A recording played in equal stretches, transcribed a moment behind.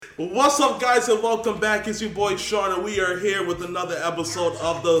What's up, guys, and welcome back. It's your boy Sean, and we are here with another episode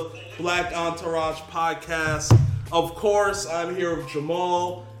of the Black Entourage podcast. Of course, I'm here with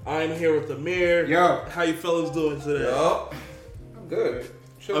Jamal. I'm here with Amir. Yo. How you fellas doing today? Yo. I'm good.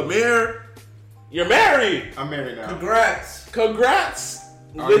 Chill. Amir, you're married. I'm married now. Congrats.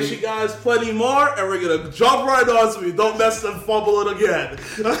 Wish you guys plenty more, and we're going to jump right on so we don't mess and fumble it again.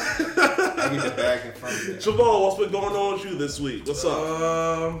 I get the bag in front of you. Jamal, what's been going on with you this week? What's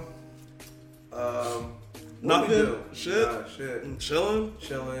up? Nothing? Shit? Shit.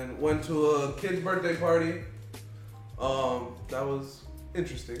 Chilling? Went to a kid's birthday party. That was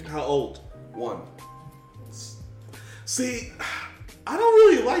interesting. How old? 1. See, I don't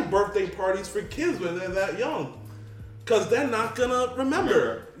really like birthday parties for kids when they're that young. Because they're not going to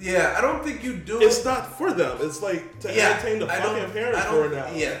remember. Yeah, I don't think you do. It's not for them. It's like to entertain the fucking parents for now.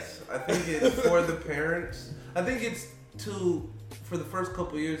 Yes, I think it's for the parents. I think it's for the first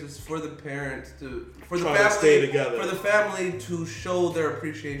couple of years, it's for the parents for the family, stay together. For the family to show their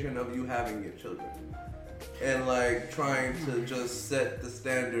appreciation of you having your children. And like trying to just set the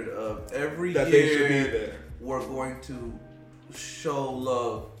standard of every that year they should be there. We're going to show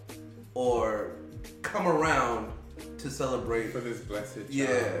love or come around to celebrate for this blessed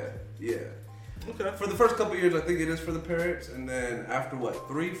child. Yeah. Okay. For the first couple of years, I think it is for the parents, and then after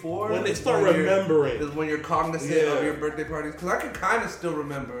 3, 4, when they start remembering, is when you're cognizant of your birthday parties. Because I can kind of still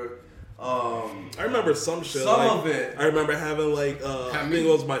remember. I remember some shit. Of it. I remember having I think it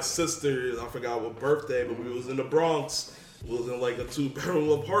was my sister's. I forgot what birthday, but we was in the Bronx. We was in a 2-bedroom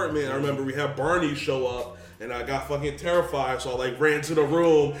apartment. I remember we had Barney show up. And I got fucking terrified, so I ran to the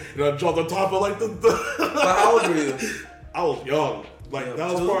room and I jumped on top of the. But how old were you? I was young. That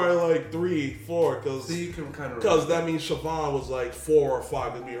was probably 3, 4, because so you can kind of that means Siobhan was 4 or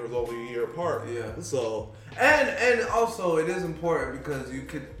 5 because we were only a year apart. Yeah. So and also it is important because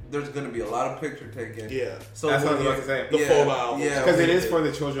there's going to be a lot of picture taking. Yeah. So that's what I was about to say. The photo album. Yeah. Because it is for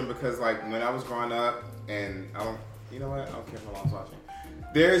the children. Because when I was growing up, and you know what? I don't care how long I was watching.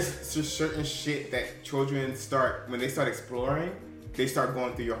 There's just certain shit that children when they start exploring, they start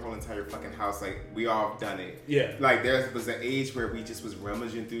going through your whole entire fucking house. We all done it. Yeah. There was an age where we just was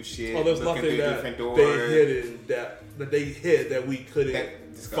rummaging through shit. Oh, there's nothing that they hid that we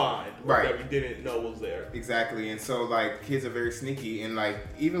couldn't find. Right. That we didn't know was there. Exactly. And so, kids are very sneaky. And,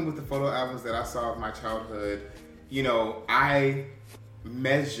 even with the photo albums that I saw of my childhood, I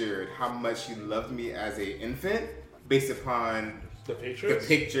measured how much she loved me as an infant based upon the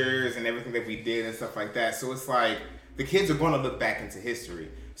pictures and everything that we did and stuff like that. So it's the kids are going to look back into history.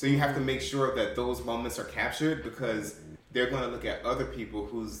 So you have to make sure that those moments are captured because they're going to look at other people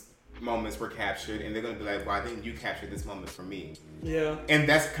whose moments were captured and they're going to be like, why didn't you capture this moment for me? Yeah. And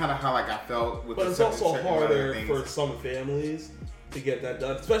that's kind of how I felt with But it's also harder for some families to get that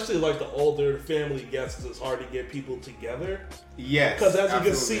done, especially the older family gets. It's hard to get people together. Yes, because as you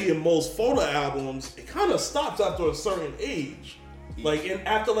can see in most photo albums, it kind of stops after a certain age.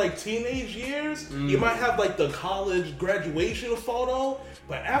 After teenage years, you might have the college graduation photo,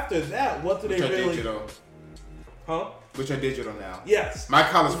 but after that, what do they really? Digital. Huh? Which are digital now. Yes. My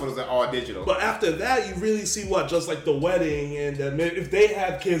college photos are all digital. But after that, you really see just the wedding, and then if they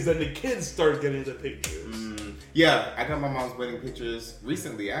have kids, then the kids start getting the pictures. Yeah, I got my mom's wedding pictures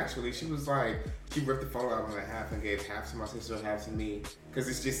recently. Actually, she was she ripped the photo album in half and gave half to my sister and half to me. Because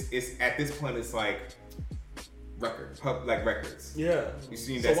it's at this point, it's records. Yeah. You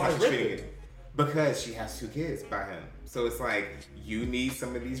see, that's how she's treating it. Because she has 2 kids by him. So it's you need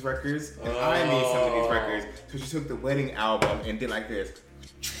some of these records, and I need some of these records. So she took the wedding album and did this.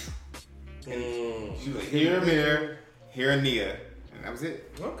 And she was here Amir, here Nia. And that was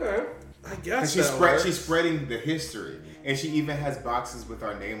it. Okay. I guess she's spreading the history. And she even has boxes with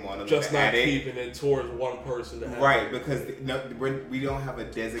our name on them. Just not keeping it towards one person to have. Right, because we don't have a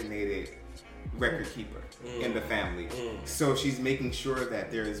designated record keeper in the family. So she's making sure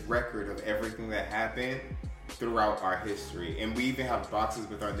that there is record of everything that happened throughout our history. And we even have boxes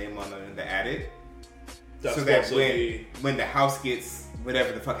with our name on them in the attic. So that when the house gets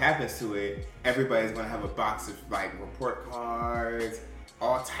whatever the fuck happens to it, everybody's going to have a box of report cards,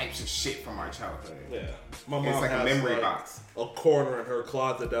 all types of shit from our childhood. Yeah. My mom has a memory box. A corner in her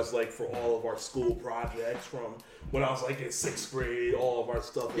closet that's for all of our school projects from when I was in 6th grade. All of our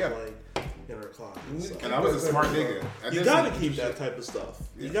stuff is in her closet. So. And I was a smart nigga. You gotta keep that type of stuff.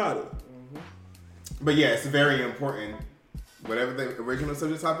 Yeah. You gotta. But yeah, it's very important. Whatever the original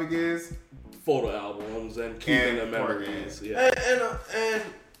subject topic is, photo albums and keeping the memories. Yeah. And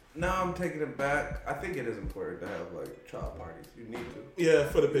Now I'm taking it back. I think it is important to have like child parties. You need to. Yeah,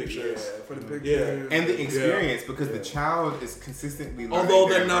 for the pictures. Yeah, for the pictures. Yeah. And the experience, because the child is consistently learning. Although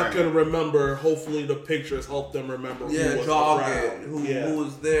they're not going to remember, hopefully the pictures help them remember who was jog around. it, who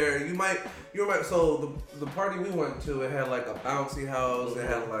was there. You might, so the party we went to, it had like a bouncy house. It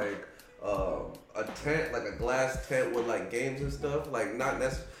had like a tent, like a glass tent with like games and stuff. Like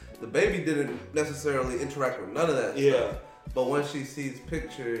the baby didn't necessarily interact with none of that stuff. But when she sees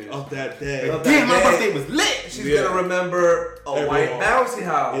pictures of that day, damn, my birthday was lit. She's gonna remember a white bouncy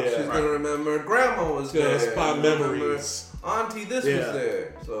house. Yeah. She's gonna remember grandma was there. Spot memories. Auntie this was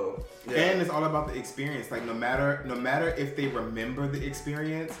there. So and it's all about the experience. Like no matter if they remember the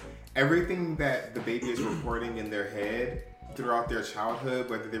experience, everything that the baby is recording in their head throughout their childhood,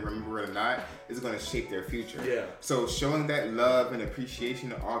 whether they remember it or not, is going to shape their future. Yeah. So showing that love and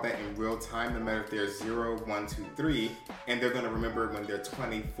appreciation and all that in real time, no matter if they're 0, 1, 2, 3, and they're going to remember when they're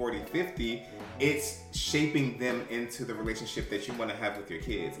 20, 40, 50, it's shaping them into the relationship that you want to have with your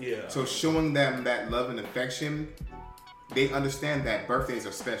kids. Yeah. So showing them that love and affection, they understand that birthdays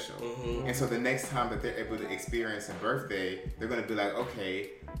are special. Mm-hmm. And so the next time that they're able to experience a birthday, they're going to be like,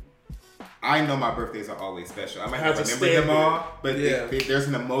 okay, I know my birthdays are always special. I might not remember them all, but there's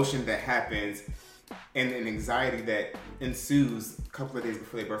an emotion that happens and an anxiety that ensues a couple of days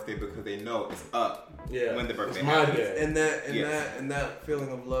before their birthday because they know it's up when the birthday happens. And that feeling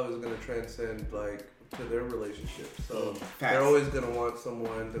of love is going to transcend like to their relationship. So they're always going to want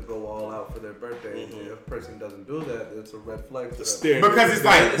someone to go all out for their birthday. Mm-hmm. If a person doesn't do that, it's a red flag for them. Because it's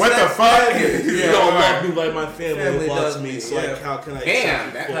like, what the fuck? You don't love me like my family loves me, so like how can I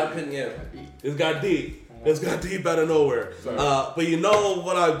It's got deep. It's got deep out of nowhere. But you know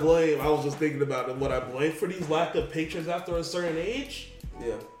what I blame? I was just thinking about it. What I blame for these lack of pictures after a certain age?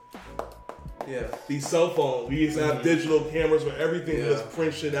 Yeah. These cell phones. We used to have digital cameras where everything just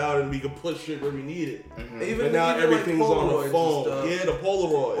print shit out and we could put shit where we need it. Mm-hmm. But now everything's like on the phone. Yeah, the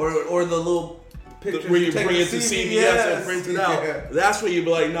Polaroids. Or the little pictures where you bring it to CVS and print it out. Yeah. That's where you be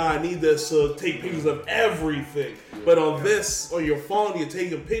like, nah, I need this to take pictures of everything. But on your phone, you're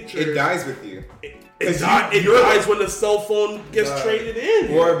taking pictures. It dies with you. It dies when the cell phone gets traded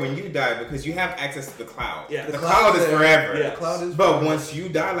in. Or when you die, because you have access to the cloud. Yeah. The cloud is forever. Yeah. The cloud is forever. Once you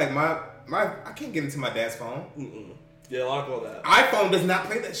die, like I can't get into my dad's phone. Mm-mm. Yeah, lock all that. iPhone does not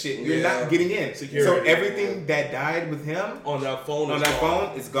play that shit. You're not getting in. Security. So everything that died with him on that phone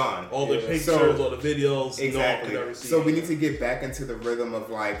is gone. All the pictures, all the videos. Exactly. So we need to get back into the rhythm of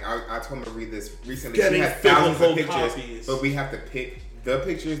like I told him to read this recently. Getting she had thousands of pictures, copies. but we have to pick the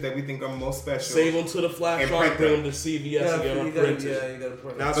pictures that we think are most special. Save them to the flash drive, bring them to CVS and get them printed. You gotta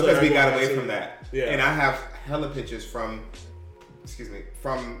print them. Because we got away from that. Yeah. And I have hella pictures from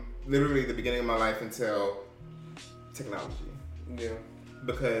literally the beginning of my life until technology. Yeah.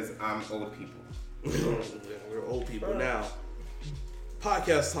 Because I'm old people. We're old people now.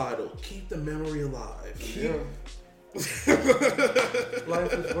 Podcast title: Keep the Memory Alive.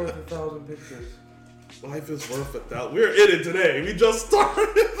 Life is worth 1,000 pictures. Life is worth 1,000. We're in it today. We just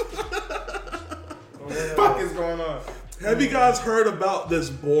started. What the fuck is going on? Have you guys heard about this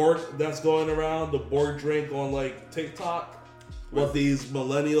Borg that's going around? The Borg drink on like TikTok? What these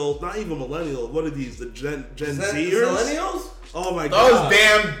millennials, not even millennials, what are these? The Gen Zers? Millennials? Oh my god. Those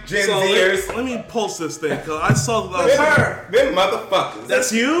damn Gen Zers. Let me post this thing, because I saw that. That's her. Them motherfuckers.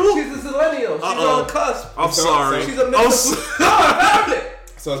 That's you? She's a millennial. She's on the cusp. I'm sorry. She's a mix of I found it.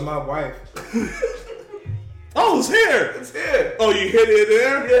 So it's my wife. Oh, it's here. It's here. Oh, you hit it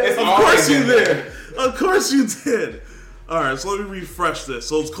there? Yeah. Of course you did. Of course you did. All right, so let me refresh this.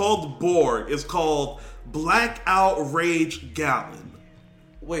 So it's called Borg. It's called Blackout Rage Gallon.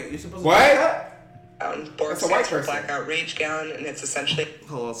 Wait, you're supposed to do that? Borg stands for Blackout Rage Gallon, and it's essentially...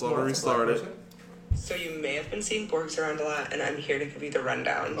 Hold on, so I'll restart it. So you may have been seeing Borgs around a lot, and I'm here to give you the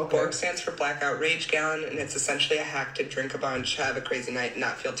rundown. Okay. Borg stands for Blackout Rage Gallon, and it's essentially a hack to drink a bunch, have a crazy night, and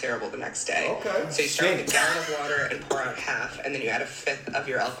not feel terrible the next day. Okay. So you start with a gallon of water and pour out half, and then you add a fifth of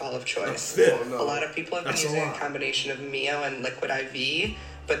your alcohol of choice. A lot of people have been using a combination of Mio and Liquid IV,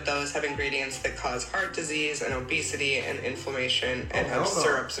 but those have ingredients that cause heart disease and obesity and inflammation and have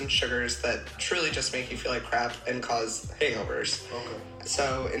syrups and sugars that truly just make you feel like crap and cause hangovers. Okay.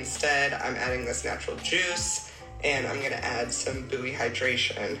 So instead, I'm adding this natural juice, and I'm going to add some buoy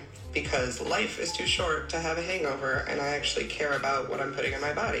hydration because life is too short to have a hangover, and I actually care about what I'm putting in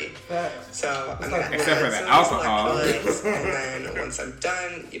my body. So I'm going to add some alcohol. Electrolytes, and then once I'm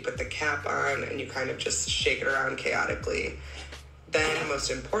done, you put the cap on, and you kind of just shake it around chaotically. Then,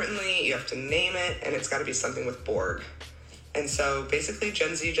 most importantly, you have to name it, and it's got to be something with Borg. And so basically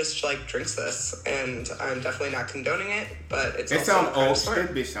Gen Z just like drinks this, and I'm definitely not condoning it, but it's It also sounds kind old. of smart.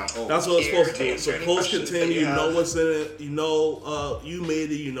 That bitch sound old. That's what it's supposed to do. Here, So any close questions container, that you you know have? what's in it. You know, you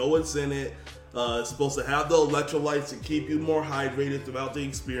made it. You know what's in it. It's supposed to have the electrolytes to keep you more hydrated throughout the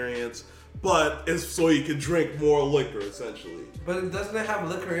experience, but it's so you can drink more liquor, essentially. But doesn't it have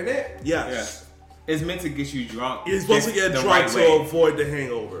liquor in it? Yes. Yeah. It's meant to get you drunk. You're supposed to just get the drunk right to way. avoid the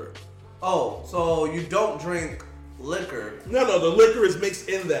hangover. Oh, so you don't drink liquor? No, the liquor is mixed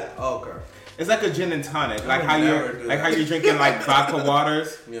in that. Oh, okay. It's like a gin and tonic, like would how never you're do like how that. you're drinking like vodka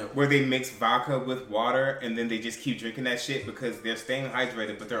waters, Yeah. where they mix vodka with water and then they just keep drinking that shit because they're staying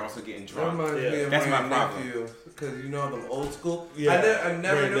hydrated, but they're also getting That drunk. reminds me of That's my my problem. nephew, because you know them old school. Yeah. I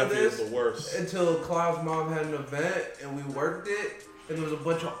never knew Nephew is this the worst. until Cloud's mom had an event and we worked it, and there was a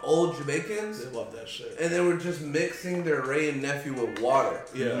bunch of old Jamaicans, They love that shit. and they were just mixing their Ray and nephew with water.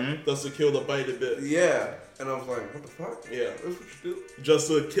 Yeah, Mm-hmm. that's to kill the bite a bit. Yeah, and I was like, what the fuck? Yeah. That's what you do. Just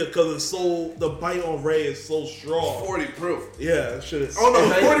to kill, because it's so, the bite on Ray is so strong. 40 proof. Yeah, that shit is. Oh no,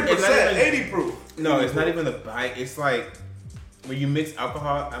 It's not- 40%, it's not even- 80 proof. No, it's not even the bite. It's like when you mix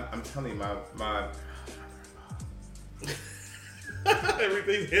alcohol. I'm telling you, my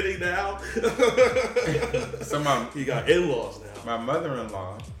Everything's hitting now. so my You got in-laws now. my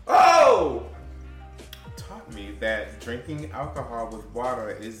mother-in-law Oh! taught me that drinking alcohol with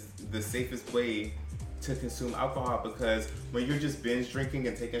water is the safest way to consume alcohol, because when you're just binge drinking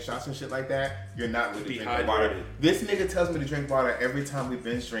and taking shots and shit like that, you're not really drinking water. Dehydrated. This nigga tells me to drink water every time we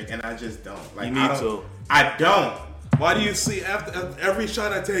binge drink, and I just don't. Like, You need I don't, to. I don't. Why do you see after every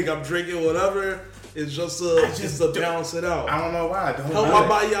shot I take, I'm drinking whatever? It's just to balance it out. I don't know why. I don't Help know my it.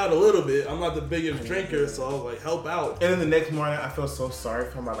 body out a little bit. I'm not the biggest drinker, so I was like, help out. And then the next morning, I feel so sorry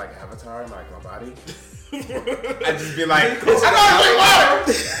for my like avatar, like my body. I just be like, I gotta drink water.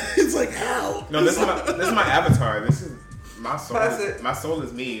 It's like, help. No, this is my avatar. This is my soul. Pass it. My soul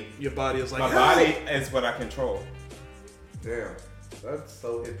is me. Your body is like, My help. body is what I control. Damn, that's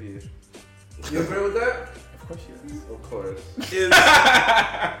so hippie-ish. You agree with that? Of course you do. Of course.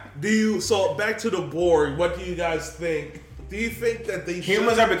 So back to the board, what do you guys think? Do you think that they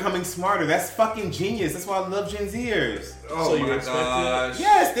Humans should... are becoming smarter. That's fucking genius. That's why I love Gen Zers. Oh So you my expect it? gosh.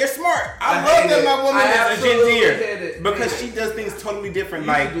 Yes, they're smart. I I love hate that it. my woman I is a Gen absolutely hate Zer it. because she does things totally different.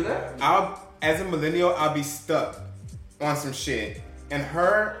 You Like, should do that. as a millennial, I'll be stuck on some shit, and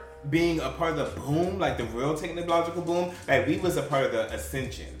her being a part of the boom, like the real technological boom, like we was a part of the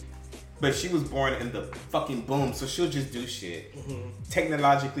ascension. But she was born in the fucking boom, so she'll just do shit.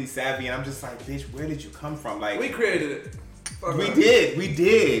 Technologically savvy, and I'm just like, bitch, where did you come from? Like, We created it. Fuck we off. did. We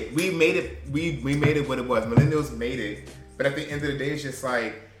made it. We made it what it was. Millennials made it. But at the end of the day, it's just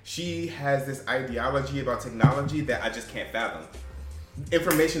like she has this ideology about technology that I just can't fathom.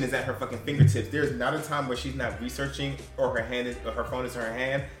 Information is at her fucking fingertips. There's not a time where she's not researching or her phone is in her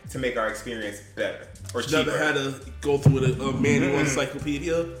hand to make our experience better or cheaper. Never had to go through a manual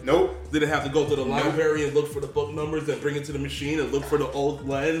encyclopedia. Nope. Didn't have to go to the library and look for the book numbers and bring it to the machine and look for the old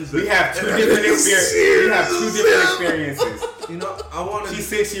lens. We have two different experiences. We have two different experiences. You know, I want to. She's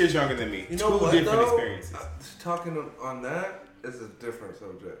 6 years younger than me. You know two what, different though? experiences. Talking on that is a different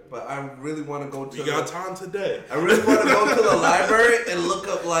subject, but I really want to go to. You got time today. I really want to go to the library and look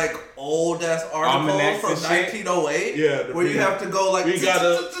up like old ass articles Almanacs from and shit. 1908. Yeah, where you have to go like. You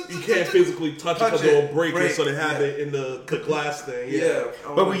can't physically touch it because Touch it. it'll break it, so they have Yeah. it in the glass thing. Yeah,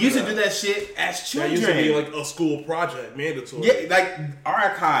 But we used to do that shit as That children. used to be like a school project, mandatory. Yeah, like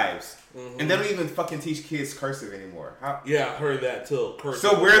archives. And they don't even fucking teach kids cursive anymore. How? Yeah, I heard that too.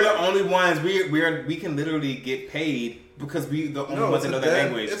 So we're the only ones we can literally get paid because we the only ones that know that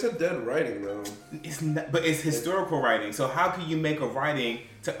language. It's a dead writing though. It's not, but it's historical writing. So how can you make a writing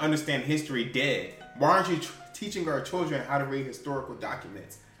to understand history dead? Why aren't you teaching our children how to read historical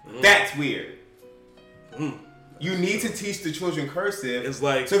documents? That's weird. You need to teach the children cursive. It's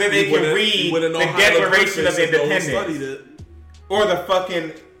like so that they you can wouldn't- read you wouldn't know the how to Declaration of cursive if no one Independence studied it. or the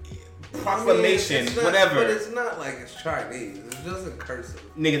fucking proclamation, It's not, whatever. But it's not like it's Chinese. It's just a cursive.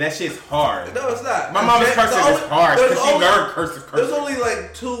 Nigga, that shit's hard. No, it's not. My mama's The cursive is only- hard there's because she only- learned cursive. There's only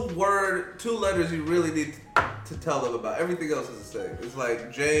like two letters you really need to tell them about. Everything else is the same. It's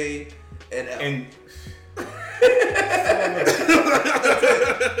like J and L. And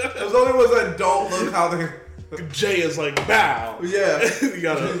There's only ones that don't look how they. J is like bow. Yeah, You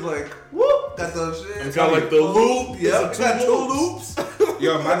gotta- She's like whoop. Got those shit. It's got like the loop. Yeah, It's it got a two loops.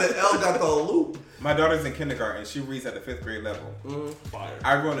 yo, And the L got the loop. my daughter's in kindergarten. She reads at the 5th grade level. Fire.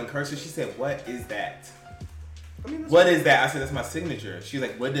 I wrote in cursive. She said, "What is that? I mean, What is that?" I said, "That's my signature." She's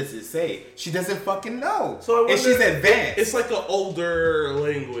like, "What does it say?" She doesn't fucking know. So I and she's wonder- advanced. It's like an older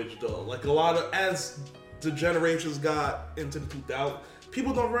language though. Like a lot of as the generations got into the 2000s,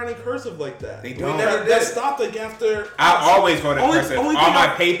 people don't write in cursive like that. They don't. That stopped like after. I always wrote in cursive. All my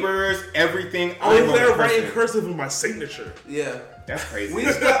papers, everything. Only there writing cursive with my signature. Yeah. That's crazy. We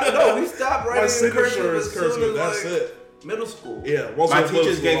stopped writing my signature in is cursive. That's like, it. Middle school. Yeah. My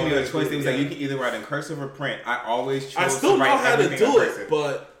teachers gave me a choice. They was like, you can either write in cursive or print. I always chose I still to write know how to everything do in it, cursive.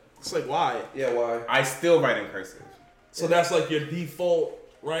 but it's like, why? Yeah, why? I still write in cursive. So that's like your default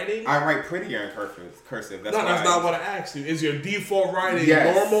writing? I write prettier in cursive. That's not what I asked you. Is your default writing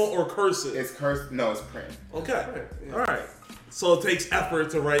Yes. normal or cursive? It's cursive. No, it's print. Okay. Yeah. All right. So it takes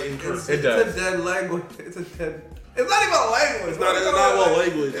effort to write in cursive. It does. It's a dead language. It's not even a language. It's not a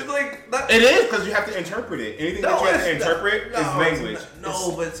language. It's like It is because you have to interpret it. Anything that you have to interpret is language.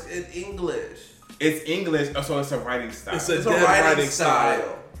 But it's in English. It's English, so it's a writing style. It's a dead writing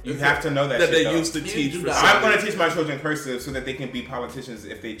style. You have to know that That shit, they though. used to teach. For I'm going to teach my children cursive so that they can be politicians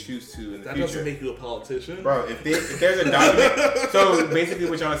if they choose to in the That future. doesn't make you a politician. Bro, if there's a document, so basically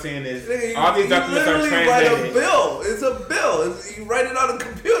what y'all are saying is all these documents are You literally write a translated. bill. It's a bill. You write it on a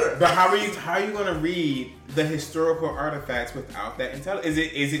computer. But how are you going to read the historical artifacts without that intelligence?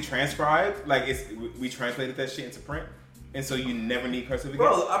 Is it transcribed? Like we translated that shit into print, and so you never need cursive again.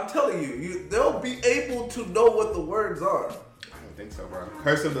 Bro, I'm telling you, they'll be able to know what the words are. I don't think so, bro.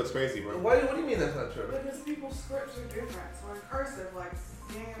 Cursive looks crazy, bro. What do you mean that's not true? Because people's scripts are different. So in cursive, like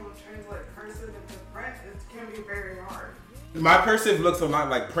being able to translate cursive into print, it can be very hard. My cursive looks a lot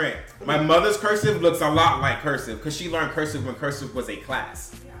like print. My mother's cursive looks a lot like cursive because she learned cursive when cursive was a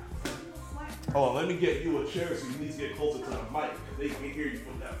class. Yeah. Hold on, let me get you a chair so you need to get closer to the mic. They can hear you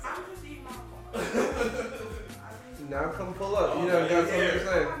from that I'm side. just eating my phone. Now come pull up. You Oh, done got yeah, something yeah. to I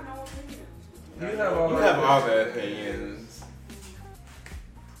say. have no opinion. You You have all the opinions.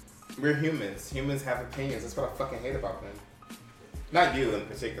 We're humans. Humans have opinions. That's what I fucking hate about them. Not you in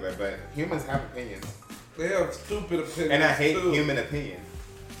particular, but humans have opinions. They have stupid opinions. And I hate too. human opinion.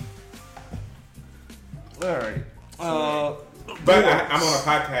 All right. But I'm on a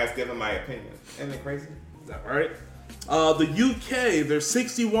podcast giving my opinion. Isn't it crazy? Is that right? The UK, their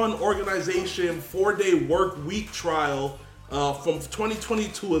 61 organization 4-day work week trial from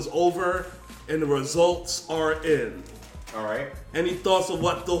 2022 is over, and the results are in. All right. Any thoughts of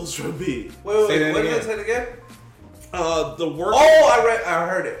what those would be? Wait, Say that what again. did I say it again? The work. I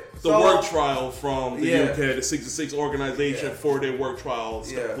heard it. The work trial from the Yeah. UK, the 66 organization 4-day work trial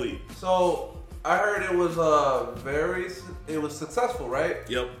is complete. So I heard it was it was successful, right?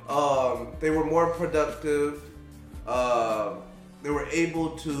 Yep. They were more productive. They were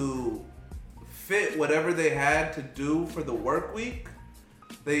able to fit whatever they had to do for the work week.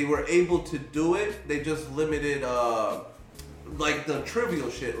 They were able to do it. They just limited like the trivial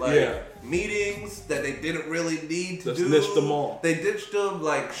shit, like meetings that they didn't really need to Just do. ditched them all. They ditched them.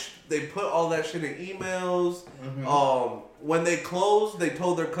 Like they put all that shit in emails. When they closed, they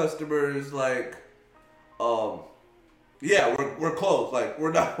told their customers like, yeah, we're closed. Like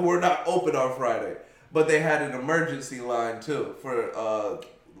we're not open on Friday. But they had an emergency line too for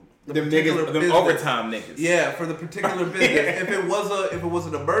the Them particular niggas, them business. overtime niggas. Yeah, for the particular business. If it was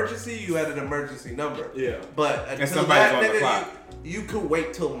an emergency, you had an emergency number. Yeah. But until somebody's that, on the nigga, clock. you could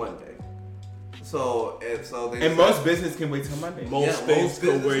wait till Monday. So they And most business can wait till Monday. Most things can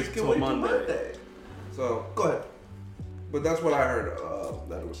businesses wait can till wait Monday. So go ahead. But that's what I heard.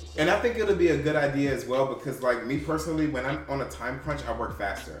 That it was. And I think it'll be a good idea as well because, like, me personally, when I'm on a time crunch, I work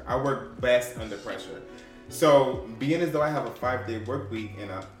faster. I work best under pressure. So, being as though I have a 5-day work week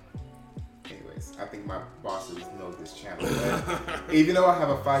and anyways, I think my bosses know this channel. But even though I have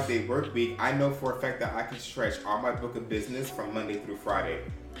a 5-day work week, I know for a fact that I can stretch all my book of business from Monday through Friday,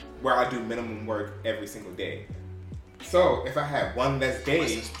 where I do minimum work every single day. So, if I had one less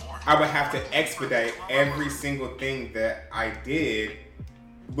day, I would have to expedite every single thing that I did,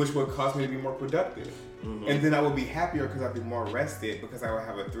 which would cause me to be more productive. And then I would be happier because I'd be more rested because I would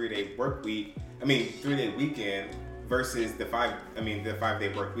have a 3-day work week. 3-day weekend versus the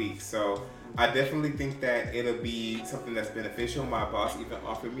 5-day work week. So I definitely think that it'll be something that's beneficial. My boss even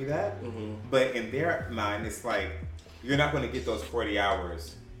offered me that. But in their mind, it's like, you're not going to get those 40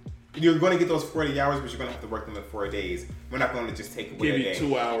 hours. You're going to get those 40 hours, but you're going to have to work them in 4 days. We're not going to just take away Give a you day.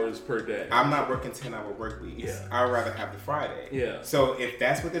 2 hours per day. I'm not working 10-hour work weeks. Yeah. I would rather have the Friday. Yeah. So if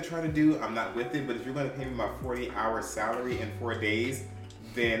that's what they're trying to do, I'm not with it. But if you're going to pay me my 40-hour salary in 4 days,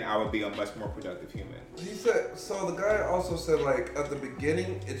 then I would be a much more productive human. He said. So the guy also said like at the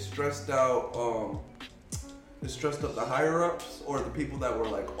beginning it stressed out the higher ups or the people that were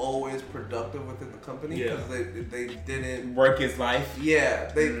like always productive within the company because they didn't Work is life.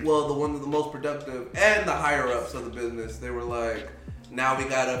 Yeah, the ones the most productive and the higher ups of the business, they were like, now we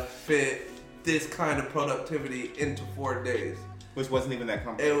gotta fit this kind of productivity into 4 days. Which wasn't even that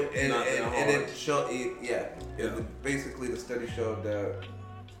complicated. And it showed, basically the study showed that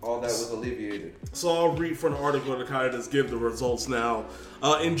all that was alleviated. So I'll read from an article to kind of just give the results now.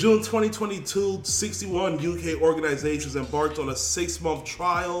 In June 2022, 61 UK organizations embarked on a 6-month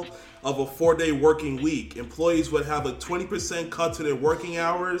trial of a 4-day working week. Employees would have a 20% cut to their working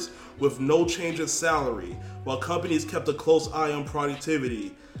hours with no change in salary, while companies kept a close eye on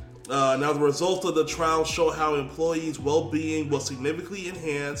productivity. Now, the results of the trial show how employees' well-being was significantly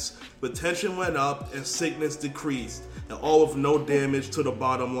enhanced, retention went up, and sickness decreased, and all with no damage to the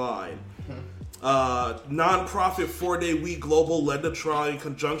bottom line. Non-profit 4-Day Week Global led the trial in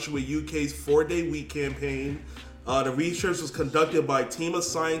conjunction with UK's 4-Day Week campaign. The research was conducted by a team of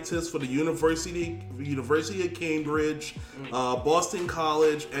scientists for the University of Cambridge, Boston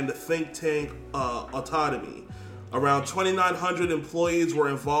College, and the think tank Autonomy. Around 2,900 employees were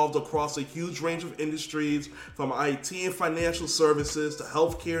involved across a huge range of industries, from IT and financial services to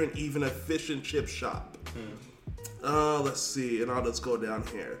healthcare and even a fish and chip shop. Let's see, and I'll just go down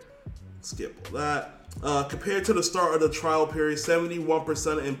here. Skip all that. Compared to the start of the trial period,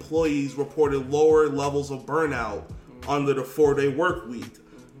 71% of employees reported lower levels of burnout under the 4-day work week.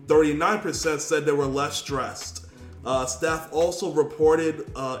 39% said they were less stressed. Staff also reported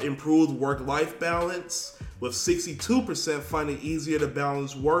improved work-life balance, with 62% finding it easier to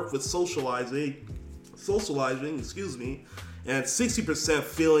balance work with socializing, and 60%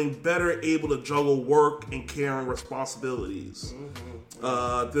 feeling better able to juggle work and caring responsibilities.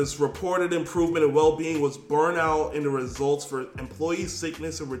 This reported improvement in well-being was borne out in the results for employee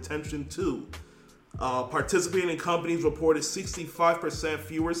sickness and retention too. Participating companies reported 65%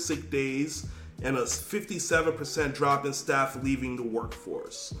 fewer sick days and a 57% drop in staff leaving the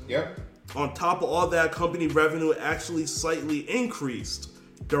workforce. Yep. On top of all that, company revenue actually slightly increased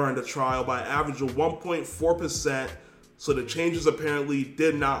during the trial by an average of 1.4%, so the changes apparently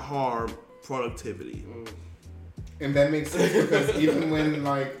did not harm productivity. And that makes sense because even when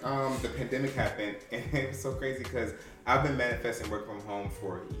the pandemic happened, and it was so crazy because I've been manifesting work from home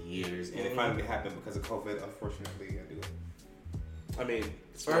for years, and it finally happened because of COVID. Unfortunately, I do it. I mean,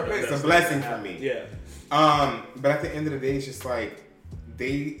 it's a blessing for me. Yeah. But at the end of the day, it's just like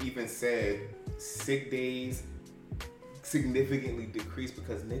they even said sick days significally decreased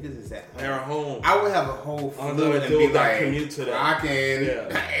because niggas is at home. They're at home. I would have a whole flu and be like, commute to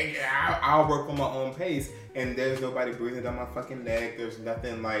that. I'll work on my own pace, and there's nobody breathing down my fucking neck. There's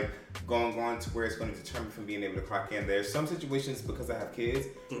nothing like going on to where it's going to deter me from being able to clock in. There's some situations because I have kids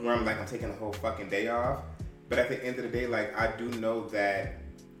where I'm taking a whole fucking day off. But at the end of the day, I do know that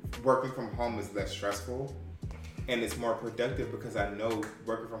working from home is less stressful and it's more productive because I know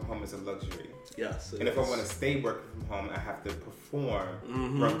working from home is a luxury. Yes. And if I want to stay working from home, I have to perform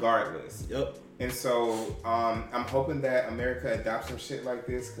regardless. Yep. And so I'm hoping that America adopts some shit like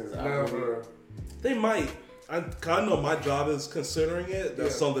this because they might. I know my job is considering it.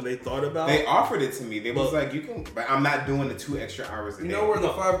 That's something they thought about. They offered it to me. They was like, you can, but I'm not doing the 2 extra hours a day. You know where the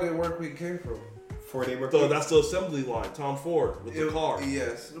 5-day work week came from? 4-day work So week? that's the assembly line, Tom Ford with the car.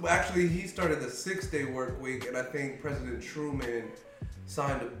 Yes. Actually, he started the 6-day work week, and I think President Truman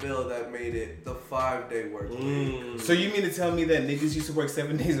signed a bill that made it the 5-day work week. So you mean to tell me that niggas used to work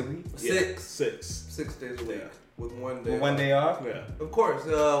 7 days a week? Six days a week. Yeah. With 1 day. With 1 day off? Yeah. Of course.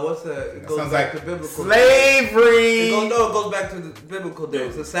 What's that? It goes sounds back like to biblical slavery. It goes back to the biblical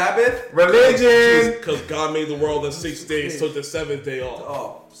days. The Sabbath, religion. Because God made the world in 6 days, took the 7th day off.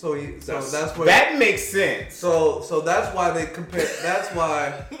 Oh, so that's what that makes sense. So that's why they compare. That's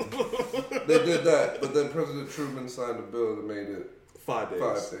why they did that. But then President Truman signed a bill that made it 5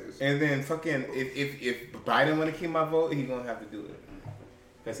 days. And then fucking if Biden want to keep my vote, he gonna have to do it.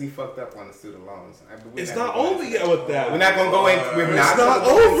 Because he fucked up on the student loans. It's not over yet with that. We're not gonna go in. It's not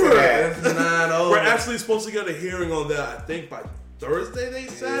over. It's not over. We're actually supposed to get a hearing on that. I think by Thursday they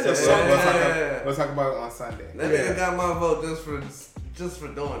said. We'll talk about it on Sunday. That nigga got my vote just for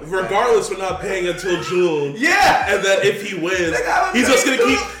doing it. Regardless, we're not paying until June. Yeah. And then if he wins,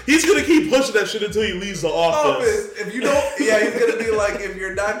 he's gonna keep pushing that shit until he leaves the office. If you don't, he's gonna be like, if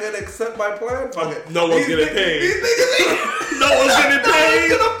you're not gonna accept my plan, fuck it. No one's getting paid. No one's getting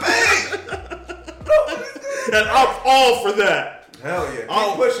paid. And I'm all for that. Hell yeah.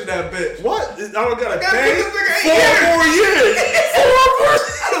 Keep pushing that bitch. What? I don't gotta pay 4 more years.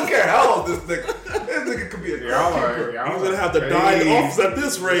 I don't care how old this nigga. This nigga could be a groundkeeper. He's gonna have to die in office at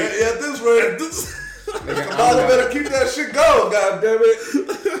this rate. Yeah, at this rate. Kamala better keep that shit going,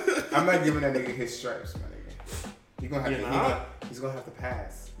 goddammit. I'm not giving that nigga his stripes, my nigga. He's gonna have to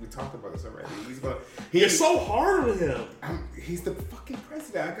pass. We talked about this already. It's so hard on him. He's the fucking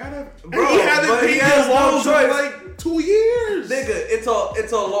president. I gotta. Bro, he has loans for like 2 years. Nigga, it's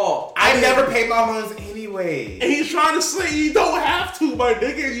a law. I never pay my loans anyway. And he's trying to say you don't have to, my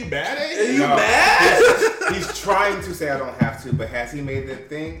nigga. Are you mad at him? Are you mad? He's trying to say I don't have to, but has he made that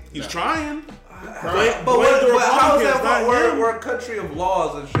thing? He's trying. But how is that we're a country of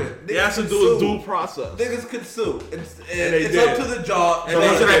laws and shit? It has to do with due process. Niggas could sue. It's did. up to the job. So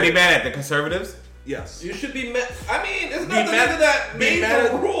who should I be mad at? The conservatives? Yes. You should be mad. I mean, it's not the nigga that made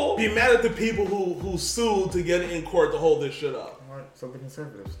the rule. Be mad at the people who sued to get it in court to hold this shit up. Alright, so the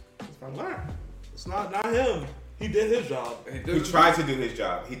conservatives. That's fine. Nah, it's not him. He did his job. He tried to do his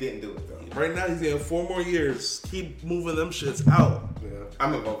job. He didn't do it though. Right now, he's getting 4 more years. Keep moving them shits out. Yeah.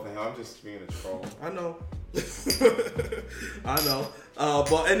 I'm gonna vote for him. I'm just being a troll. I know. I know.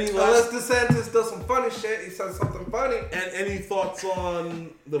 But unless DeSantis does some funny shit, he says something funny. And any thoughts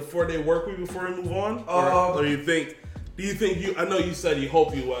on the 4-day work week before we move on? Or do you think I know you said you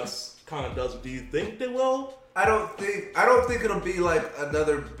hope US kind of does it. Do you think they will? I don't think it'll be like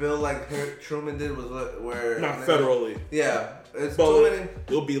another bill like Truman did where not federally. Yeah. It's but too many.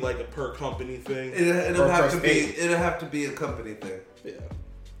 It'll be like a per company thing. It'll have to be a company thing. Yeah.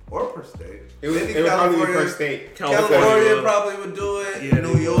 Or per state. It would probably be per state. California probably would do it. Yeah,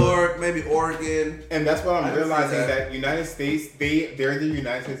 New York, maybe Oregon. And that's what I'm realizing that United States, they're the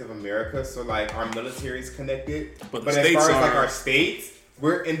United States of America. So like our military is connected, but as far as like our states,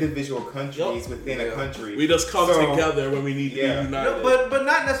 we're individual countries within a country. We just come together when we need to be united. No, but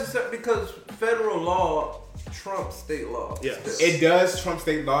not necessarily because federal law trumps state law. Yes. It does trump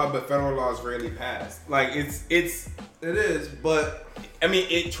state law, but federal law is rarely passed. Like it is, but I mean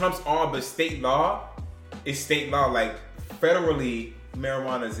it trumps all, but state law is state law. Like federally,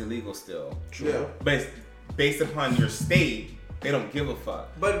 marijuana is illegal still. True. Yeah. But it's based upon your state. They don't give a fuck.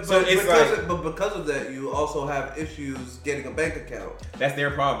 But because of that, you also have issues getting a bank account. That's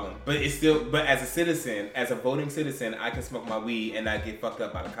their problem. But it's still. But as a citizen, as a voting citizen, I can smoke my weed and not get fucked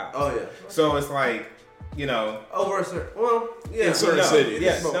up by the cops. Oh yeah. So it's like, over a certain. In certain cities.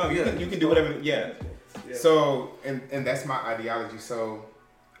 Yes. No. You can do whatever. Yeah. So and that's my ideology. So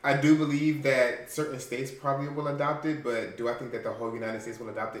I do believe that certain states probably will adopt it, but do I think that the whole United States will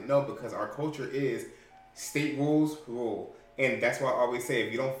adopt it? No, because our culture is state rules rule. And that's why I always say,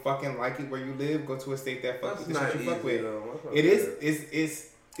 if you don't fucking like it where you live, go to a state that fuck with you fuck with. It is.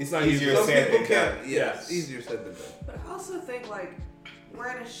 It's not easier said than done. Yes, easier said than done. But I also think like we're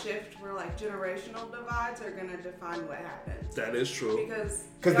at a shift where like generational divides are gonna define what happens. That is true. Because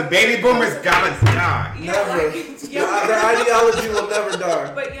the baby boomers gotta die. Never. Their ideology will never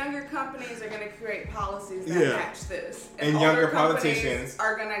die. But younger companies are gonna create policies that match this. And younger politicians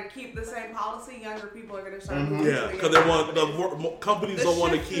are gonna keep the same policy. Younger people are gonna start moving. Yeah, because they want the companies don't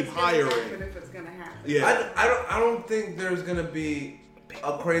want to keep hiring. If it's gonna happen. Yeah. I don't think there's gonna be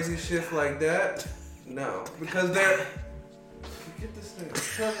a crazy shift like that. No, because they're. Get this nigga.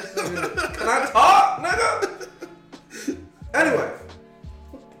 Can I talk, nigga? Anyway.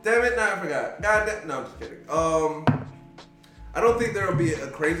 Damn it, now I forgot. God damn. No, I'm just kidding. I don't think there'll be a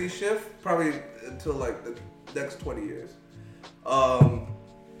crazy shift. Probably until like the next 20 years.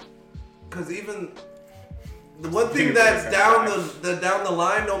 Because even the one thing that's down the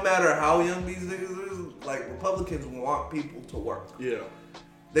line, no matter how young these niggas is, like Republicans want people to work. Yeah.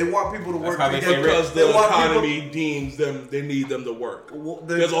 They want people to work because the economy deems them. They need them to work.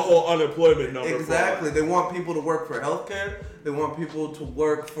 There's a whole unemployment number. Exactly. They want people to work for healthcare. They want people to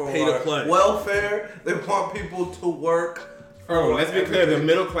work for welfare. They want people to work. Let's be clear. The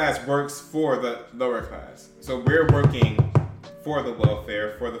middle class works for the lower class. So we're working for the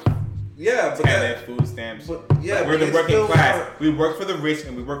welfare, for the food stamps. We're the working class. We work for the rich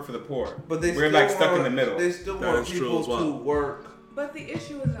and we work for the poor. But we're like stuck in the middle. They still want people to work. But the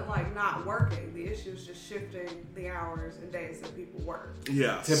issue isn't like not working. The issue is just shifting the hours and days that people work.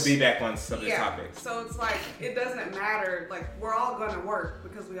 Yeah. To be back on some of the topics. So it's like it doesn't matter. Like we're all gonna work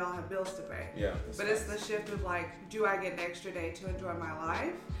because we all have bills to pay. Yeah. But it's the shift of like, do I get an extra day to enjoy my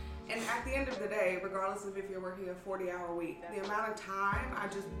life? And at the end of the day, regardless of if you're working a 40-hour week, the amount of time I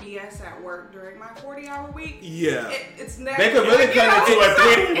just BS at work during my 40-hour week, it's never. They could really cut it to a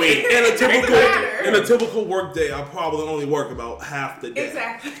 3 week. In a typical work day, I probably only work about half the day.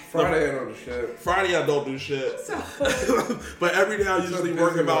 Exactly. Friday I don't do shit. Friday I don't do shit. But every day I usually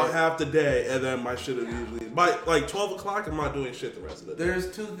work about half the day, and then my shit is usually by like 12 o'clock. I'm not doing shit the rest of the day.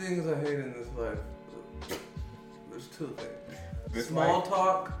 There's 2 things I hate in this life. There's 2 things. Small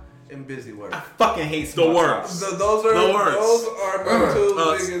talk. And busy work. I fucking hate small talk. Those are my 2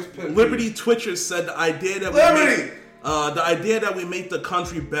 biggest pet peeves. Liberty Twitcher said the idea that The idea that we make the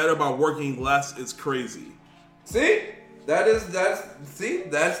country better by working less is crazy. See? That's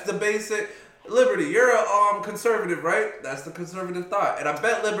the basic Liberty. You're a conservative, right? That's the conservative thought. And I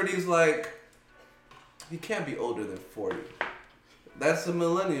bet Liberty's like, you can't be older than 40. That's the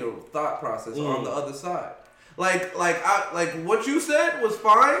millennial thought process on the other side. Like what you said was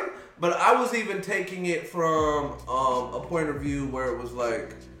fine, but I was even taking it from a point of view where it was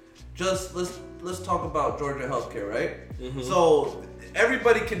like, just let's talk about Georgia healthcare, right? Mm-hmm. So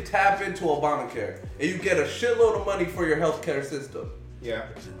everybody can tap into Obamacare, and you get a shitload of money for your healthcare system. Yeah.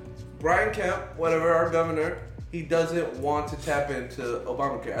 Brian Kemp, whatever, our governor, he doesn't want to tap into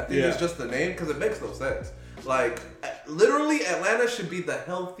Obamacare. I think it's just the name because it makes no sense. Like, literally, Atlanta should be the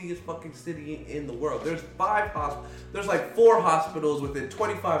healthiest fucking city in the world. There's 4 hospitals within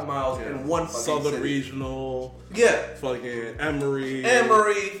 25 miles in one fucking Southern city. Regional. Yeah. Fucking Emory.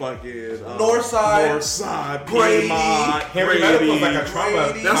 Northside. Fucking Northside. Brady. Henry Medical's like a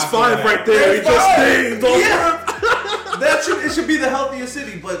trauma. That's 5 right there. You just named. It should be the healthiest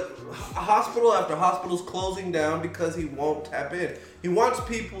city, but hospital after hospital's closing down because he won't tap in. He wants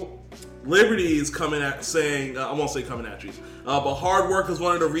people. Liberty is coming at saying, I won't say coming at you, but hard work is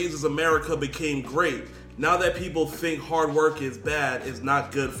one of the reasons America became great. Now that people think hard work is bad, it's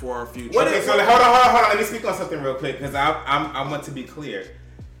not good for our future. Okay, so hold on. Let me speak on something real quick because I want to be clear.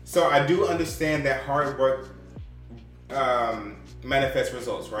 So I do understand that hard work manifests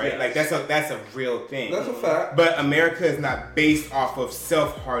results, right? Yes. Like that's a real thing. That's a fact. But America is not based off of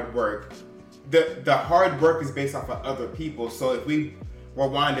hard work. The hard work is based off of other people. So if we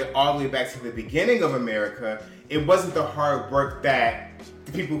rewind it all the way back to the beginning of America, it wasn't the hard work that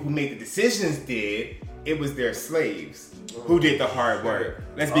the people who made the decisions did. It was their slaves who did the hard work.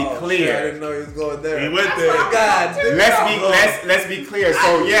 Let's be clear. Shit, I didn't know he was going there. He went there. God. Let's be clear.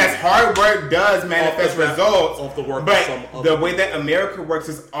 So yes, hard work does manifest results. Off the work but of some other the way that America works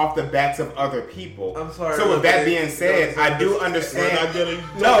is off the backs of other people. I'm sorry. So with that being said, I do understand. We're not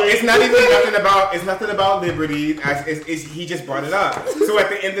getting. No, it's not even nothing about. It's nothing about liberty. He just brought it up. So at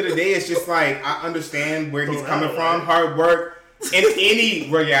the end of the day, it's just like I understand where he's coming from. Hard work in any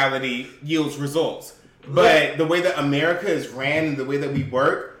reality yields results. But the way that America is ran and the way that we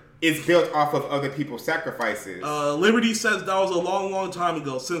work is built off of other people's sacrifices. Liberty says that was a long, long time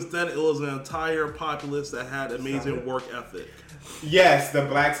ago. Since then, it was an entire populace that had amazing work ethic. Yes, the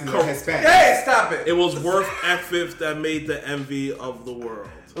blacks and the Hispanics. Hey, stop it. It was work ethic that made the envy of the world.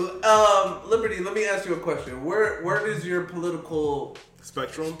 Liberty, let me ask you a question. Where does your political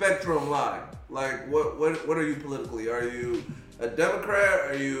Spectrum lie? Like, what are you politically? Are you a Democrat?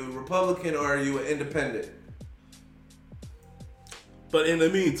 Are you Republican? Or are you an independent? But in the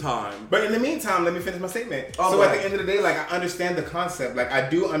meantime, let me finish my statement. So at the end of the day, like, I understand the concept. Like, I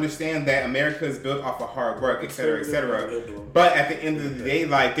do understand that America is built off of hard work, et cetera, et cetera. But at the end of the day,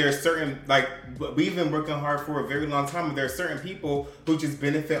 like, there are certain, like, we've been working hard for a very long time, and there are certain people who just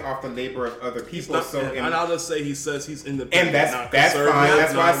benefit off the labor of other people. and I'll just say he says he's independent. And that's fine.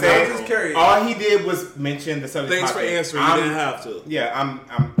 That's why I said all he did was mention the subject. Thanks topic. for answering. You didn't have to. Yeah,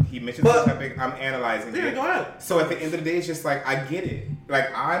 he mentioned the topic. I'm analyzing it. Go ahead. So at the end of the day, it's just like I get it. Like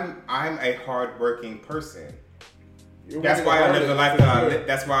I'm a hardworking person. That's why I live the life that I live.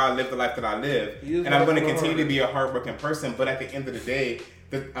 That's why I live the life that I live, and I'm going to continue to be a hardworking person. But at the end of the day,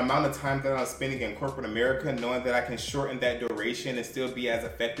 the amount of time that I'm spending in corporate America, knowing that I can shorten that duration and still be as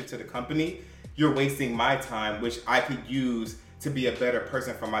effective to the company, you're wasting my time, which I could use to be a better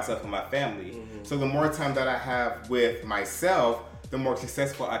person for myself and my family. Mm-hmm. So the more time that I have with myself, the more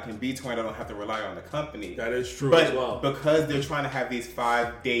successful I can be to where I don't have to rely on the company. That is true but as well. Because they're trying to have these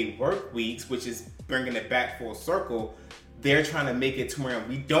 5-day work weeks, which is bringing it back full circle, they're trying to make it to where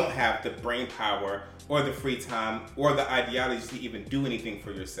we don't have the brain power or the free time or the ideology to even do anything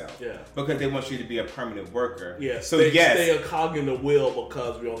for yourself. Yeah. Because they want you to be a permanent worker. Yeah. So stay a cog in the wheel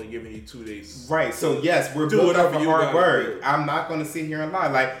because we're only giving you 2 days. Right. So yes, we're built off of hard work. I'm not going to sit here and lie.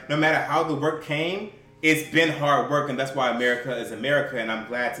 Like, no matter how the work came, it's been hard work, and that's why America is America, and I'm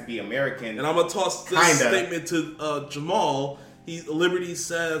glad to be American. And I'm gonna toss this statement to Jamal. Liberty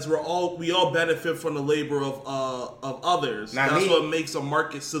says we all benefit from the labor of others. That's what makes a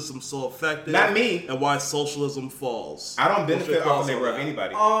market system so effective. Not me. And why socialism falls. I don't benefit off the labor of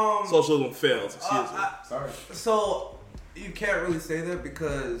anybody. Socialism fails. Sorry. So you can't really say that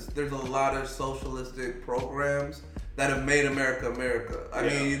because there's a lot of socialistic programs that have made America America. I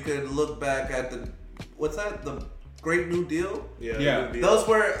mean, you could look back at the Great New Deal? Yeah. Those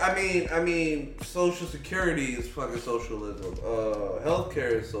were, I mean, Social Security is fucking socialism.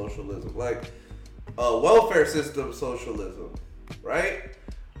 Healthcare is socialism. Like, welfare system socialism, right?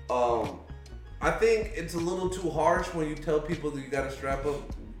 I think it's a little too harsh when you tell people that you got to strap up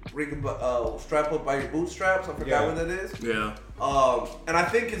by your bootstraps. I forgot what that is. Yeah. And I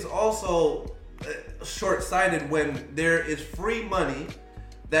think it's also short-sighted when there is free money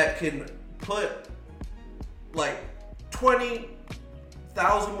that can put like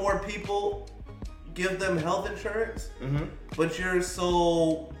 20,000 more people, give them health insurance, but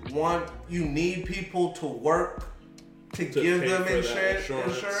you need people to work to give them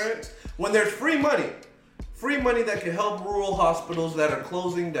insurance when there's free money that can help rural hospitals that are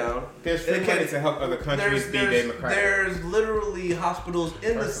closing down. There's free money to help other countries be democratic. There's literally hospitals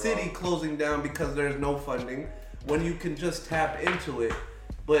in the city closing down because there's no funding when you can just tap into it.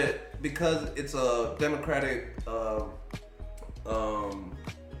 But because it's a democratic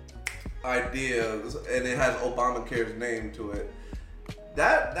idea and it has Obamacare's name to it,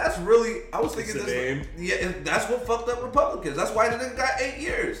 that's really, I was thinking this. Yeah, that's what fucked up Republicans. That's why they got 8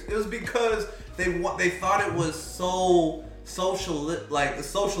 years. It was because they thought it was so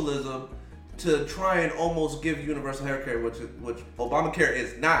socialism to try and almost give universal health care, which Obamacare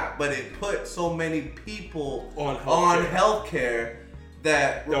is not. But it put so many people on health care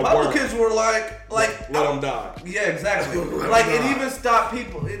that Republicans were like let them die. Yeah, exactly. Like it even stopped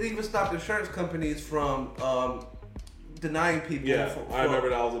people. It even stopped insurance companies from denying people. Yeah, I remember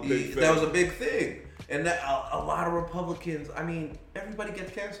that was a big thing. That was a big thing, and that a lot of Republicans. I mean, everybody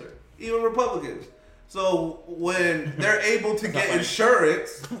gets cancer, even Republicans. So when they're able to get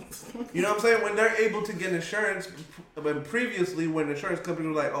insurance, you know what I'm saying? When they're able to get insurance, but previously when insurance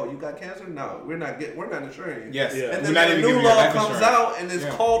companies were like, "Oh, you got cancer? No, we're not insuring you." Yes. And then the new law comes out and it's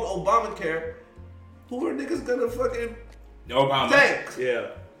called Obamacare. Who are niggas gonna fucking thanks? Yeah.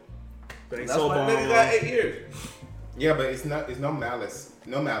 Thanks, that's Obama. Why niggas got 8 years. Yeah, but it's no malice.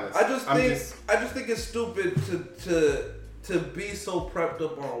 No malice. I just think it's stupid to be so prepped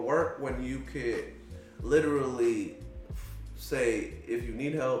up on work when you could literally say if you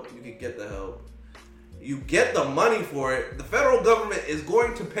need help, you can get the help. You get the money for it. The federal government is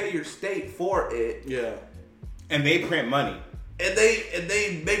going to pay your state for it. Yeah. And they print money. And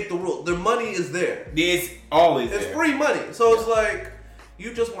they make the rule. Their money is there. It's always there. It's free money. So it's like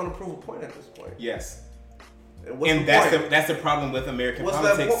you just want to prove a point at this point. Yes. And that's the problem with American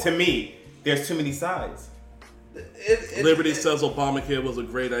politics. To me, there's too many sides. Liberty says Obamacare was a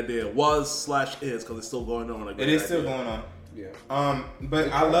great idea. Was/is because it's still going on. It is still going on. Yeah.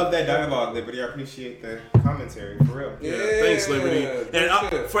 But I love that dialogue, Liberty. I appreciate the commentary for real. Yeah. Thanks, Liberty. And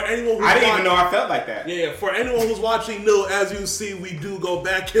for anyone who I didn't even know I felt like that. Yeah. For anyone who's watching new, as you see, we do go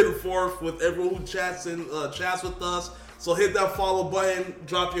back and forth with everyone who chats with us. So hit that follow button.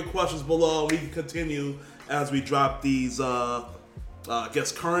 Drop your questions below, and we can continue as we drop these. I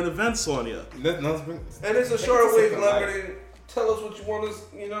guess current events on you. And it's a short week, Liberty. Tell us what you want us.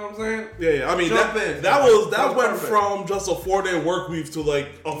 You know what I'm saying? Yeah. I mean, that went from just a 4-day work week to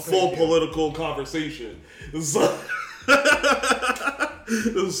like a full political conversation. So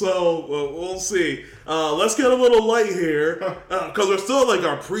we'll see. Let's get a little light here because we're still like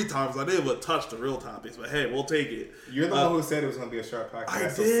our pre-topics. I didn't even touch the real topics, but hey, we'll take it. You're the one who said it was going to be a short podcast. I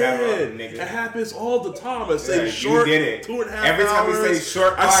did. It happens all the time. I say short, you did it. 2.5 hours. Every time we say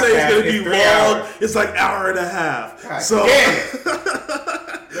short podcast, I say it's going to be long. Hours. It's like hour and a half. God, so,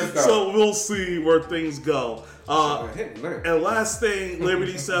 let's go. So we'll see where things go. And last thing,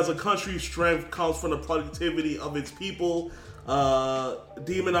 Liberty says a country's strength comes from the productivity of its people.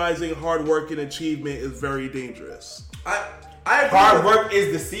 Demonizing hard work and achievement is very dangerous. I agree. Hard work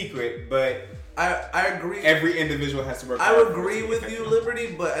is the secret, but I agree. Every individual has to work. I agree with you,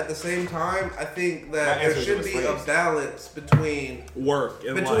 Liberty, but at the same time, I think that there should be a balance between work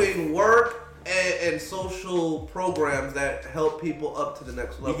and social programs that help people up to the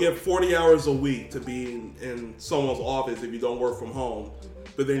next level. You get 40 hours a week to be in someone's office if you don't work from home,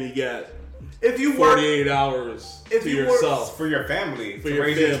 but then you get 48 hours to yourself. For your family, to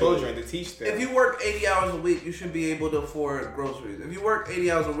raise your children, to teach them. If you work 80 hours a week, you should be able to afford groceries. If you work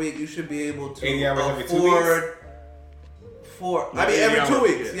 80 hours a week, you should be able to 80 hours afford... every 2 weeks? every 2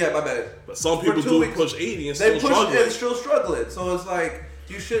 weeks. Yeah, my bad. But some people do push 80 and still struggling. So it's like...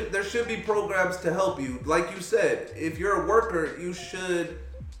 There should be programs to help you. Like you said, if you're a worker, you should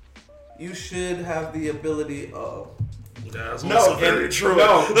have the ability of... That's also very true.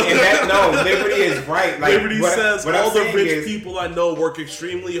 Liberty is right. Like, Liberty says all the rich people I know work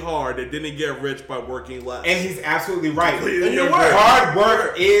extremely hard and didn't get rich by working less. And he's absolutely right. Hard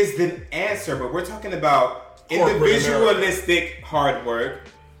work is the answer, but we're talking about individualistic hard work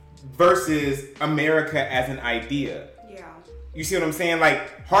versus America as an idea. Yeah. You see what I'm saying?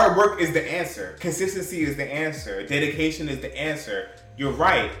 Like, hard work is the answer. Consistency is the answer. Dedication is the answer. You're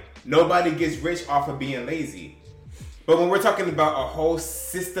right. Nobody gets rich off of being lazy. But when we're talking about a whole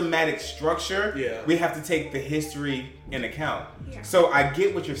systematic structure, we have to take the history in account. Yeah. So I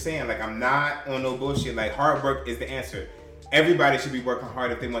get what you're saying. Like, I'm not on no bullshit. Like, hard work is the answer. Everybody should be working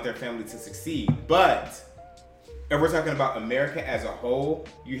hard if they want their family to succeed. But if we're talking about America as a whole,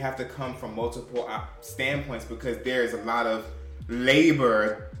 you have to come from multiple standpoints because there's a lot of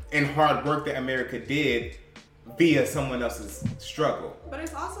labor and hard work that America did via someone else's struggle. But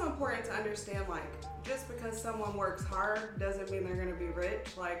it's also important to understand, like, just because someone works hard doesn't mean they're going to be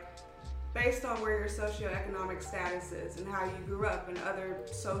rich. Like, based on where your socioeconomic status is and how you grew up and other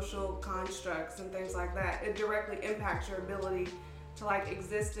social constructs and things like that, it directly impacts your ability to, like,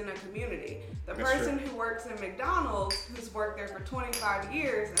 exist in a community. The person who works in McDonald's, who's worked there for 25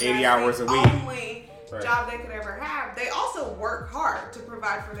 years, and 80 hours a week, only job they could ever have, they also work hard to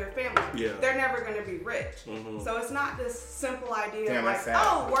provide for their family. Yeah. They're never going to be rich. Mm-hmm. So it's not this simple idea of like,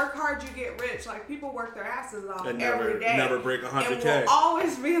 oh, work hard, you get rich. Like, people work their asses off every day. Never break 100K. And will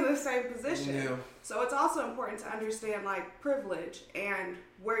always be in the same position. Yeah. So it's also important to understand, like, privilege and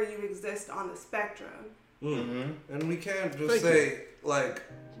where you exist on the spectrum. Mm-hmm. And we can't just say, like,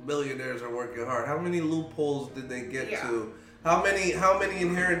 millionaires are working hard. How many loopholes did they get to? How many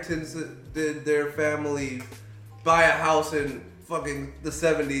inheritances did their family buy a house in fucking the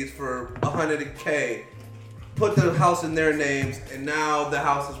 70s for $100K, put the house in their names, and now the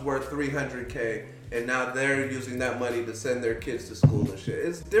house is worth $300K, and now they're using that money to send their kids to school and shit.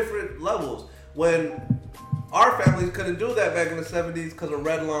 It's different levels. When our families couldn't do that back in the 70s because of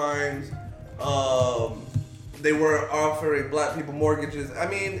red lines, they were offering black people mortgages. I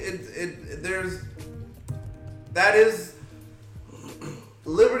mean, that is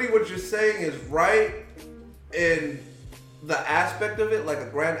liberty. What you're saying is right in the aspect of it, like a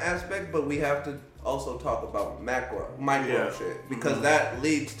grand aspect, but we have to also talk about micro shit, because that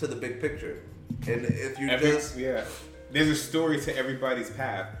leads to the big picture. And if you there's a story to everybody's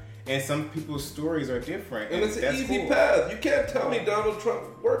path. And some people's stories are different. And it's an easy path. You can't tell me Donald Trump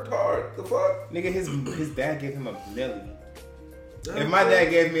worked hard. The fuck? Nigga, his dad gave him $1 million. If my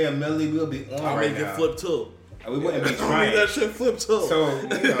dad gave me $1 million, we'll be on right now. I'll make it flip too. We wouldn't be trying. I'll make that shit flip too. So, you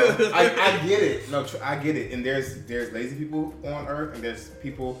know, I get it. No, I get it. And there's lazy people on earth, and there's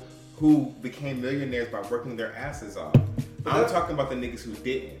people who became millionaires by working their asses off. I'm talking about the niggas who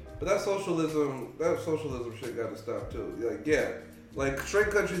didn't. But that socialism shit got to stop too. Like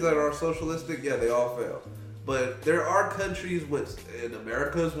straight countries that are socialistic, they all fail. But there are countries and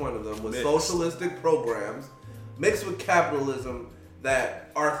America is one of them, with socialistic programs mixed with capitalism that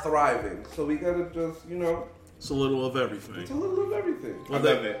are thriving. So we gotta just, it's a little of everything. It's a little of everything.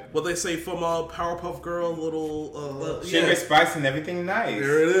 What they say from Powerpuff Girl, sugar, spice, and everything nice.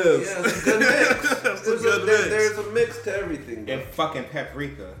 There it is. Yeah, it's a good mix. There's a mix to everything. And fucking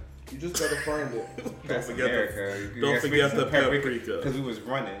paprika. You just gotta find it. Don't forget the paprika. Because we was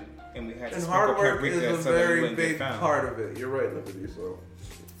running and we had to hard work is a very big part of it. You're right, Liberty. So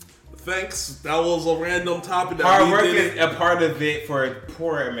thanks. That was a random topic. Hard work is a part of it for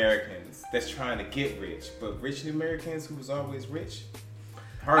poor Americans that's trying to get rich, but rich Americans who was always rich,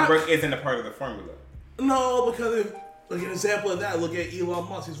 hard work isn't a part of the formula. No, because like an example of that, look at Elon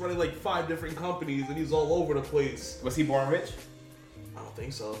Musk. He's running like 5 different companies and he's all over the place. Was he born rich? I don't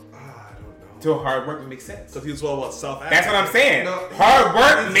think so. I don't know. So hard work makes sense. Because he was all about South Africa. That's what I'm saying. No, hard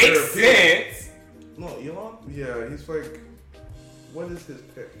work makes sense. No, Elon? Yeah, he's like, what is his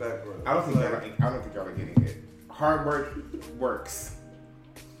background? I don't think y'all are getting it. Hard work works.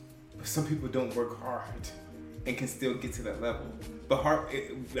 But some people don't work hard and can still get to that level. But I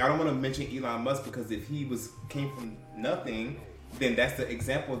don't want to mention Elon Musk because if he came from nothing, then that's the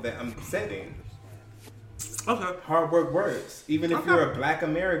example that I'm setting. Okay. Hard work works. Even if you're a black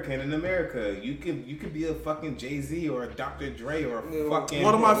American in America, you can be a fucking Jay-Z or a Dr. Dre or a fucking...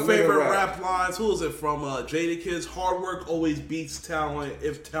 One of my favorite rap lines, who is it from? Jadakiss, hard work always beats talent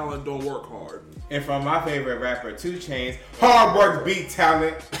if talent don't work hard. And from my favorite rapper, 2 Chainz, hard work beat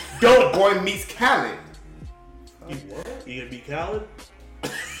talent, dope boy meets Khaled. You gonna beat Khaled?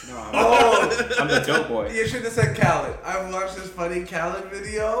 No, I'm the dope boy. You should have said Khaled. I watched this funny Khaled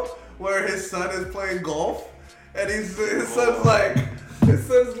video where his son is playing golf, and his son's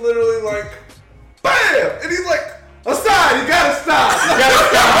literally like, BAM! And he's like, Assad, you gotta stop.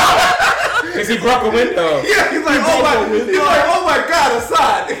 Because he broke a window. Yeah, he's like, oh my God,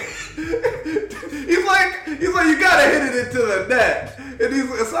 Assad. he's like, you gotta hit it into the net. And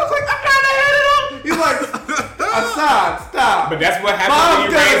Assad's like, I'm trying to hit it. He's like, Assad, stop. But that's what happens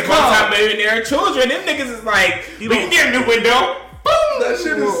when you raise multi-millionaire children. Them niggas is like, we can get a new window. Boom! That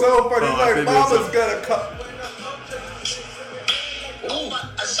shit is so funny. He's like, mama's gonna come.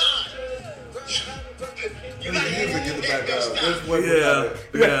 Assad. back up.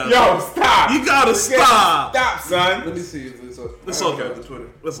 Yeah. Yo, stop. You gotta stop. Stop, son. Let me see if It's okay. The Twitter.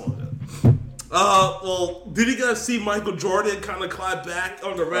 It's all good. Well, did you guys see Michael Jordan kind of clap back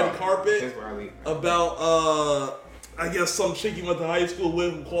on the red carpet about, I guess some chick he went to high school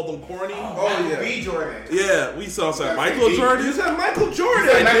with who called him corny? Oh, yeah. B. Jordan. Yeah, we saw some Michael Jordan. You said Michael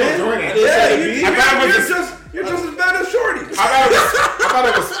Jordan. Michael Jordan. You're just as bad as Shorty. I thought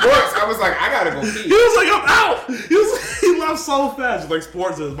it was sports. I was like, I gotta go pee. He was like, I'm out. He left so fast. He's like,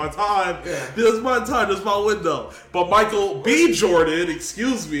 sports is my time. Yeah. This is my time. This is my window. But Michael B. Jordan,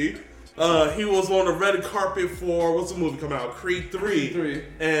 excuse me, he was on the red carpet for, what's the movie come out? Creed 3.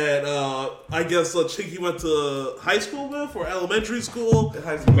 And I guess a chick he went to high school with or elementary school.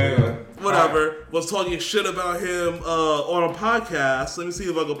 High school, man. Whatever. Was talking shit about him on a podcast. Let me see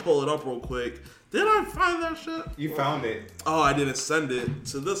if I can pull it up real quick. Did I find that shit? You found it. Oh, I didn't send it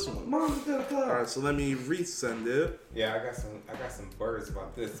to this one. All Alright, so let me resend it. Yeah, I got some words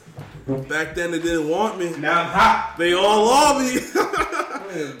about this. Back then they didn't want me. Now I'm hot. They all love me.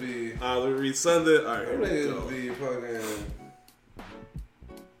 Niggas be. Let me resend it. Alright, here we Niggas go. be fucking.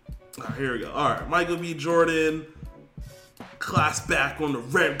 Alright, here we go. Alright, Michael B. Jordan, class back on the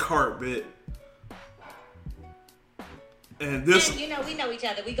red carpet. And this. And, we know each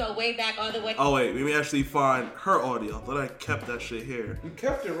other. We go way back all the way. Oh wait, let me actually find her audio. I thought I kept that shit here. You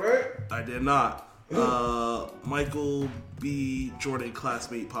kept it, right? I did not. Michael B. Jordan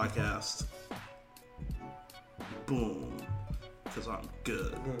Classmate Podcast. Boom. Because I'm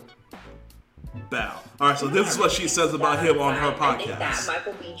good. Bow. Alright, so this is what she says about him on her I think that podcast.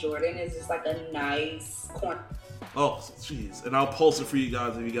 Michael B. Jordan is just like a nice corner. Oh, jeez. And I'll post it for you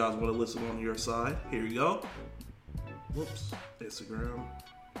guys if you guys want to listen on your side. Here you go. Whoops. Instagram.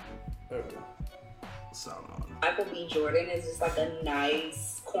 There we go. Sound on. Michael B. Jordan is just like a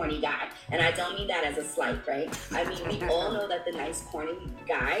nice, corny guy. And I don't mean that as a slight, right? I mean, we all know that the nice, corny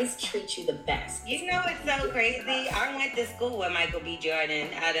guys treat you the best. You know what's so crazy? I went to school with Michael B. Jordan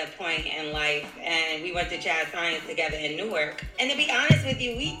at a point in life, and we went to Chad Science together in Newark. And to be honest with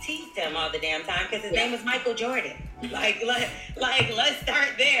you, we teased him all the damn time because his name was Michael Jordan. Like, let's start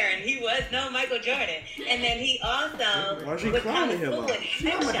there. And he was no Michael Jordan. And then he also Why'd you would clown come to him school up? with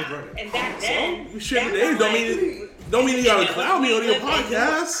headshots. And back then, We share that names. was Don't mean you gotta clown me on your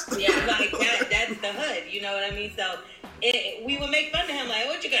podcast. Yeah, like that's the hood. You know what I mean? So we would make fun of him, like,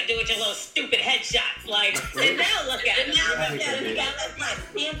 what you gonna do with your little stupid headshots? Like, and now look at him. Now look at him. He got less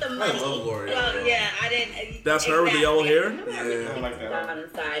money. Stamp the money. I love Gloria. Well, yeah, I didn't. That's her with the yellow hair? Yeah, I like that. On the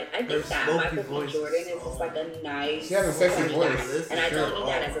side. I think that smoky Michael B. voice. Jordan is just like a nice, She has a sexy corny voice. guy. And I don't mean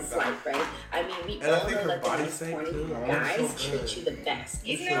that as a slight, right? I mean, we And I all think know her that the body nice, shape, corny too. guys Oh, so treat you the best.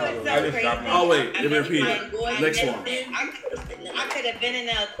 You know what's I so just crazy? dropped my- Oh, wait, I let me repeat really it. enjoyed Next this one. thing. I could have been in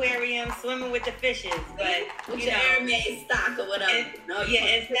the aquarium swimming with the fishes, but With you your know. Hermes stock or whatever.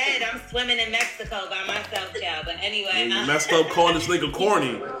 Instead, I'm swimming in Mexico by myself, child. But anyway, You messed up calling this nigga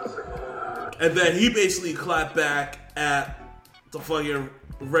corny. And then he basically clapped back at the fucking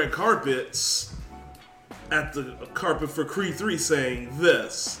red carpets at the carpet for Creed 3 saying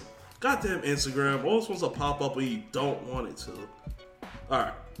this. Goddamn Instagram always wants to pop up when you don't want it to.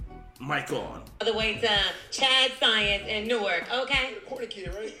 Alright, mic on. all the way to Chad Science in Newark, okay?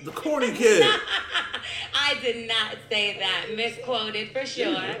 The corny kid. I did not say that. Misquoted for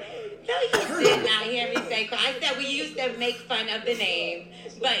sure. No, you did not hear me say. I said we used to make fun of the name.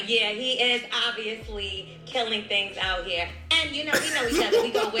 But yeah, he is obviously killing things out here. And we know each other.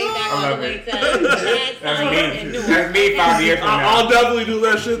 We go way back all the way to Chad Science in Newark. That's me 5 years from now. I'll definitely do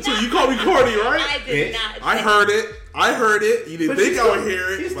that shit too. You call me corny, right? I did not. I heard it. You didn't think I would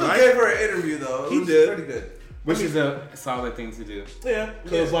hear He it. still But gave her an interview, though. It He was did. pretty good. Which is a solid thing to do. Yeah,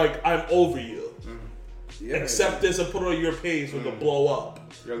 because like I'm over you. Yeah. Accept this and put it on your page so it can blow up.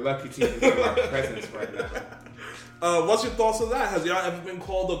 You're lucky to even be in my presence right now. What's your thoughts on that? Has y'all ever been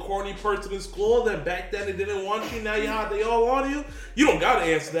called a corny person in school? That back then they didn't want you, now they all want you? You don't gotta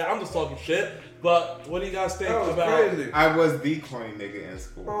answer that. I'm just talking shit. But what do you guys think That was about? crazy. I was the corny nigga in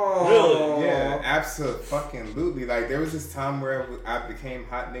school. Oh. Really? Yeah, absolutely. Like there was this time where I became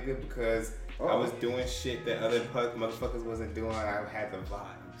hot nigga because I was doing shit that other motherfuckers wasn't doing. I had the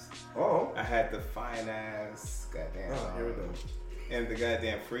vibes. Oh. I had the fine ass goddamn. Oh, here we go. And the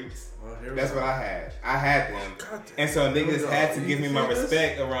goddamn freaks. Oh, here we That's go. what I had. I had them. And so Here we niggas go. had to You give me my feel this?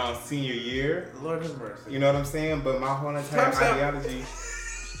 respect around senior year. Lord have mercy. You know what I'm saying? But my whole entire Time's up. ideology.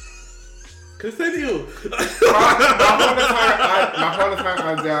 Continue. my whole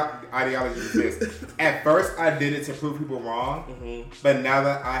entire ideology is this. At first, I did it to prove people wrong, but now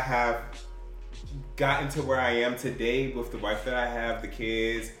that I have gotten to where I am today with the wife that I have, the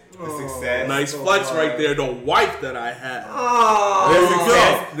kids, the success. Nice flex right there. The wife that I had.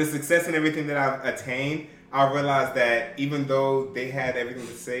 The success and everything that I've attained, I realized that even though they had everything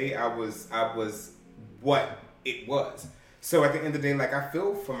to say, I was what it was. So at the end of the day, like, I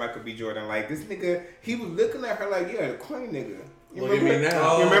feel for Michael B. Jordan. Like, this nigga, he was looking at her like, yeah, the corny nigga. You Look at me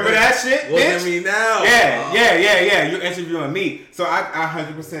now. You remember that shit, Look bitch? at me now. Yeah. You're interviewing me. So I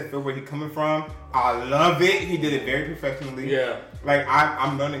 100% feel where he's coming from. I love it. He did it very professionally. Yeah. Like,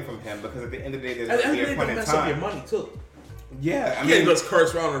 I'm learning from him because at the end of the day, there's At the going end to of be the a day, point don't in mess up your time. money, too. Yeah. You can't just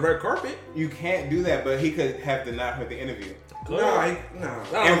curse around on the red carpet. You can't do that, but he could have denied her the interview. No.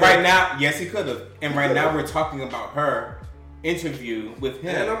 And right now, yes, he could have. And right now, we're talking about her interview with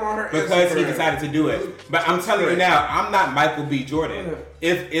him And I'm on her because he Instagram. decided to do it. But I'm telling you now, I'm not Michael B. Jordan.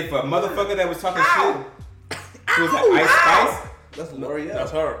 If a motherfucker that was talking shit was an Ice Spice, That's L'Oreal.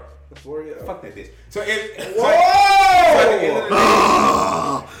 That's her. That's L'Oreal. fuck that bitch. So if Whoa! so at the end of the day,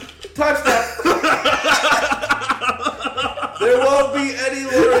 Touchdown. There won't be any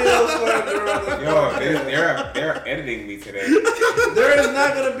L'Oreal slander on the podcast. they're editing me today. There is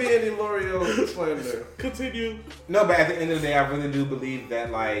not going to be any L'Oreal slander. Continue. No, but at the end of the day, I really do believe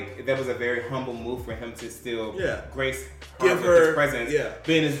that like that was a very humble move for him to still grace her Give with her- his presence, yeah.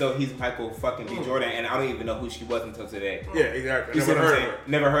 being as though he's Michael fucking B. Jordan, and I don't even know who she was until today. Yeah, exactly. You see Never what I'm heard saying? of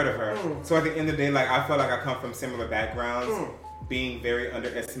her. Never heard of her. So at the end of the day, like I feel like I come from similar backgrounds, being very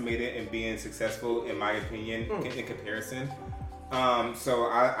underestimated and being successful, in my opinion, in comparison. So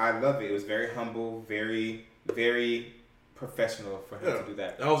I love it. It was very humble, very, very professional for him to do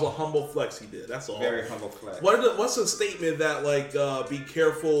that. That was a humble flex he did. That's all. Very humble flex. What's a statement that like be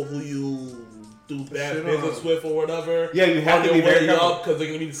careful who you do bad business with or whatever? Yeah, you have on to your be very way careful. up because they're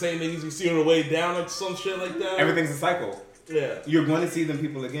gonna be the same niggas you see on the way down or some shit like that. Everything's a cycle. Yeah. You're going to see them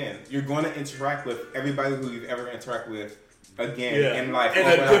people again. You're going to interact with everybody who you've ever interacted with again in life. In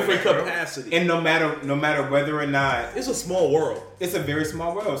a different capacity. And no matter whether or not It's a small world. it's a very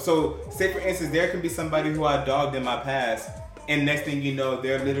small world. So say for instance, there can be somebody who I dogged in my past, and next thing you know,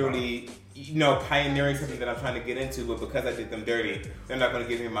 they're literally pioneering something that I'm trying to get into, but because I did them dirty, they're not going to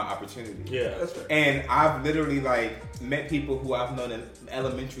give me my opportunity. Yeah. That's right. And I've literally like met people who I've known in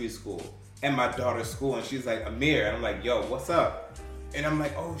elementary school and my daughter's school, and she's like, Amir, and I'm like, yo, what's up? And I'm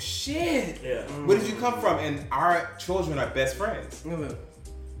like, oh shit. Yeah. Where did you come from? And our children are best friends.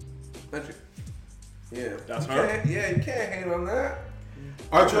 Magic. Yeah. That's You her. can't- Yeah, you can't hate on that.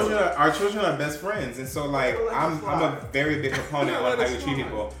 Our children are best friends, and so like I'm a very big proponent on how you treat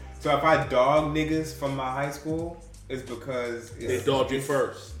people. So if I dog niggas from my high school, it's because They dogged you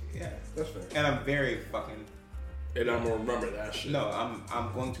first. Yeah, That's fair. and I'm very fucking. And I'm gonna remember that shit. No,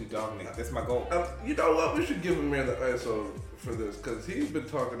 I'm going to dog niggas. That's my goal. You know what? We should give Amir the ISO for this because he's been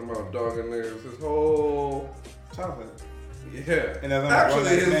talking about dogging niggas his whole Childhood. yeah. And as I'm a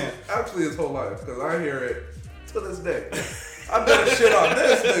grown-ass man. Actually his whole life because I hear it to this day. I better shit on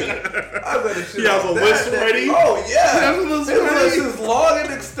this nigga. I better shit He has on a that list nigga. ready? Oh yeah. He has a list His ready? list is long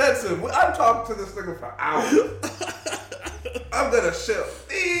and extensive. I'm talking to this nigga for hours. I'm gonna shit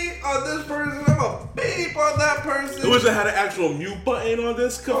beep on this person. I'm gonna beep on that person. I wish I had an actual mute button on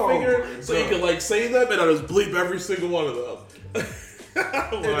this configured, my so you God. could like say them and I just bleep every single one of them. I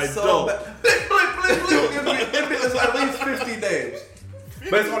It's so don't. bad. Blip, blip, blip, blip. It's at least 50 names.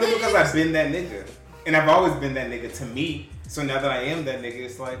 But it's only because I've been that nigga, and I've always been that nigga to me. So now that I am that nigga,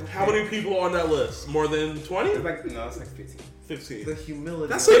 it's like How many people are on that list? More than 20? It's like it's like 15. 15. The humility.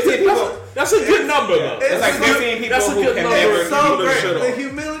 That's a good number though. It's like It's 15 people that's a who good can number. never. It's so People that shit great. The off.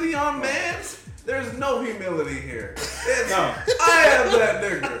 humility on mans, there's no humility here. It's, No. I am that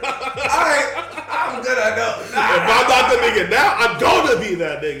nigga. I'm gonna know. If I'm not the nigga now, I'm gonna be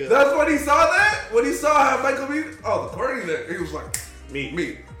that nigga. That's when he saw that. When he saw how Michael B. Oh, the corny nigga. He was like, me.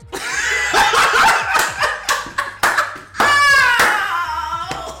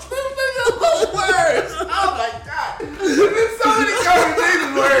 Oh my god. There's so many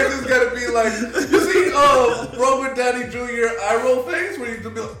conversations where it's just gonna be like, you see, Robert Downey Jr. eye roll face where you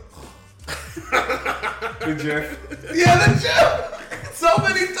just be like, The GIF. yeah, the gym. So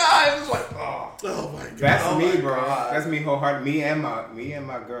many times, it's like, oh. Oh my god. That's Oh me, my bro. God. That's me wholeheartedly. Me and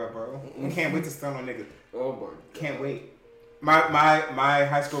my girl, bro. We can't wait to stun on niggas. Oh my God. Can't wait. My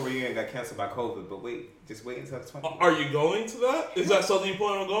high school reunion got canceled by COVID, but just wait until 20. Are you going to that? Is that something you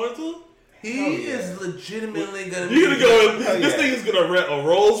plan on going to? He is legitimately gonna You're gonna go in, Hell this yeah. nigga's gonna rent a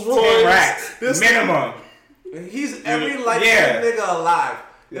Rolls 10 Royce. racks. This Minimum. He's every light Yeah. skinned nigga alive.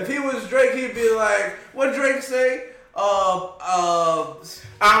 If he was Drake, he'd be like, what Drake say? I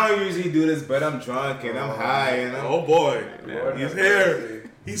don't usually do this, but I'm drunk and I'm high and I'm... Oh boy. Lord He's have here. mercy.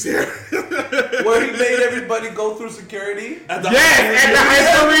 He's here. Where he made everybody go through security. At the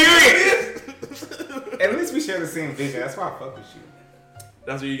high school reunion. At least we share the same vision. That's why I fuck with you.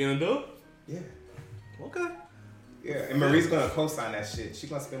 That's what you're gonna do? Yeah. Okay. Yeah, and Marie's gonna co-sign that shit. She's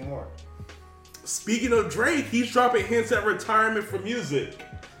gonna spend more. Speaking of Drake, he's dropping hints at retirement from music.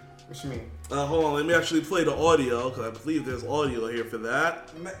 What you mean? Hold on, let me actually play the audio, because I believe there's audio here for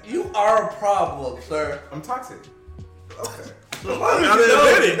that. Man, you are a problem, sir. I'm toxic. Okay.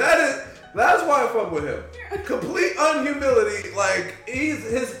 That's why I fuck with him. Complete unhumility. Like,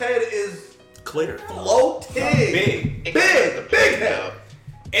 his head is clear. Floating. Big head.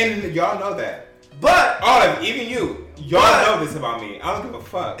 And y'all know that. But all of you, even you, y'all know this about me. I don't give a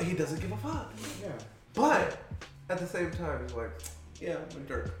fuck. He doesn't give a fuck. Yeah. But at the same time, he's like, yeah, I'm a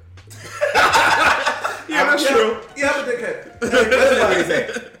jerk. Yeah, that's true. Yeah, I'm a dickhead. That's what he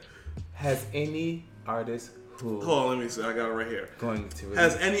said. Has any artist who... Hold on, let me see. I got it right here. Going to release.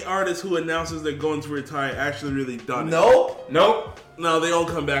 Has any artist who announces they're going to retire actually really done it? Nope. No, they all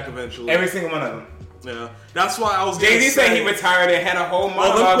come back eventually. Every single one of them. Yeah. That's why I was Jay-Z said he retired and had a whole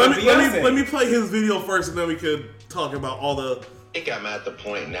monologue let me play his video first, and then we could talk about all the... I think I'm at the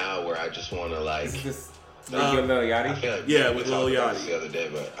point now where I just want to like... Is this with Lil Yachty? I feel like with Lil Yachty. The other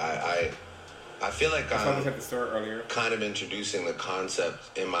day, but I feel like I'm at the store earlier. Kind of introducing the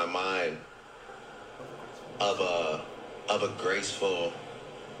concept in my mind of a graceful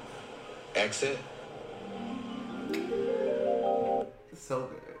exit. So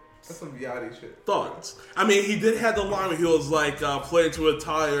good. That's some Yachty shit. Thoughts? I mean, he did have the line where he was like, planning to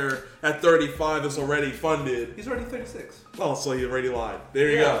retire at 35 is already funded. He's already 36. Oh, so he already lied.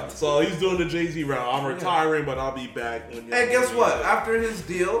 There you go. So he's doing the Jay-Z route. I'm retiring, but I'll be back. When and guess what? After his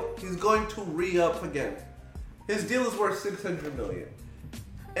deal, he's going to re-up again. His deal is worth $600 million.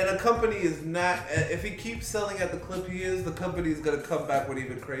 And a company is not, if he keeps selling at the clip he is, the company is going to come back with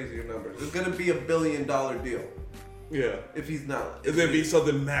even crazier numbers. It's going to be $1 billion deal. Yeah. If he's not. It's going to be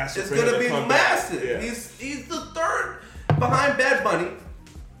something massive. It's going to be massive. Yeah. He's the third behind Bad Bunny.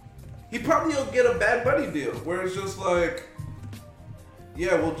 He probably will get a Bad Bunny deal where it's just like,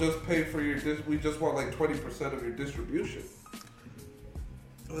 yeah, we'll just pay for your, we just want like 20% of your distribution.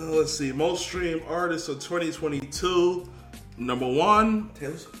 Let's see. Most streamed artists of 2022. Number one.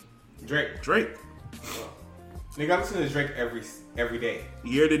 Taylor Swift. Drake. Nigga, I listen to Drake every day.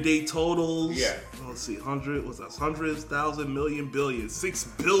 Year-to-date totals. Yeah. Let's see. 100. What's that? Hundreds, thousand, million, billion. 6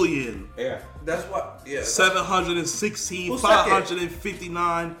 billion. Yeah. That's what. Yeah. 716.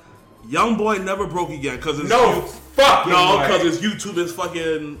 559. YoungBoy never broke again because it's because his YouTube is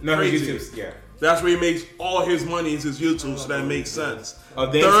fucking crazy. YouTube's, yeah. That's where he makes all his money is his YouTube, so that makes sense.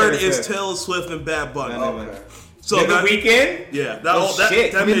 Third is Taylor Swift and Bad Bunny. Okay. So The Weeknd? Yeah,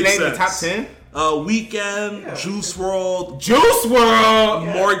 that makes sense. The top 10? Weeknd, Juice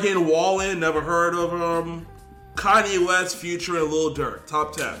WRLD, Morgan Wallen, never heard of him. Kanye West, Future, and Lil Durk,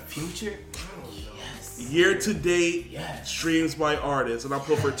 top 10. Future? Year to date streams by artists, and I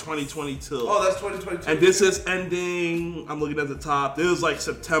put for 2022. Oh, that's 2022. And this is ending. I'm looking at the top. This is like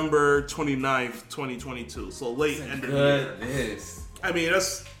September 29th, 2022. So late end of the year. I mean,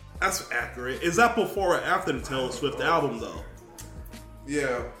 that's accurate. Is that before or after the Taylor Swift album, though?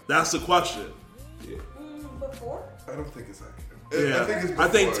 Yeah, that's the question. Yeah. Before? I don't think it's accurate. Yeah. I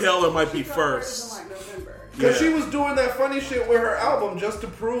think Taylor might be first. Because she was doing that funny shit with her album just to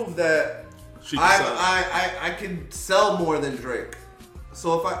prove that I can sell more than Drake.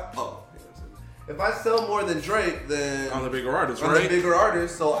 So if I sell more than Drake, then I'm the bigger artist, right? I'm the bigger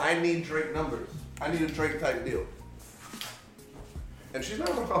artist, so I need Drake numbers. I need a Drake type deal. And she's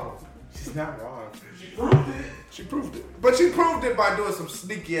not wrong. She's not wrong. She proved it. But she proved it by doing some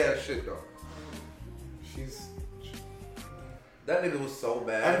sneaky ass shit though. That nigga was so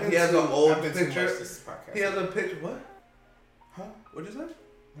bad. He has an old picture. He has a picture. What? Huh? What'd you say?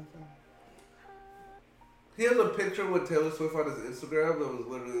 He has a picture with Taylor Swift on his Instagram that was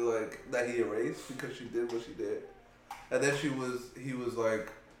literally like that he erased because she did what she did, and then he was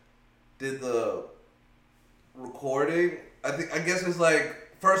like, did the recording. I guess it's like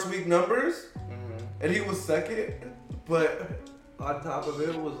first week numbers, and he was second, but on top of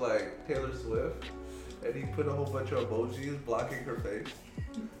it was like Taylor Swift. And he put a whole bunch of emojis blocking her face,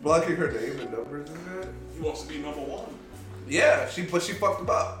 blocking her name and numbers and shit. He wants to be number one. Yeah, she fucked him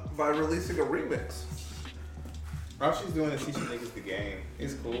up by releasing a remix. All she's doing is teaching niggas the game.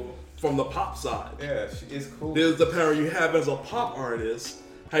 It's cool. From the pop side. Yeah, it's cool. There's the power you have as a pop artist.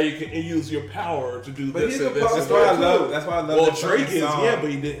 How you can use your power to do this and this. That's why I love. Well, Drake is, but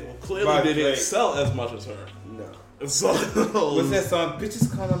he didn't. Well, clearly didn't sell as much as her. No. So what's that song?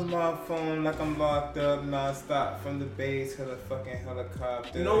 Bitches calling my phone like I'm locked up non-stop from the base to the fucking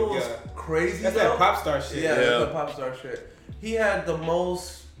helicopter. You know what's crazy? That's that pop star shit. Yeah, that's that pop star shit. He had the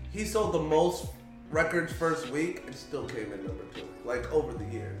most. He sold the most records first week and still came in number 2. Like over the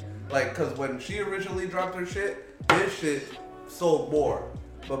years. Like, cause when she originally dropped her shit, his shit sold more.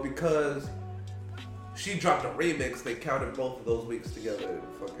 But because she dropped a remix, they counted both of those weeks together and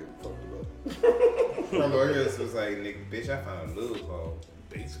fucking fucked it up. My lawyers was like, nigga, bitch, I found a loophole.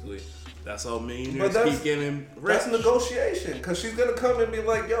 Basically, that's how millionaires keep getting rich. That's negotiation, because she's going to come and be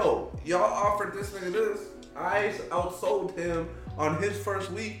like, yo, y'all offered this nigga this. I outsold him on his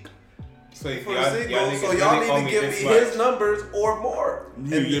first week. So for a single, so y'all need to give me his numbers or more.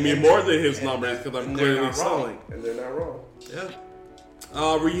 You give me more than his numbers because I'm clearly selling. And they're not wrong. Yeah.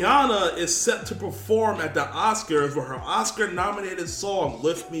 Rihanna is set to perform at the Oscars with her Oscar-nominated song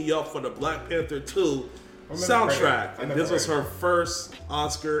 "Lift Me Up" for the Black Panther 2 soundtrack. And this was her first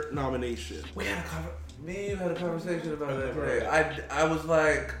Oscar nomination. Me and you had a conversation about that today. I was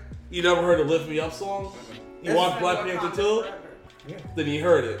like, you never heard the "Lift Me Up" song? You watched Black Panther 2? Yeah. Then you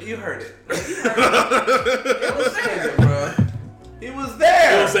heard it. You heard it. It was there, bro. It was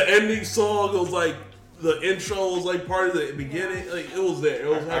there. It was the ending song. It was like the intro was like part of the beginning. Like it was there. It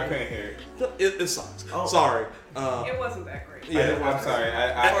was. I can't hear it. It sucks. Oh. Sorry. It wasn't that great. Yeah, I'm sorry.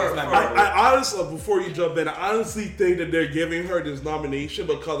 I honestly, before you jump in, I honestly think that they're giving her this nomination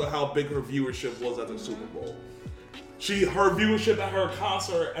because of how big her viewership was at the Super Bowl. Her viewership at her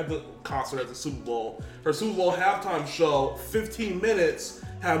concert at the Super Bowl, her Super Bowl halftime show, 15 minutes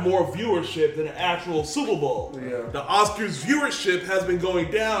had more viewership than the actual Super Bowl. Yeah. The Oscars viewership has been going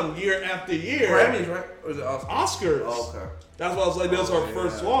down year after year. Grammys, right? Or is it Oscars? Oscars. Oh, okay. That's why I was like, that's our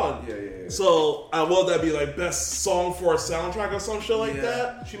first one. Yeah. So, will that be like best song for a soundtrack or some shit like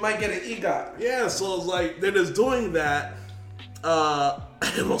that? She might get an EGOT. Yeah, so it's like, they're just doing that.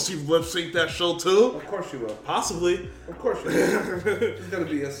 Will she lip sync that show too? Of course she will. Possibly. Of course she will. It's gonna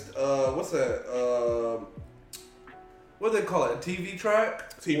be a what's that? What do they call it? A TV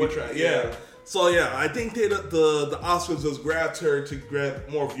track? TV track. Yeah. So yeah, I think the Oscars just grabbed her to grab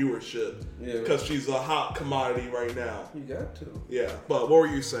more viewership. Yeah. Because she's a hot commodity right now. You got to. Yeah. But what were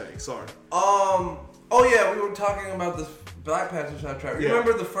you saying? Sorry. Oh yeah, we were talking about this Black Panther soundtrack. You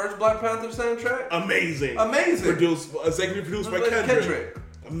remember the first Black Panther soundtrack? Amazing. Executive produced by Kendrick.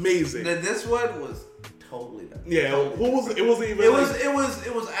 Amazing. Then this one was totally different. Yeah. Who was it? It wasn't even. It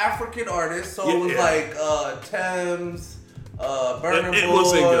was African artists. So it was like Thames, Burna Boy. It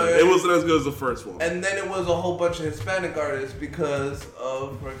wasn't good. It wasn't as good as the first one. And then it was a whole bunch of Hispanic artists because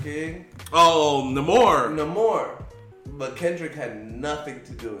of freaking Namor. But Kendrick had nothing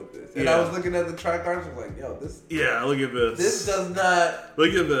to do with this. And I was looking at the track cards and was like, yo, this... Yeah, look at this. This does not...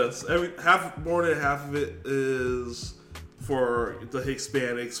 Look at this. More than half of it is for the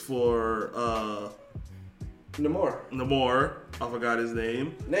Hispanics for... Namor. I forgot his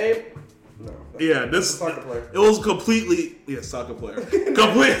name. No. Yeah, this... Soccer player. It was completely... Yeah, soccer player.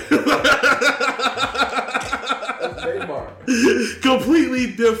 Completely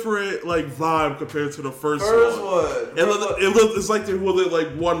different vibe compared to the first one. It's like there wasn't like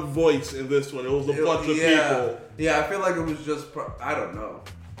one voice in this one. It was a bunch of people. Yeah, I feel like it was just I don't know.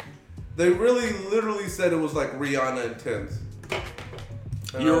 They really literally said it was like Rihanna and Thames.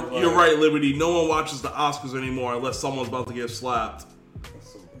 You're right, Liberty. No one watches the Oscars anymore unless someone's about to get slapped.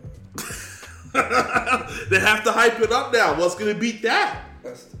 That's so bad. They have to hype it up now. What's gonna beat that?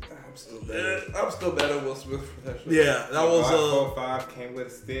 I'm still mad at Will Smith for that shit. Yeah, that was 4-5 came with a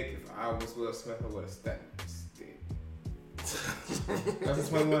stick. If I was Will Smith, I would have stabbed the stick. That's the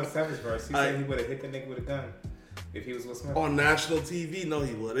 21 Savage verse. He said he would have hit the nigga with a gun if he was Will Smith. On national TV? No,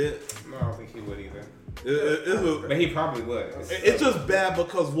 he wouldn't. No, I don't think he would either. But he probably would. It's just bad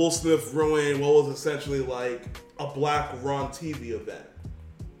because Will Smith ruined what was essentially like a black-run TV event.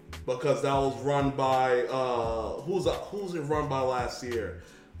 Because that was run by who's it run by last year?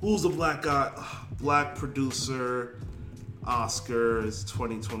 Who's the black guy? Black producer, Oscars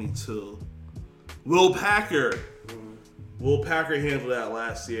 2022. Will Packer. Will Packer handled that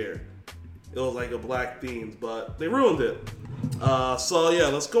last year. It was like a black theme, but they ruined it. So yeah,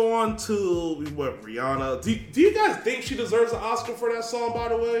 let's go on to Rihanna. Do you guys think she deserves an Oscar for that song? By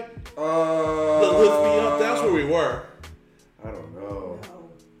the way, the Lift Me Up. That's where we were. I don't know.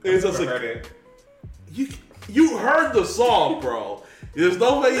 It's just heard it. You heard the song, bro. There's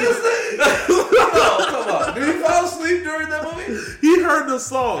no way No, come on. Did he fall asleep during that movie? He heard the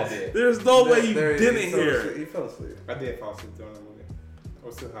song. There's no way you didn't hear it. He fell asleep. I did fall asleep during that movie. I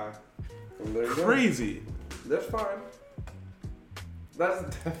was too high. Crazy. That's fine.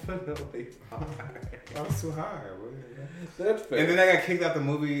 That's definitely high. I was too high. That's fair. And then I got kicked out the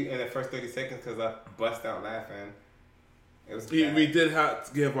movie in the first 30 seconds because I bust out laughing. It was bad. We did have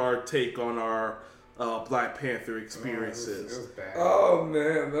to give our take on our Black Panther experiences. It was bad. Oh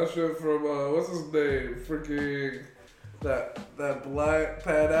man, that shit from what's his name? Freaking that black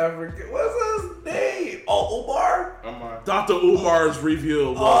Pan African. What's his name? Oh, Umar. Dr. Umar's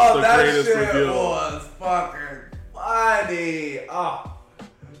review was the greatest review. review. Was fucking funny. Oh,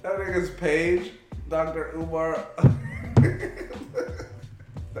 that nigga's page, Dr. Umar.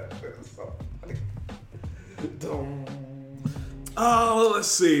 That shit is so funny. Let's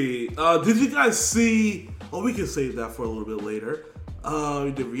see. Did you guys see? Oh, we can save that for a little bit later.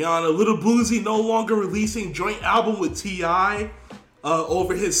 We did Rihanna. Little Boosie no longer releasing joint album with T.I.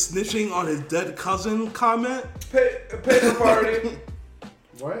 Over his snitching on his dead cousin comment. Paper party.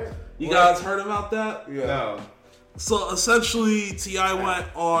 What? You guys heard about that? Yeah. No. So essentially, T.I. went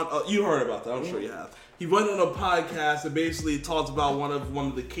on. You heard about that? I'm sure you have. He went on a podcast and basically talked about one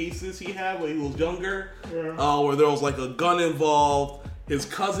of the cases he had when he was younger, where there was like a gun involved. His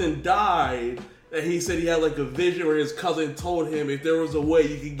cousin died, and he said he had like a vision where his cousin told him if there was a way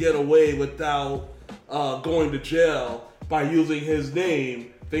you could get away without going to jail by using his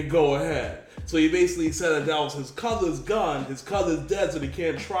name, then go ahead. So he basically said that was his cousin's gun. His cousin's dead, so they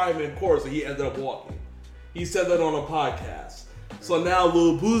can't try him in court. So he ended up walking. He said that on a podcast. So now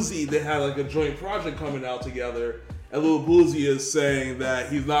Lil Boosie, they had like a joint project coming out together, and Lil Boosie is saying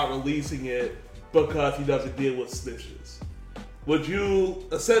that he's not releasing it because he doesn't deal with snitches. Would you,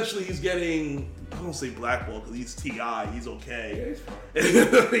 essentially he's getting, I don't say blackball because he's T.I., he's okay. Yeah,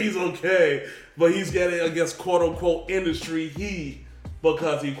 he's fine. He's okay, but he's getting, I guess, quote unquote industry heat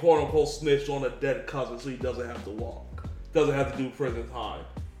because he quote unquote snitched on a dead cousin, so he doesn't have to walk. Doesn't have to do prison time.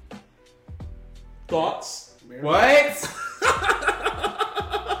 Thoughts? What?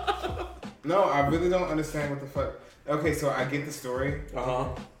 No, I really don't understand what the fuck. Okay, so I get the story.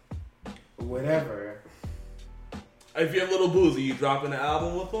 Whatever. If you're Little Boosie, you dropping an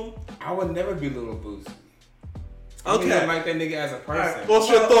album with him? I would never be Little Boosie. I Okay. don't like that nigga as a person. What's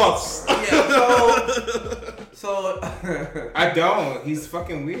your thoughts? Yeah, so I don't. He's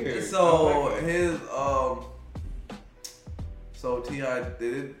fucking weird. So his so T.I.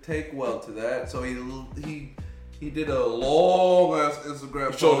 didn't take well to that. So he did a long ass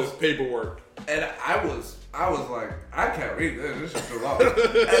Instagram Showed post, his paperwork. and I was like, I can't read this. This is too long.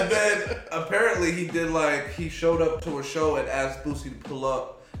 And then apparently he showed up to a show and asked Boosie to pull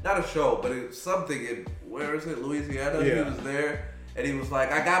up. Not a show, but it's something in, where is it, Louisiana? Yeah. He was there, and he was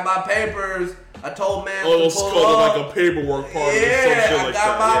like, I got my papers. I told man Oh, it to was pull called up. like a paperwork party or some Yeah, shit I like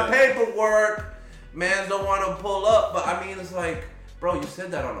got that. my paperwork. Mans don't want to pull up, but I mean, it's like, bro, you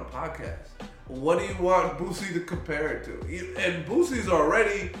said that on a podcast. What do you want Boosie to compare it to? And Boosie's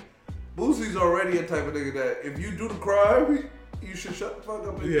already a type of nigga that if you do the crime, you should shut the fuck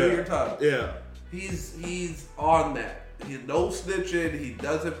up and do your time. Yeah. He's on that. He's no snitching. He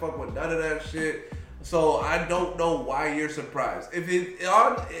doesn't fuck with none of that shit. So I don't know why you're surprised. If it's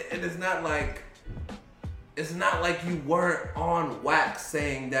on, and it's not like you weren't on wax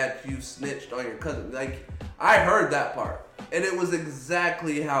saying that you snitched on your cousin. Like, I heard that part, and it was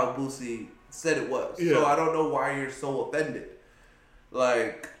exactly how Boosie said it was. Yeah. So I don't know why you're so offended.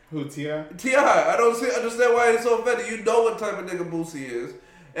 Like, Who, T.I.? T.I., I don't understand why you're so offended. You know what type of nigga Boosie is,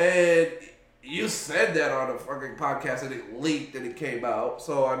 and you said that on a fucking podcast, and it leaked and it came out.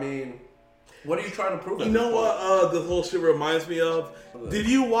 So I mean, what are you trying to prove? You know what the whole shit reminds me of? Did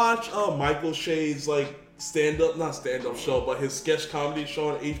you watch Michael Shea's like not stand-up show, but his sketch comedy show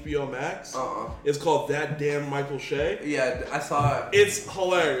on HBO Max? It's called That Damn Michael Shea. Yeah, I saw it. It's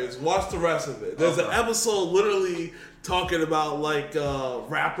hilarious. Watch the rest of it. There's an episode literally talking about like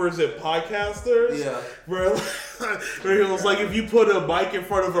rappers and podcasters. Yeah. Where he was like, if you put a mic in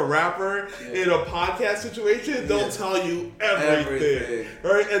front of a rapper in a podcast situation, they'll tell you everything.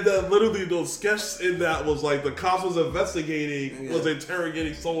 Right? And then literally the sketch in that was like the cops was investigating, was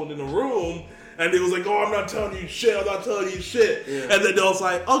interrogating someone in the room. And they was like, oh, I'm not telling you shit. I'm not telling you shit. Yeah. And then they was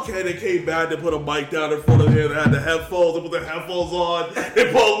like, okay, they came back. They put a mic down in front of him. They had the headphones. They put the headphones on.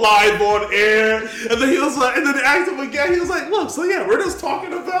 They put live on air. And then he was like, and then they asked him again. He was like, look, so yeah, we're just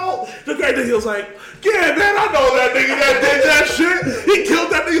talking about the guy. Then he was like, yeah, man, I know that nigga that did that shit. He killed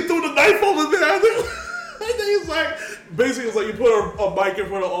that nigga, threw the knife over there. And then he's like, basically, it's like you put a mic in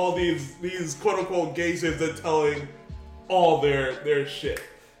front of all these quote unquote gangsters that telling all their shit.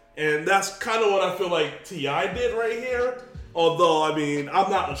 And that's kind of what I feel like T.I. did right here. Although, I mean, I'm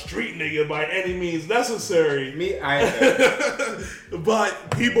not a street nigga by any means necessary. Me either.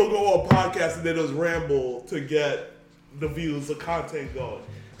 But people go on podcasts and they just ramble to get the views, the content going.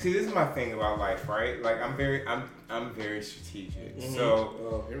 See, this is my thing about life, right? Like I'm very strategic. Mm-hmm.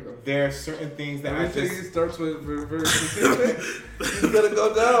 So there are certain things that Everything starts with very strategic. You gotta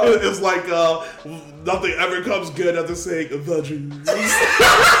go down. It's like nothing ever comes good after saying the Jews.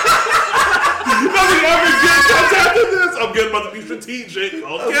 Nothing ever good comes after this. I'm good about to be strategic.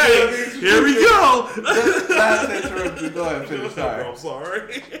 Okay, here we go. Last interruption. Go ahead, finish. Sorry. I'm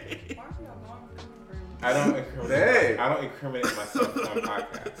sorry. I don't incriminate myself on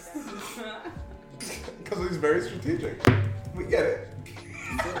podcasts. Because he's very strategic. We get it.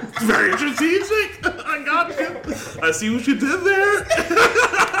 Very strategic. I got you. I see what you did there.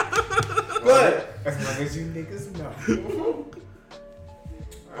 But as long as you niggas know.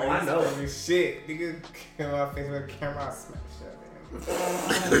 I know. Shit, nigga, get on my face with a camera, I'll smack shit,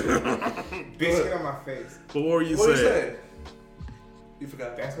 man. Bitch, get on my face. But what were you What are you saying? saying? You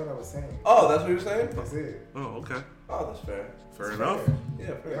forgot. That's what I was saying. Oh, that's what you're saying? That's it. Oh, okay. Oh, that's fair. Fair enough.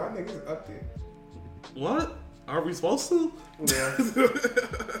 Yeah, fair. Y'all niggas up there. What? Are we supposed to? Yeah.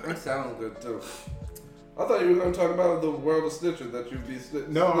 That sounds good too. I thought you were going to talk about the world of snitching, that you'd be snitching.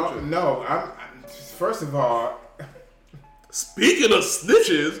 No, I'm first of all. Speaking of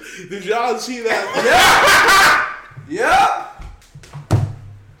snitches, did y'all see that? Yeah.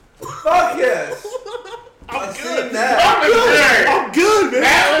 Fuck yes. I'm seen good. that. I'm good, man.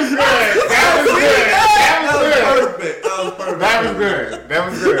 That was good. That was good. That was good. That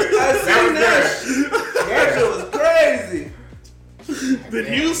was good. I seen that. That shit was crazy. Did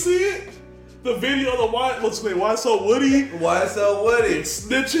you see it? The video of the YSL Woody YSL Woody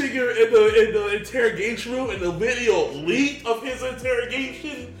snitching in the interrogation room, and the video leaked of his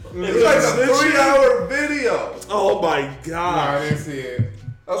interrogation. It's like a 3-hour video. Oh my No, god! I didn't see it.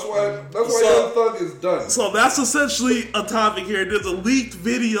 That's why Young Thug is done. So that's essentially a topic here. There's a leaked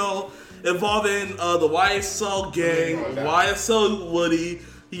video involving the YSL gang, YSL Woody.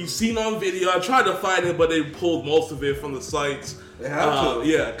 You've seen on video. I tried to find it, but they pulled most of it from the sites. They have to.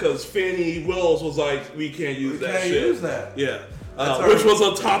 Yeah, because Fannie Wills was like, we can't use that shit. Use that. Yeah. Which was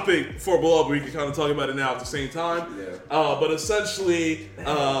a topic for below, but we can kind of talk about it now at the same time. Yeah. But essentially,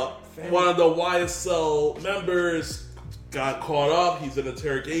 one of the YSL members got caught up. He's in an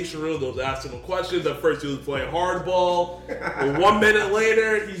interrogation room. They was asking him questions. At first, he was playing hardball. And 1 minute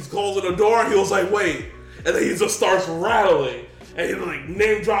later, he's closing the door. He was like, wait. And then he just starts rattling. And he like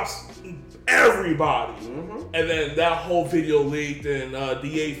name drops everybody. Mm-hmm. And then that whole video leaked, and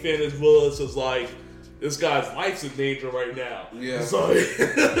DA Fannie Willis is like, this guy's life's in danger right now. Yeah. So,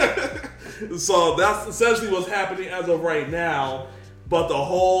 so that's essentially what's happening as of right now. But the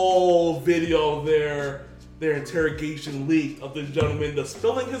whole video of their interrogation leaked of this gentleman that's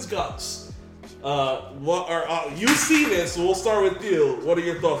spilling his guts. You've seen it, so we'll start with you. What are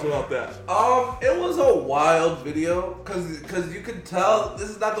your thoughts about that? It was a wild video because you could tell this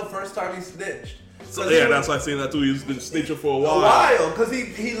is not the first time he snitched. So yeah, that's why I seen that too. He's been snitching for a while. Because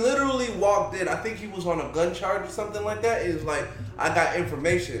he literally walked in. I think he was on a gun charge or something like that. He was like, I got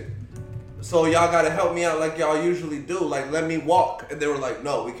information, so y'all gotta help me out like y'all usually do. Like, let me walk. And they were like,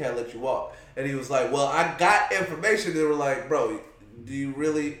 no, we can't let you walk. And he was like, well, I got information. They were like, bro, do you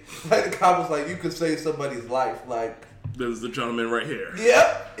really? Like, the cop was like, you could save somebody's life. Like, there's the gentleman right here.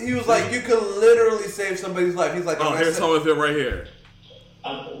 Yep. He was like, you could literally save somebody's life. He's like, oh, here's some of it right here.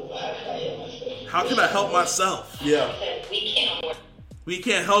 How can I help myself? Yeah. We can't. We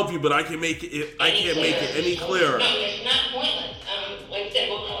can't help you, but I can make it. I can't make it any clearer. No, it's not pointless. Like I said,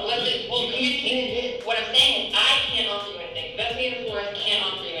 we'll communicate. What I'm saying is, I can't offer you anything. Investigator Flores can't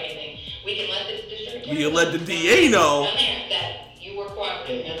offer you anything. We can let the district attorney. You let the DA know that you were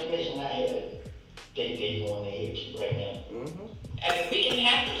cooperating. The information I have, they want to hear you right now. Mm-hmm. I mean, we can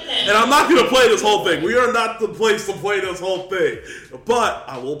pass it to them. And I'm not going to play this whole thing. We are not the place to play this whole thing. But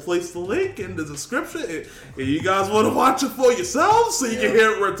I will place the link in the description. If you guys want to watch it for yourselves so you can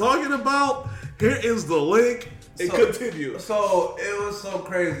hear what we're talking about, here is the link. And continue. So it was so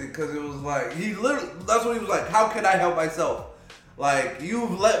crazy because it was like, he literally, that's what he was like, how can I help myself? Like,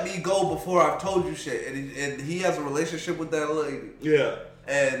 you've let me go before I've told you shit. And he has a relationship with that lady. Yeah.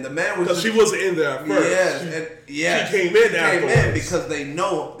 And the man was because she was in there at first. Yes, she came in afterwards. because they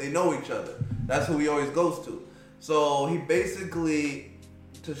know each other. That's who he always goes to. So he basically,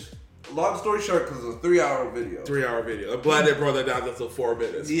 long story short, because it's a 3-hour video. 3-hour video. I'm glad they brought that down to 4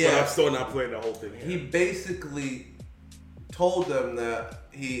 minutes. Yeah. But I'm still not playing the whole thing here. He basically told them that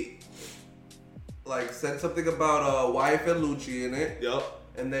he said something about YFN Lucci in it. Yep.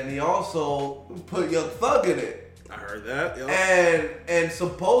 And then he also put Young Thug in it. I heard that. Yep. And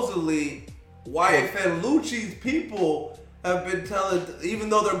supposedly YFN Lucci's people have been telling, even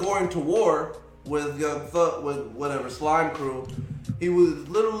though they're going to war, with Young Thug, with whatever Slime Crew, he was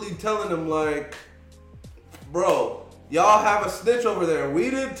literally telling them like, bro, y'all have a snitch over there. We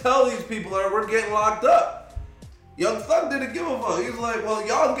didn't tell these people that we're getting locked up. Young Thug didn't give a fuck. He was like, well,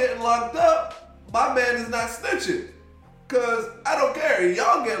 y'all getting locked up. My man is not snitching. Cause I don't care.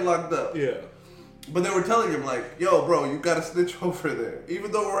 Y'all getting locked up. Yeah. But they were telling him like, yo, bro, you gotta snitch over there.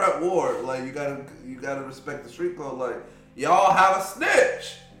 Even though we're at war, like you gotta respect the street code. Like, y'all have a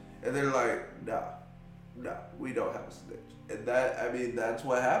snitch. And they're like, nah, we don't have a snitch. And that's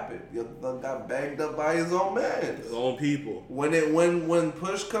what happened. Young Thug got banged up by his own man. His own people. When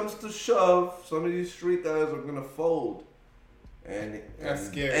push comes to shove, some of these street guys are gonna fold. And that's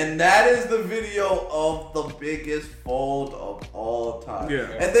scary. And that is the video of the biggest fold of all time.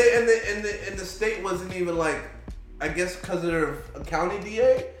 Yeah. And the state wasn't even like, I guess because they're a county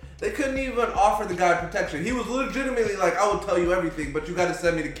DA, they couldn't even offer the guy protection. He was legitimately like, I will tell you everything, but you got to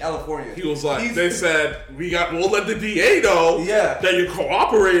send me to California. He was like, they said, we'll let the DA know that you're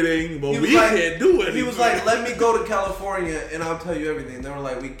cooperating, but we can't do it. He was like, let me go to California and I'll tell you everything. They were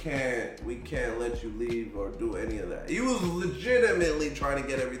like, we can't let you leave or do any of that. He was legitimately trying to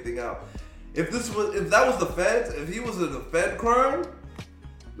get everything out. If that was the feds, if he was in a Fed crime,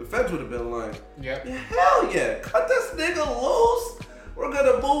 the feds would have been like, hell yeah, cut this nigga loose. We're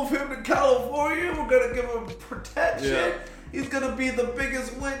gonna move him to California. We're gonna give him protection. Yeah. He's gonna be the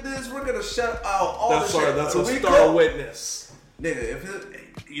biggest witness. We're gonna shut out all the shit. That's a star witness. Nigga,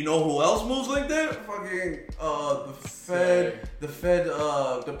 you know who else moves like that? Fucking the Fed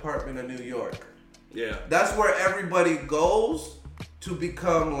Department of New York. Yeah. That's where everybody goes to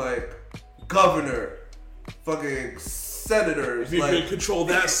become like governor, fucking senators. If you can control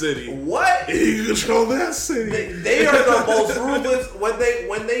that city. What? If you can control that city. They are the most ruthless. When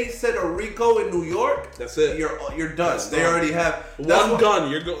they said a RICO in New York, that's it. You're done. They already have one gun.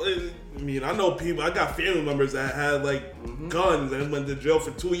 You're going. I mean, I know people. I got family members that had like guns and went to jail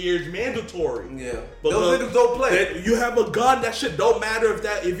for 2 years mandatory. Yeah, but those niggas don't play. You have a gun. That shit don't matter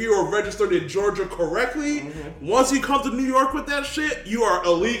if you are registered in Georgia correctly. Once you come to New York with that shit, you are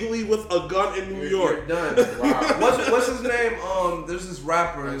illegally with a gun in New York. You're done. Wow. What's his name? There's this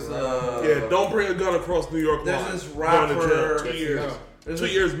rapper. Don't bring a gun across New York. There's this rapper. 2 years. 2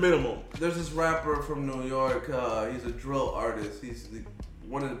 years minimum. There's this rapper from New York. He's a drill artist. He's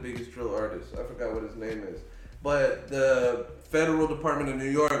one of the biggest drill artists. I forgot what his name is. But the Federal Department of New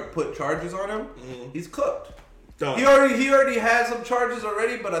York put charges on him. He's cooked. Done. He already had some charges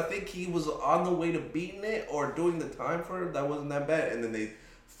already, but I think he was on the way to beating it or doing the time for it. That wasn't that bad. And then they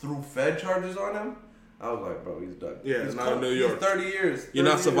threw Fed charges on him. I was like, bro, he's done. Yeah, he's not in New York. He's 30 years. You're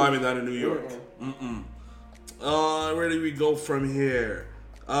not surviving that in New York. Where do we go from here?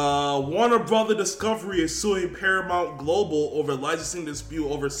 Warner Brother Discovery is suing Paramount Global over licensing dispute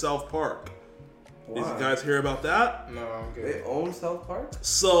over South Park. Why? Did you guys hear about that? No, I'm good. They own South Park?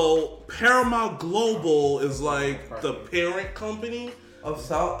 So Paramount Global is like the parent company of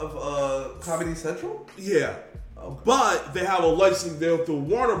Comedy Central? Yeah. Okay. But they have a licensing deal through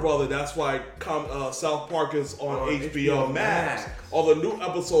Warner Brother. That's why South Park is on HBO Max. All the new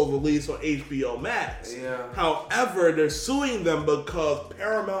episodes released on HBO Max. Yeah. However, they're suing them because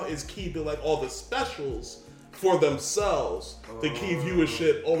Paramount is keeping like all the specials for themselves to keep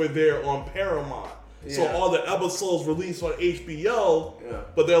viewership over there on Paramount. Yeah. So all the episodes released on HBO,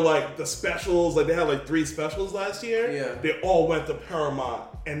 but they're like the specials, like they had like 3 specials last year. Yeah. They all went to Paramount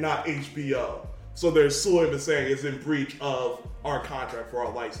and not HBO. So they're suing and saying it's in breach of our contract for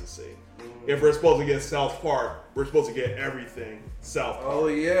our licensing. If we're supposed to get South Park, we're supposed to get everything South Park. Oh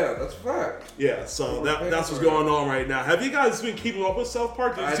yeah, that's a fact. Yeah, so that's what's going on right now. Have you guys been keeping up with South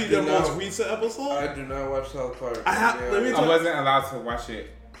Park? Did you see their most recent episode? I do not watch South Park. I wasn't allowed to watch it.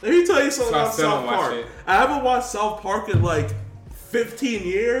 Let me tell you something about South Park. I haven't watched South Park in like 15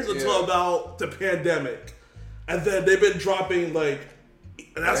 years until about the pandemic. And then they've been dropping like,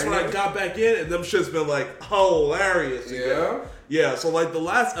 and that's when I got back in, and them shit's been like hilarious. Yeah? Yeah, so like the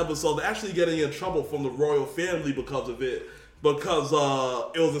last episode, they're actually getting in trouble from the royal family because of it. Because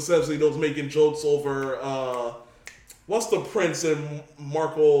it was essentially those making jokes over, what's the Prince and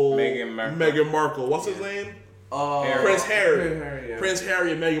Markle? Meghan Markle. What's his name? Prince Harry. Prince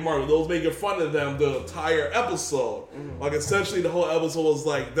Harry and Meghan Markle. Those making fun of them the entire episode. Like essentially the whole episode was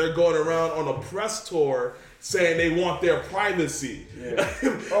like they're going around on a press tour saying they want their privacy. Yeah.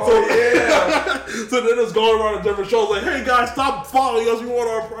 So then it's going around to different shows like, hey guys, stop following us, we want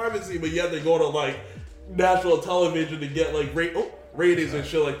our privacy. But yet they go to like national television to get like ratings and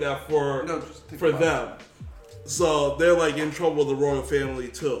shit like that for them. So they're like in trouble with the royal family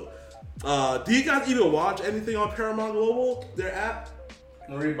too. Do you guys even watch anything on Paramount Global, their app?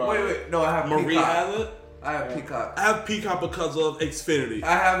 Wait. No, I have Marie Peacock. has it. I have Peacock. I have Peacock because of Xfinity.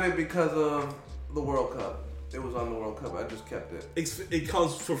 I have it because of the World Cup. It was on the World Cup. I just kept it. It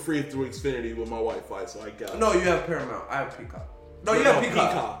comes for free through Xfinity with my Wi-Fi, so I got it. No, you have Paramount. I have Peacock. No, you have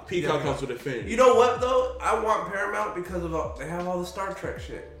Peacock. Peacock comes with Xfinity. You know what though? I want Paramount because of they have all the Star Trek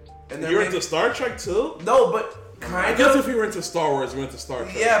shit. And you're into Star Trek too? No, but kind I guess if you were into Star Wars, you were into Star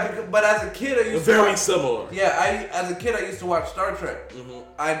Trek. Yeah, but as a kid, I used to very watch, similar. Yeah, as a kid, I used to watch Star Trek. Mm-hmm.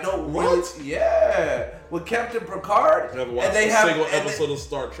 I don't really. Yeah, with Captain Picard. Never watched a single episode of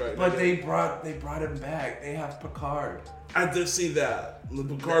Star Trek. But they brought him back. They have Picard. I did see that.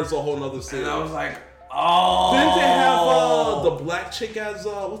 Picard's a whole nother series. And I was like, oh. Didn't they have the black chick as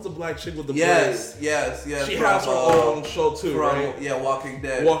what's the black chick with the yes. She has her own show too, right? Yeah, Walking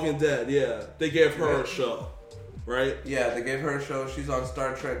Dead. Walking Dead, yeah. They gave her a show, right? Yeah, they gave her a show. She's on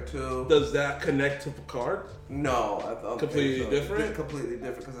Star Trek too. Does that connect to Picard? No, I thought completely different. It's completely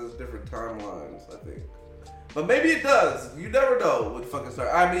different because it's different timelines, I think. But maybe it does. You never know with fucking Star.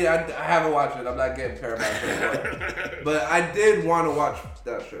 I mean, I haven't watched it. I'm not getting Paramount anymore. But I did want to watch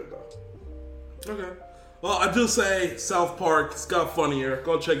that shit though. Okay. Well, I do say South Park. It's got funnier.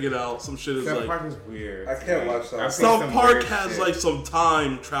 Go check it out. Some shit is South Park is weird. I can't watch South. South Park has like some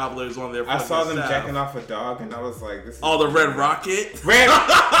time travelers on there. I saw them jacking off a dog, and I was like, "This." Is the Red Rocket.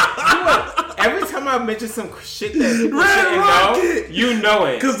 Every time I mention some shit that people Red Rocket, you know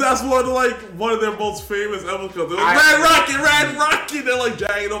it, because that's one of their most famous episodes. Red Rocket. They're like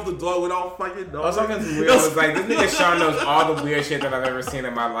jacking off the dog without fucking dog. I was talking to Will. I was like, "This nigga Sean knows all the weird shit that I've ever seen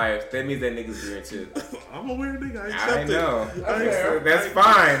in my life. That means that nigga's weird too." I'm a weird nigga. I accept it. I know. That's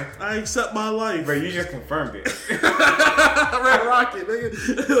fine. I accept my life. But you just confirmed it. Red Rocket, nigga.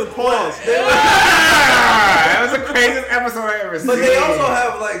 Pause. That was the craziest episode I ever seen. But they also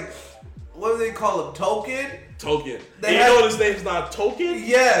have like, what do they call him? Token. You know his name's not Token?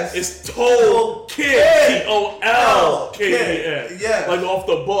 Yes. It's Tolkien. Tolkien. Yeah. Like off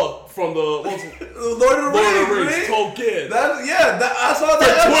the book from the Lord of the Rings. Tolkien. I saw that.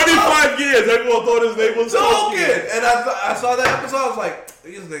 For 25 years, everyone thought his name was Tolkien. And I saw that episode. I was like,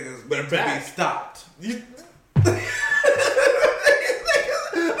 these niggas need to be stopped.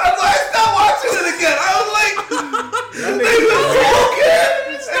 I stopped watching it again. I was like,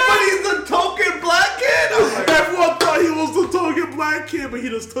 but he's the token black kid. Everyone thought he was the token black kid, but he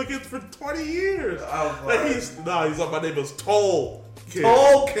just took it for 20 years. I was like, he's like, my name is Tolkien.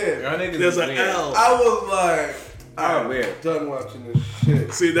 There's an L. I was like, I'm weird. Done watching this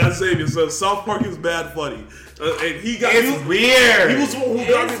shit. See, that's Xavier says South Park is bad funny. And it's weird. He was the one who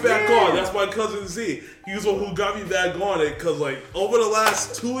got me back on. That's my cousin Z. He was the one who got me back on it because, like, over the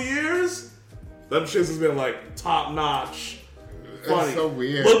last 2 years, them shits has been like top notch. Funny. It's so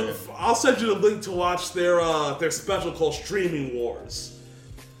weird. Look, I'll send you the link to watch their special called Streaming Wars.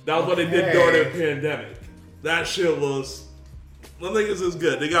 That was what they did during the pandemic. That shit was. The niggas is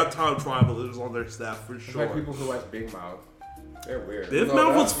good. They got time travelers on their staff for sure. It's like people who watch Big Mouth. They're weird. Big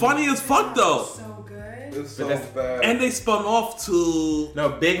Mouth was funny as fuck though. So good. It's so bad. And they spun off to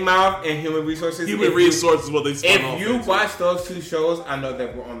Big Mouth and Human Resources. Human Resources is what they spun off. If you watch those two shows, I know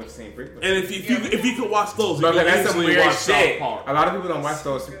that we're on the same frequency. And if you could watch those, but that's some weird watch shit. South Park. A lot of people don't watch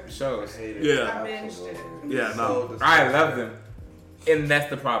those shows. Yeah. I binged it. Yeah, no. I love them. And that's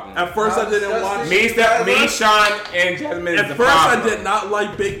the problem. At first, I didn't watch me, Sean, and Jasmine. At first, I did not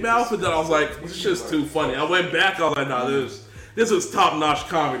like Big Mouth, but then I was like, this shit's too funny. I went back, I was like, nah, this is top notch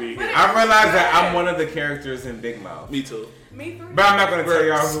comedy. I realized that I'm one of the characters in Big Mouth. Me too. Me too. But I'm not gonna tell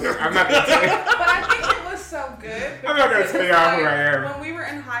y'all. I'm not gonna tell you. But I think it was so good. I'm not gonna tell y'all who I am. When we were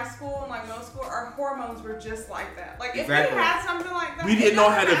in high school and like middle school, our hormones were just like that. Like if Exactly. we had something like that, We didn't know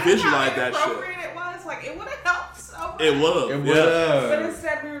how to visualize that shit. Appropriate it was like it would have helped so much. It would. But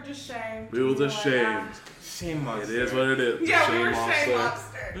instead, we were just shamed. We were just shamed. Shame monster. It is what it is. Yeah, shame we were monster. shame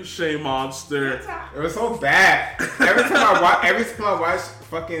monster. Shame monster. It was so bad. Every time I watch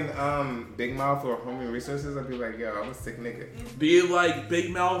fucking Big Mouth or Human Resources, I'd be like, yo, I'm a sick nigga. Be it like Big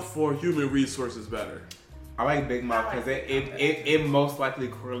Mouth or Human Resources better? I like Big Mouth because it most likely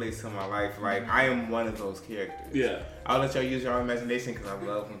correlates to my life. Like, I am one of those characters. Yeah. I'll let y'all use your own imagination because I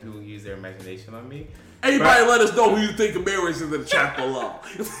love when people use their imagination on me. Everybody let us know who you think Amir is in the chat below.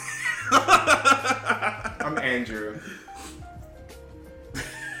 I'm Andrew.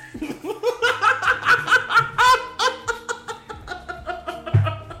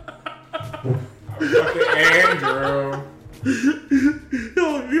 Fucking Andrew. Yo,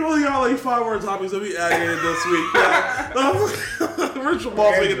 we only got like 5 more topics that we added in this week. Richard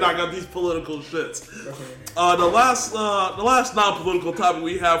Ball's making knock out these political shits. The last non-political topic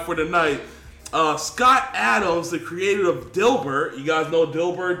we have for tonight Scott Adams, the creator of Dilbert. You guys know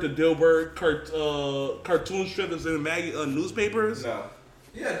Dilbert, the Dilbert cartoon strip that's in the newspapers? No.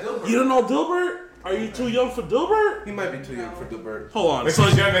 Yeah, Dilbert. You don't know Dilbert? Are you too young for Dilbert? He might be too young for Dilbert. Hold on. But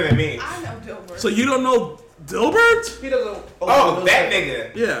he's younger than me. I know Dilbert. So you don't know Dilbert? He doesn't. Oh, that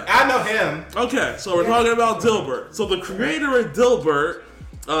nigga. Yeah. I know him. Okay, so we're talking about Dilbert. So the creator of Dilbert,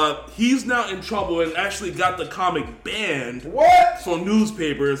 he's now in trouble and actually got the comic banned from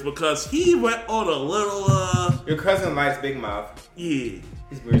newspapers because he went on a little Your cousin likes Big Mouth. yeah.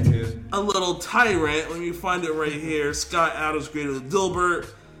 He's weird too. A little tyrant. Let me find it right here. Scott Adams created Dilbert.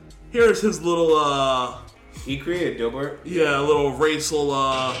 Here's his little He created Dilbert. yeah, a little racial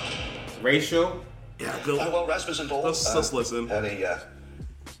Racial. yeah, good. Well, Rasmussen poll. Let's listen. Had a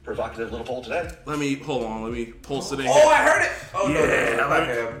provocative little poll today. Let me post it in Oh, here. I heard it. Oh Yeah, no, let not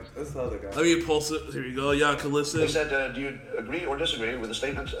me- him. That's the other guy. Let me post it. Here we go. Y'all can listen. They said, do you agree or disagree with the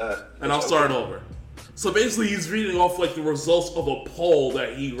statement? And I'll start over. So basically, he's reading off like the results of a poll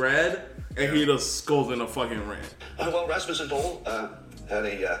that he read, and he just goes in a fucking rant. Well, Rasmussen poll had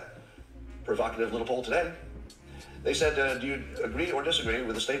a provocative little poll today. They said, do you agree or disagree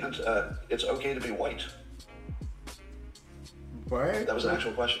with the statement, it's okay to be white? What? That was an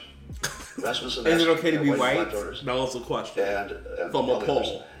actual question. Rasmussen Is it asked, okay to be and white? black voters, That was the question. and From a all the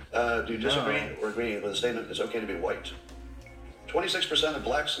poll. others, do you disagree or agree with the statement, it's okay to be white? 26% of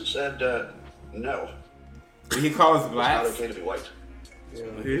blacks said no. Did he call us It's not blacks? okay to be white.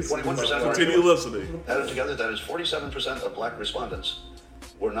 He's, 21% continue listening. Added together, that is 47% of black respondents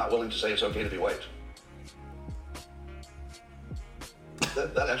were not willing to say it's okay to be white.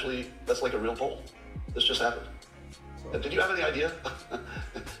 That actually, that's like a real poll. This just happened. Did you have any idea?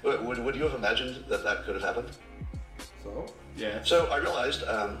 would you have imagined that that could have happened? So? Yeah. So I realized,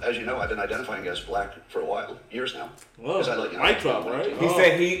 as you know, I've been identifying as black for a while, years now. Whoa, 'Cause I let you know, mic drop, right? He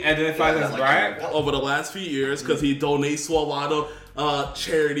said he identifies Yeah, as I black. like to help. Over the last few years, because he donates to a lot of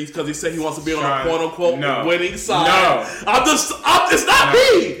charities, because he said he wants to be on a Sean, quote unquote no. winning side. No. It's not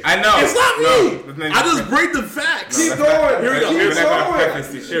me. I know. It's not No. me. I just break the facts. No, Keep let's not- going. Here we go. We're Here's not gonna going. preface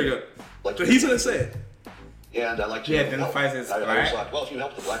this Here we shit. go. Like So to he's help. gonna say it. And I like to He help. identifies as I always black? thought, well, if you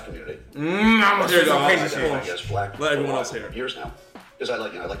help the black community, I'm Here gonna you go. some I crazy identify shit. as black Let for a everyone while, else hear. years now, because I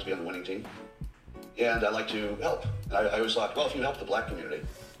like to be on the winning team, and I like to help. And I always thought, well, if you help the black community,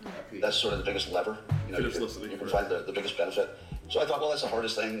 that's sort of the biggest lever. You Finish listening. you can find the biggest benefit. So I thought, well, that's the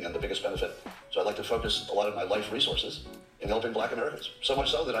hardest thing and the biggest benefit. So I'd like to focus a lot of my life resources in helping black Americans. So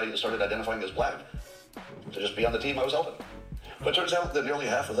much so that I started identifying as black to just be on the team I was helping. But it turns out that nearly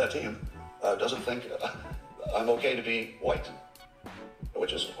half of that team doesn't think I'm okay to be white,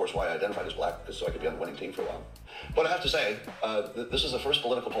 which is, of course, why I identified as black, so I could be on the winning team for a while. But I have to say, this is the first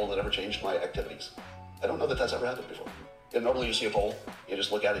political poll that ever changed my activities. I don't know that that's ever happened before. And normally you see a poll, you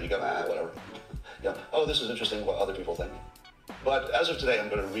just look at it, you go, whatever. Yeah, oh, this is interesting what other people think. But as of today, I'm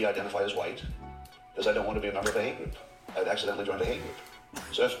going to re-identify as white, because I don't want to be a member of a hate group. I'd accidentally joined a hate group.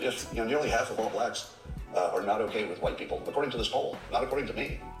 So if nearly half of all blacks are not okay with white people, according to this poll, not according to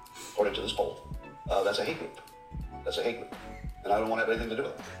me, according to this poll, that's a hate group. That's a hate group. And I don't want to have anything to do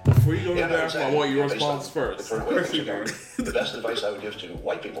with it. Before you go to And the would bathroom, I say, want your based on response first. The current way things are going, the best advice I would give to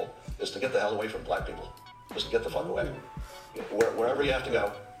white people is to get the hell away from black people. Just get the fuck away. Wherever you have to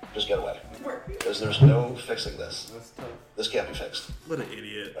go, just get away. Because there's no fixing this. This can't be fixed. What an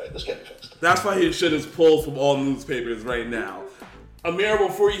idiot. Right? This can't be fixed. That's why his shit is pulled from all newspapers right now. Amir,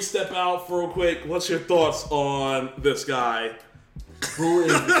 before you step out for real quick, what's your thoughts on this guy? Who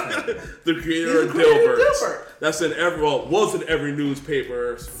is this? The creator of Dilbert. That's in every, well, was in every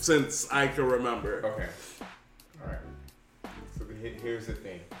newspaper since I can remember. Okay. Alright. So here's the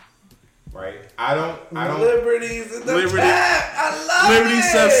thing. Right? I don't Liberty's in the Liberty- chat. I love Liberty it.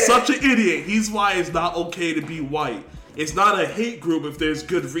 says such an idiot. He's why it's not okay to be white. It's not a hate group if there's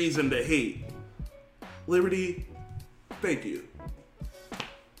good reason to hate. Liberty, thank you.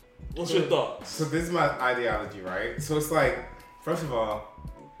 What's your thoughts? So this is my ideology, right? So it's like, first of all,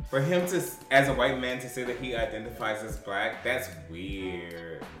 for him to, as a white man, to say that he identifies as black, that's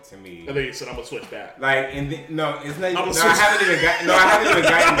weird to me. And then you said I'm gonna switch back. Like, no, it's not. I'm No, a I haven't even gotten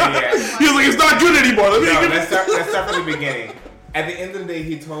there yet. He was like, it's not good anymore. Let me No, get let's start from the beginning. At the end of the day,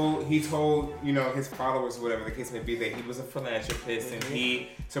 he told his followers, whatever the case may be, that he was a philanthropist and he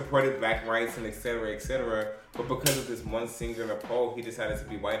supported black rights and et cetera, but because of this one singular poll, he decided to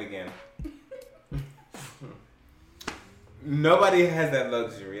be white again. Nobody has that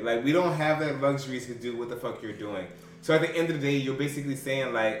luxury. Like, we don't have that luxury to do what the fuck you're doing. So at the end of the day, you're basically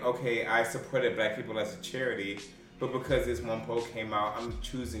saying like, okay, I supported black people as a charity, but because this one poll came out, I'm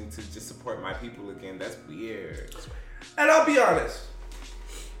choosing to just support my people again. That's weird. And I'll be honest.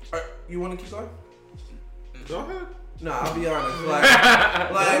 You want to keep going? Go ahead. No, I'll be honest.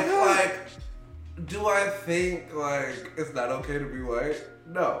 Like, do I think like it's not okay to be white?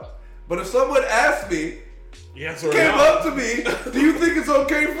 No. But if someone asked me, came up to me, do you think it's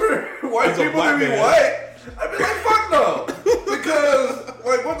okay for white people to be white? I'd be like, fuck no. Because,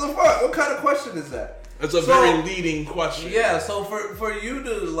 like, what the fuck? What kind of question is that? It's a very leading question. Yeah, so for you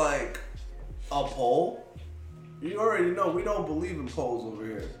to, like, a poll, you already know we don't believe in polls over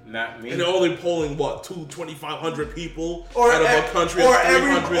here. Not me. And they're only polling, what, 2,500 people or out of a country or of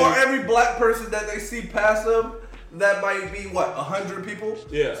 300? Or every black person that they see pass them, that might be, what, 100 people?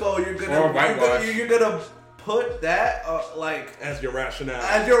 Yeah. So you're gonna put that like as your rationale.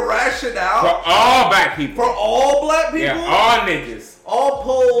 For all black people. For all black people. Yeah, all niggas. All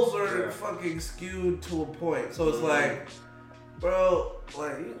polls are fucking skewed to a point. So it's like, bro,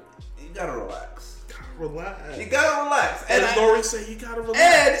 like you gotta relax. You gotta relax. And as Lori said, you gotta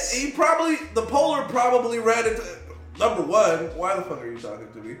relax. And the poller probably ran into number one. Why the fuck are you talking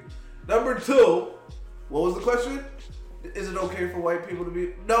to me? Number two, what was the question? Is it okay for white people to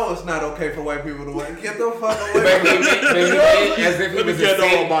be? No, it's not okay for white people to wear. Get the fuck away from me. He made it as if he was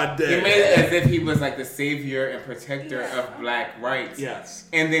He made it as if he was like the savior and protector of black rights. Yes.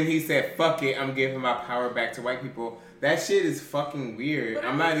 And then he said, fuck it, I'm giving my power back to white people. That shit is fucking weird.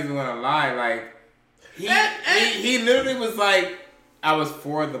 I'm not even gonna lie. Like, he literally was like, I was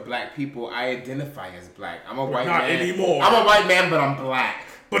for the black people. I identify as black. I'm a white man. Not anymore. I'm a white man, but I'm black.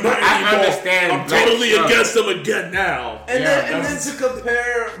 But not I anymore. understand. I'm totally against them again now. And then to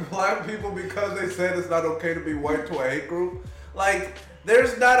compare black people because they said it's not okay to be white to a hate group, like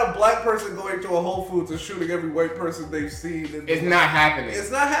there's not a black person going to a Whole Foods and shooting every white person they've seen. It's not happening.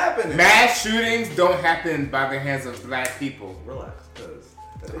 It's not happening. Mass shootings don't happen by the hands of black people. Relax, cuz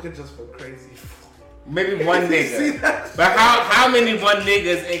that nigga just went crazy. Maybe one nigga. But how many one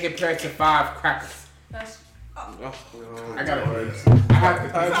niggas in comparison to 5 crackers? That's I got it. I have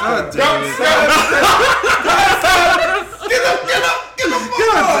to. Get the fuck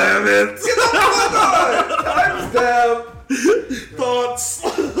God damn it. Get the fuck on. Timestamp. Thoughts.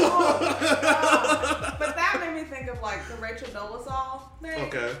 But that made me think of like the Rachel Dolezal thing.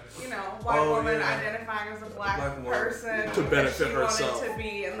 Okay. You know, white woman identifying as a black person to benefit she herself. wanted to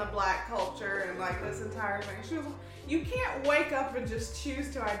be in the black culture and like this entire thing. She was. You can't wake up and just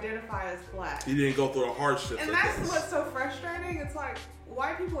choose to identify as black. You didn't go through the hardships. And that's what's so frustrating. It's like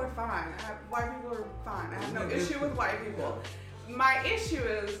white people are fine. White people are fine. I have no issue with white people. My issue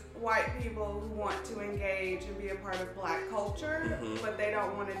is white people who want to engage and be a part of black culture, but they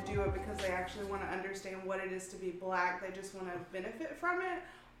don't want to do it because they actually want to understand what it is to be black. They just want to benefit from it.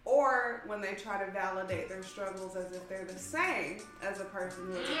 Or when they try to validate their struggles as if they're the same as a person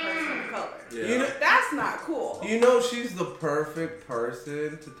who is a person of color. Yeah. You know, that's not cool. You know, she's the perfect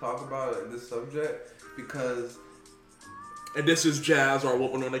person to talk about this subject because... And this is Jazz, our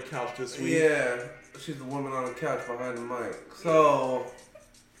woman on the couch this week. Yeah, she's the woman on the couch behind the mic. So,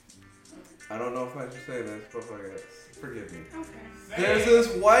 I don't know if I should say this, but forgive me. Okay. There's this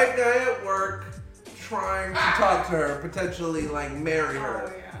white guy at work trying to talk to her, potentially like marry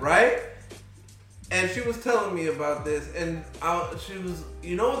her, right? And she was telling me about this, and she was,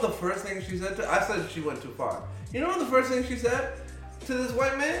 you know what the first thing she said I said she went too far. You know what the first thing she said to this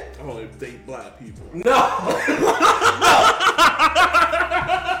white man? I only date black people. No.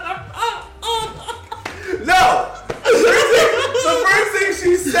 No. The first thing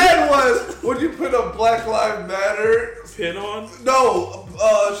she said was, would you put a Black Lives Matter pin on? No,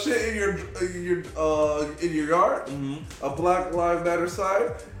 shit in your yard. A Black Lives Matter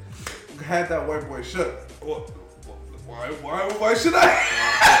sign. Had that white boy shook. Why should I?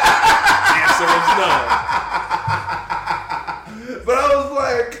 Answer is no. But I was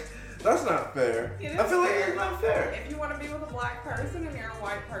like, that's not fair. I feel like it's not fair. If you want to be with a black person and you're a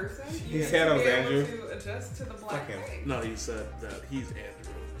white person, you said should be Andrew. able to adjust to the black thing. No, he said that he's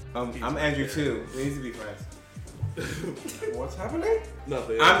Andrew. I'm Andrew too. We need to be friends. What's happening?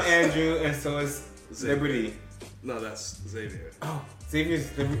 Nothing. I'm Andrew, and so is Liberty. No, that's Xavier. Oh,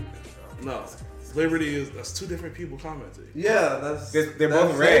 Xavier's Liberty. No, Liberty that's two different people commenting. Yeah, they're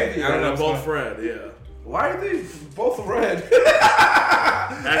both red. I don't know. Both red. Yeah. Why are they both red?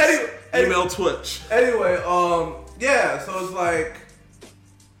 Email Twitch. Anyway, yeah. So it's like,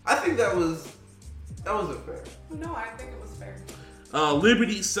 I think that wasn't fair. No, I think it was fair.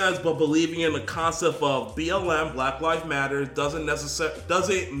 Liberty says, but believing in the concept of BLM, Black Lives Matter,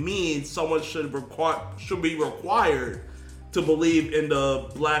 doesn't mean someone should be required to believe in the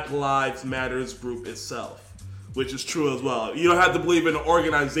Black Lives Matters group itself, which is true as well. You don't have to believe in an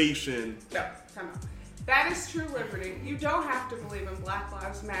organization. No, come on. That is true liberty. You don't have to believe in Black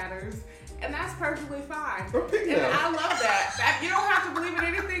Lives Matters, and that's perfectly fine. And I love that. You don't have to believe in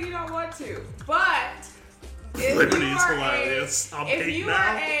anything you don't want to. But if you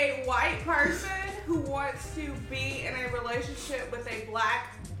are a white person who wants to be in a relationship with a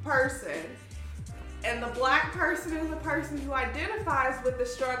black person, and the black person is a person who identifies with the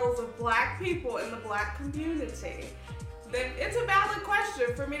struggles of black people in the black community, then it's a valid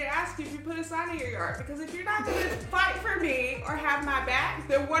question for me to ask you if you put a sign in your yard. Because if you're not going to fight for me or have my back,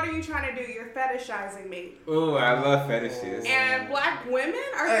 then what are you trying to do? You're fetishizing me. Ooh, I love fetishes. And black women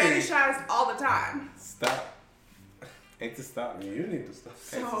are fetishized all the time. Stop. Need to stop. You need to stop.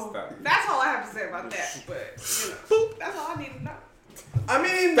 So that's all I have to say about that. But, you know, that's all I need to know. I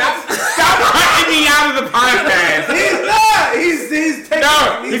mean, stop cutting me out of the podcast. He's not. He's taking.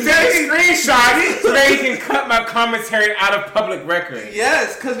 No, he's taking screenshots so that he can cut my commentary out of public record.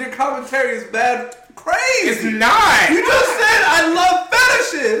 Yes, because your commentary is bad, crazy. It's not. You just said I love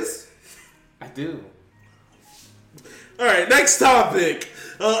fetishes. I do. All right, next topic.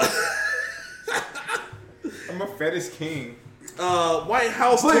 I'm a fetish king. White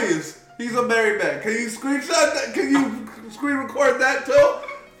House. Please. He's a married man. Can you screenshot that? Can you screen record that too?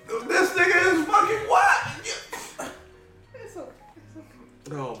 This nigga is fucking what? It's okay.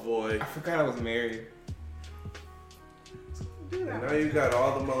 Oh boy. I forgot I was married. And now you got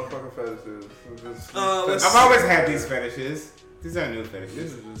all the motherfucking fetishes. I've always had these fetishes. These are new fetishes.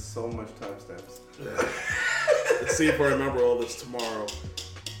 This is just so much timestamps. Let's see if I remember all this tomorrow.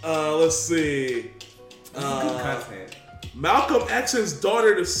 Let's see. This is good content. Malcolm X's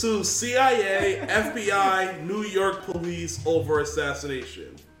daughter to sue CIA, FBI, New York police over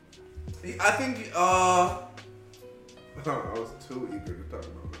assassination. I think, I was too eager to talk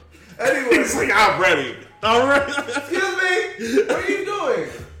about that. Anyway. He's like, I'm ready. Excuse me? What are you doing?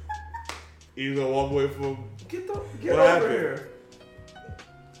 You gonna walk away from... Get over happened? here.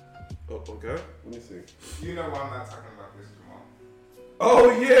 Oh, okay. Let me see. You know why I'm not talking about this, Jamal.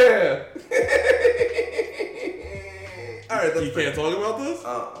 Oh, yeah. All right, you can't talk about this?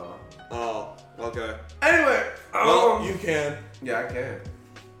 Oh, okay. Anyway, well, you can. Yeah, I can.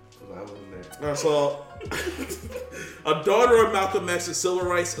 Because I wasn't there. So, a daughter of Malcolm X, a civil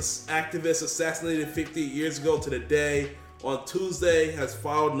rights activist assassinated 58 years ago to the day, on Tuesday, has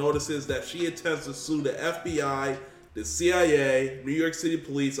filed notices that she intends to sue the FBI, the CIA, New York City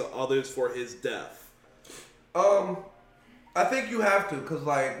Police, and others for his death. I think you have to, because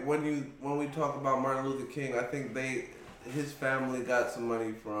like when we talk about Martin Luther King, I think his family got some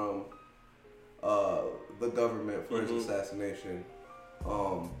money from the government for his assassination.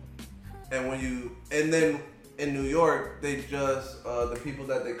 And then in New York, they just the people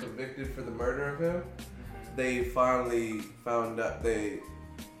that they convicted for the murder of him, they finally found out, they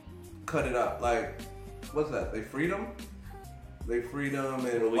cut it out. Like, what's that? They freed him. They freed him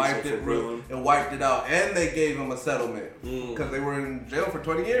and wiped it out, and they gave him a settlement because they were in jail for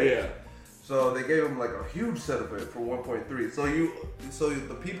 20 years. Yeah. So they gave him like a huge settlement for 1.3. So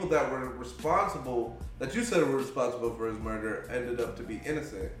the people that were responsible, that you said were responsible for his murder, ended up to be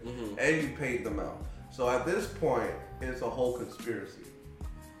innocent, and you paid them out. So at this point, it's a whole conspiracy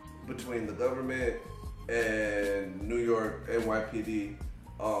between the government and New York NYPD.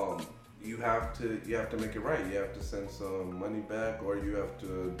 You have to make it right. You have to send some money back, or you have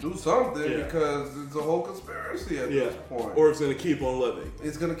to do something because it's a whole conspiracy at this point. Or it's gonna keep on living.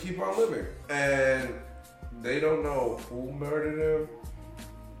 It's gonna keep on living, and they don't know who murdered him.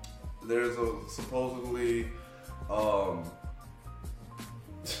 There's supposedly, I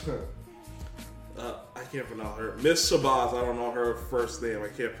can't pronounce her. Miss Shabazz. I don't know her first name. I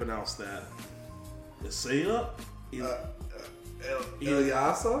can't pronounce that. Isaiah?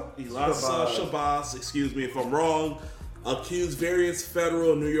 Ilyasa Shabazz, excuse me if I'm wrong, accused various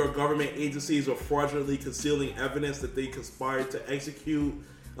federal and New York government agencies of fraudulently concealing evidence that they conspired to execute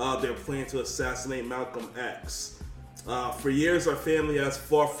their plan to assassinate Malcolm X. For years, our family has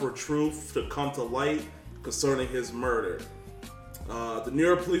fought for truth to come to light concerning his murder. The New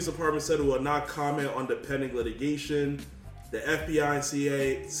York Police Department said it will not comment on the pending litigation. The FBI and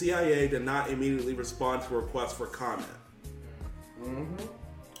CIA did not immediately respond to requests for comment.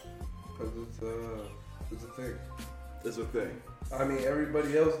 Because it's a thing. It's a thing. I mean,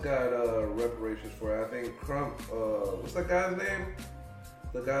 everybody else got reparations for it. I think Crump, what's that guy's name?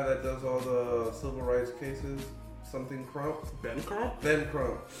 The guy that does all the civil rights cases? Something Crump? Ben Crump? Ben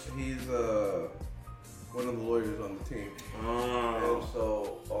Crump. He's one of the lawyers on the team. And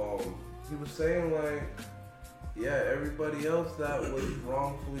so he was saying like, yeah, everybody else that was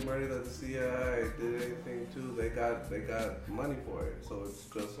wrongfully murdered that the CIA did anything to, they got money for it. So it's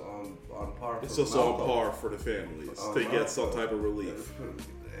just on on par. It's for just on Malcolm. par for the families to get some type of relief.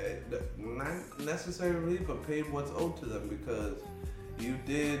 Not necessary relief, but paid what's owed to them because you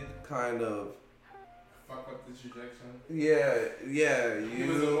did kind of Fuck up the trajectory.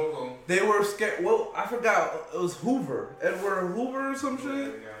 They were scared. Well, I forgot. It was Hoover, Edward Hoover or some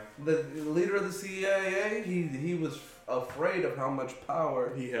shit. The leader of the CIA. He was afraid of how much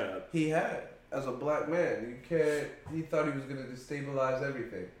power He had as a black man. He thought he was gonna destabilize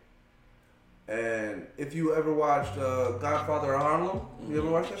everything. And if you ever watched Godfather of Harlem, you ever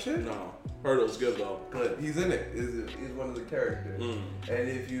watched that shit? No. Heard it was good though. Good. He's in it. He's one of the characters. And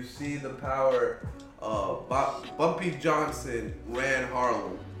if you see the power, Bumpy Johnson ran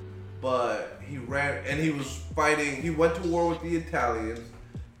Harlem, but he was fighting. He went to war with the Italians.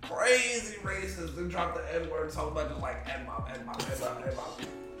 Crazy racist and dropped the N-word so much, just like N-mob.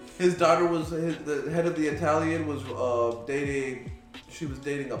 His daughter the head of the Italian was dating. She was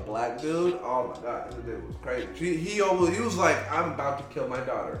dating a black dude. Oh my god, it was crazy. He was like, I'm about to kill my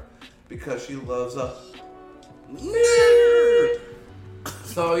daughter because she loves a nerd.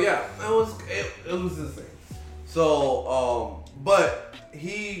 So yeah, it was insane. So but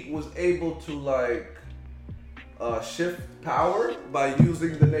he was able to like shift power by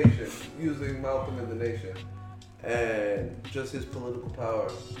using the nation, using Malcolm in the Nation, and just his political power,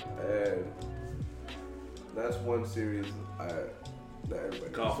 and that's one series that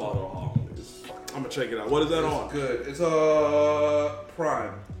everybody. Godfather of Harlem. I'm gonna check it out. What is that on? Good. It's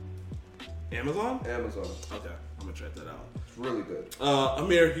Prime. Amazon? Amazon. Okay, I'm gonna check that out. It's really good.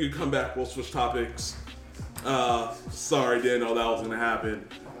 Amir, you can come back. We'll switch topics. Sorry, didn't know that was gonna happen.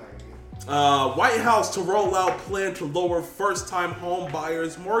 White House to roll out plan to lower first-time home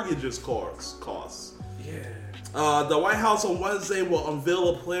buyers' mortgages costs. Yeah. The White House on Wednesday will unveil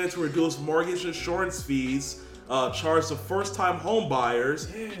a plan to reduce mortgage insurance fees charged to first-time home buyers,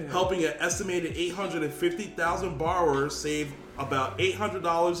 helping an estimated 850,000 borrowers save about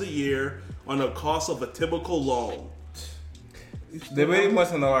 $800 a year on the cost of a typical loan. They really want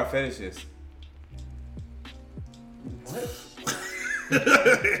to know our fetishes. What?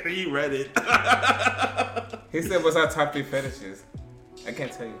 He read it. He said, "What's our top 3 fetishes?" I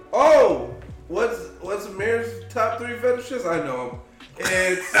can't tell you. Oh, what's Amir's top 3 fetishes? I know them.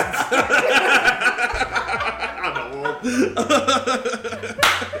 It's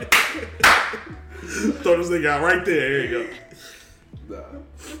Throw this thing out right there. Here you go.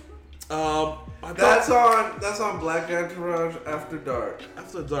 That's on Black Entourage After Dark.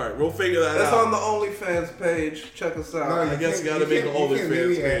 After Dark. We'll figure that That's out. That's on the OnlyFans page. Check us out. No, I guess you gotta make an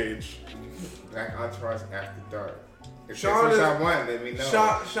OnlyFans page. Black Entourage After Dark. If Sean that's is, what I want, let me know.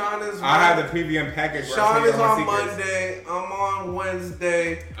 Sean is. I'll have the premium package. Sean is on Monday. I'm on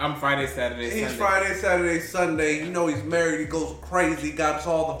Wednesday. I'm Friday, Saturday, Sunday. He's Friday, Saturday, Sunday. You know he's married. He goes crazy. He got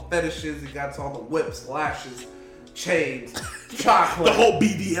all the fetishes. He got all the whips, lashes, chains, chocolate. The whole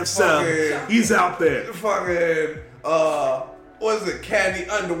BDSM. Fucking, he's out there. Fucking, what is it? Candy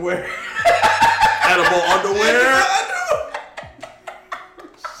underwear. Edible underwear.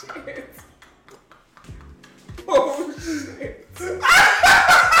 Oh shit.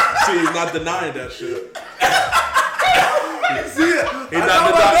 See, he's not denying that shit. He's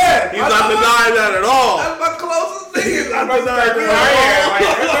not denying that at all. That's my closest thing. He's not denying that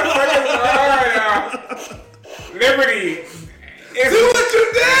at all. Liberty. See what you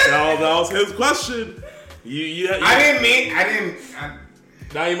did? That was his question. I didn't.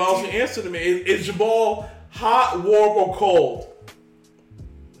 Now you might also answer to me. Is Jabal hot, warm, or cold?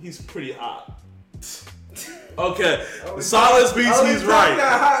 He's pretty hot. Okay, silence means he's right.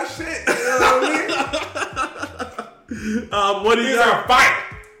 That hot shit. You know what I mean? What do you got? Fight.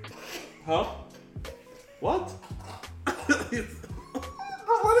 Huh? What? Let it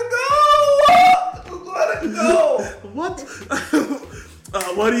go. Let it go. What?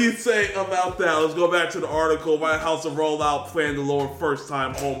 What do you say about that? Let's go back to the article. White House to roll out plan to lower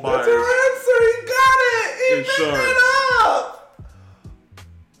first-time home buyers. That's your answer. He got it. He made it up.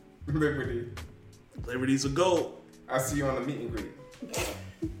 Liberty. Liberty's a goat. I'll see you on the meet and greet.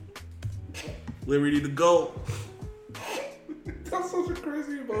 Liberty the goat. That's such a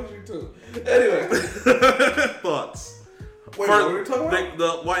crazy emoji too. Anyway. Thoughts. Wait, what are we talking about?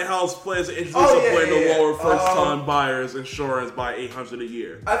 The White House plans to introduce a plan to lower first-time buyers' insurance by $800 a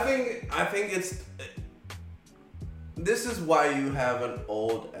year. I think it's. This is why you have an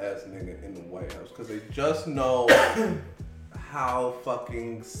old ass nigga in the White House, because they just know how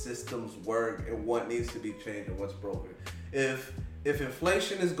fucking systems work and what needs to be changed and what's broken. If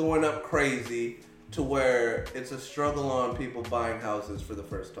inflation is going up crazy to where it's a struggle on people buying houses for the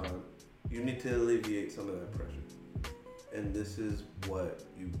first time, you need to alleviate some of that pressure. And this is what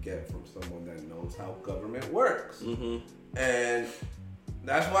you get from someone that knows how government works. Mm-hmm. And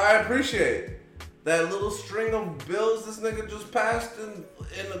that's why I appreciate that little string of bills this nigga just passed in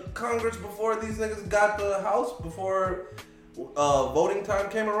the Congress before these niggas got the House, before voting time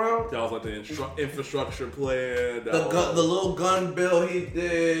came around. That was like the infrastructure plan. The little gun bill he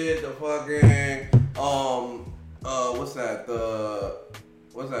did. The fucking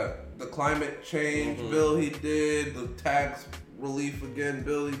the climate change bill he did. The tax relief again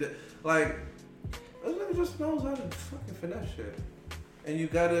bill he did. Like, this nigga just knows how to fucking finesse shit. And you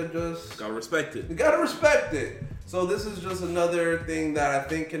gotta respect it. You gotta respect it. So this is just another thing that I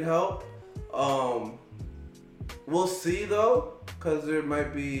think can help. We'll see though, because there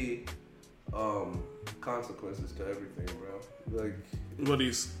might be consequences to everything, bro. Like, what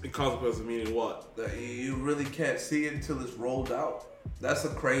these consequences meaning what? That you really can't see it until it's rolled out. That's the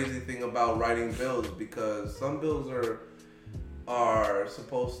crazy thing about writing bills, because some bills are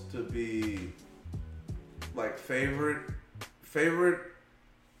supposed to be like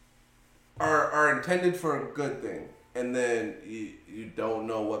are intended for a good thing, and then you don't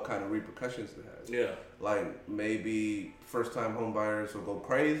know what kind of repercussions it has. Yeah. Like, maybe first-time home buyers will go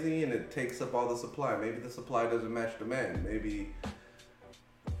crazy and it takes up all the supply. Maybe the supply doesn't match demand.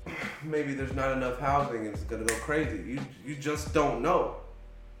 Maybe there's not enough housing and it's gonna go crazy. You just don't know.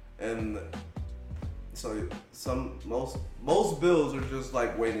 And so most bills are just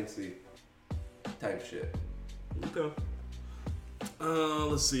like wait and see type shit. Okay.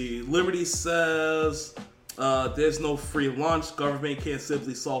 Let's see. Liberty says there's no free lunch. Government can't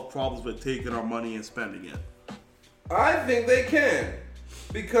simply solve problems with taking our money and spending it. I think they can,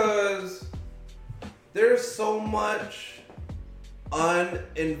 because there's so much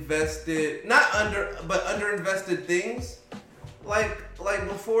underinvested things. Like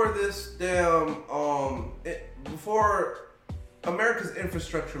before this damn before America's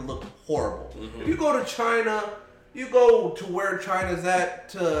infrastructure looked horrible. Mm-hmm. If you go to China, you go to where China's at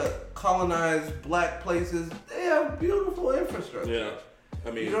to colonize black places, they have beautiful infrastructure. Yeah. I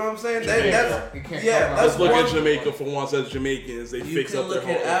mean, you know what I'm saying? Let's look at Jamaica for once. As Jamaicans, they fix up their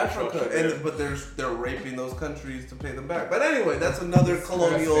whole Africa, infrastructure. but they're raping those countries to pay them back. But anyway, that's another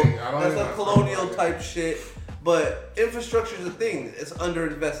colonial type shit. But infrastructure is a thing. It's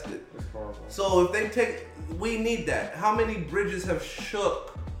underinvested. It's horrible. So if we need that. How many bridges have shook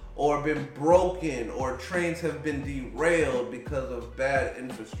or been broken, or trains have been derailed because of bad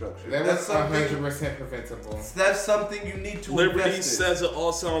infrastructure? That's 100% preventable. That's something you need to Liberty invest in. says it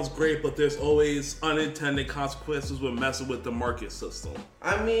all sounds great, but there's always unintended consequences with messing with the market system.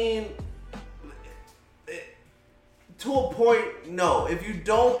 I mean, to a point, no. If you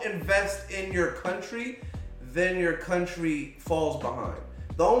don't invest in your country, then your country falls behind.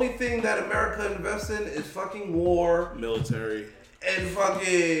 The only thing that America invests in is fucking war, military, and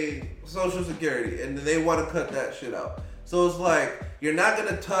fucking Social Security, and they want to cut that shit out. So it's like, you're not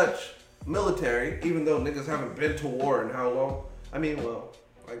gonna touch military, even though niggas haven't been to war in how long? I mean, well,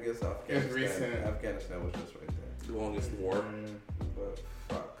 I guess Afghanistan was just right there. The longest war. But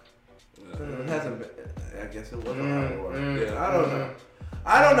fuck. It hasn't been, I guess it was a hot war. Yeah,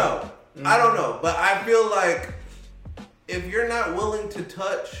 I don't know. But I feel like if you're not willing to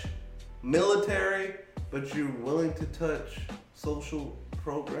touch military, but you're willing to touch social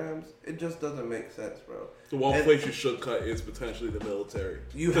programs, it just doesn't make sense, bro. The one place you should cut is potentially the military.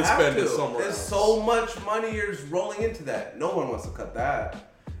 You have spend to. it somewhere There's else. so much money you're rolling into that. No one wants to cut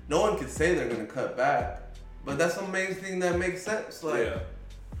that. No one can say they're going to cut back. But that's the main thing that makes sense. Like, yeah.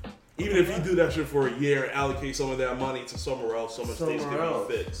 Even if you do that shit for a year and allocate some of that money to somewhere else, so much things can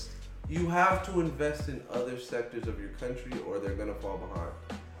be fixed. You have to invest in other sectors of your country or they're going to fall behind.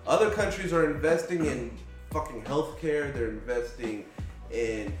 Other countries are investing in fucking healthcare. They're investing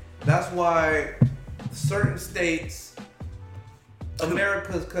in... That's why certain states,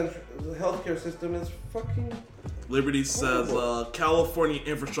 America's country, the healthcare system is fucking... Liberty says California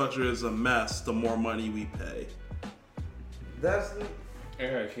infrastructure is a mess the more money we pay. That's... I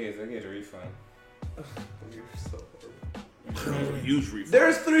got kids. I get a refund. You're so horrible. Huge refund.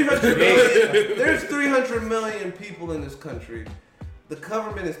 There's 300 million. There's 300 million people in this country. The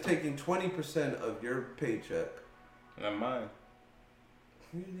government is taking 20% of your paycheck. Not mine.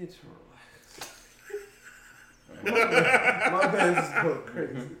 You need to relax. My man's is going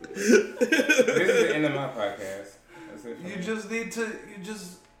crazy. This is the end of my podcast. That's it. You just need to.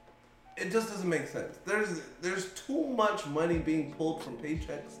 It just doesn't make sense. There's too much money being pulled from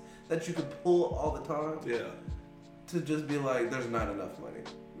paychecks that you could pull all the time. Yeah. To just be like, there's not enough money.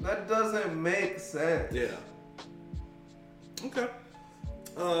 That doesn't make sense. Yeah. Okay.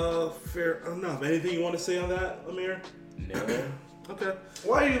 Fair enough. Anything you want to say on that, Amir? No. Okay.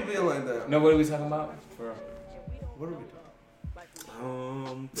 Why are you being like that? No, what are we talking about? What are we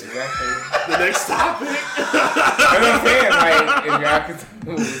talking Exactly. The next topic. I'm saying, like, if y'all could tell me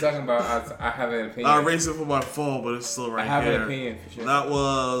what we're talking about, I have an opinion. I erased it from my phone, but it's still right here. I have an opinion for sure. That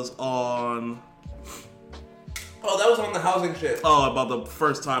was on. Oh, that was on the housing shit. Oh, about the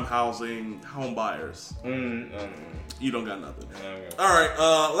first time housing home buyers. You don't got nothing. All right,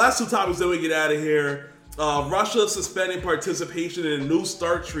 last two topics, then we get out of here. Russia suspending participation in a New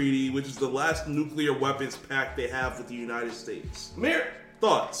START treaty, which is the last nuclear weapons pact they have with the United States. Mir,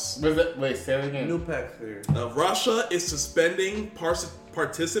 thoughts? Wait, say it again. New pact theory. Russia is suspending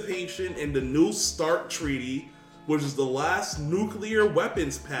participation in the New START treaty, which is the last nuclear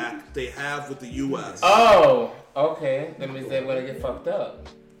weapons pact they have with the U.S. Oh, okay. That means they want to get fucked up.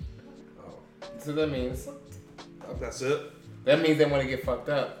 So that means that's it. That means they want to get fucked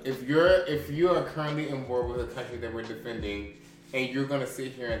up. If you are currently in war with a country that we're defending, and you're gonna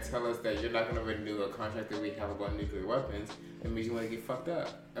sit here and tell us that you're not gonna renew a contract that we have about nuclear weapons, it means you want to get fucked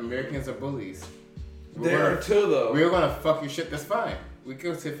up. Americans are bullies. They are too, though. We're gonna fuck your shit. That's fine. We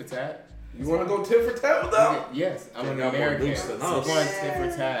go tit for tat. You want to go tit for tat with them? Yes, I'm an American. So we're going tit for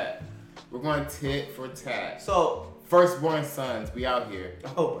tat. We're going tit for tat. So firstborn sons, we out here.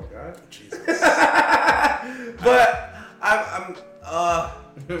 Oh my God, Jesus. But I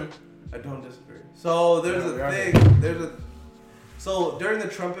don't disagree. So there's a thing. So during the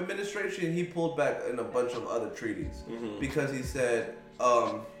Trump administration, he pulled back in a bunch of other treaties because he said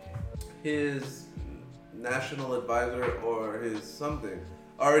his national advisor or his something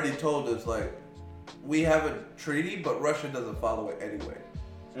already told us, like, we have a treaty, but Russia doesn't follow it anyway.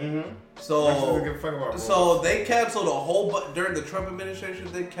 So they canceled a whole during the Trump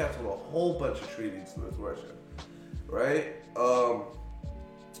administration. They canceled a whole bunch of treaties with Russia, right?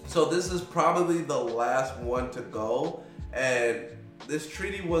 So this is probably the last one to go, and this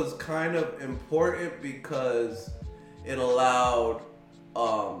treaty was kind of important because it allowed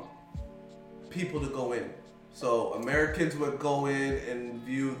people to go in. So Americans would go in and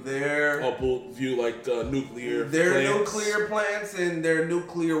view their nuclear plants and their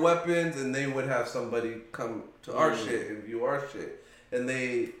nuclear weapons, and they would have somebody come to our shit and view our shit, and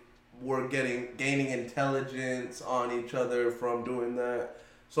they were gaining intelligence on each other from doing that.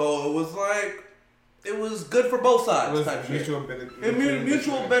 So it was like, it was good for both sides. It was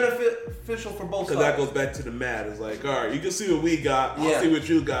mutual beneficial for both sides. Because that goes back to the math. It's like, all right, you can see what we got. I'll see what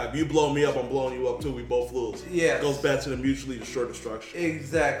you got. If you blow me up, I'm blowing you up too. We both lose. Yeah. It goes back to the mutually assured destruction.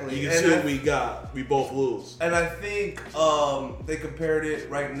 Exactly. You can see what we got. We both lose. And I think they compared it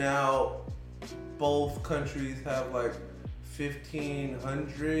right now. Both countries have like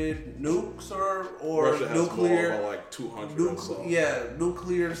 1,500 nukes or Russia has nuclear. More, about like 200.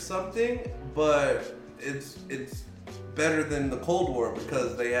 Nuclear something, but it's better than the Cold War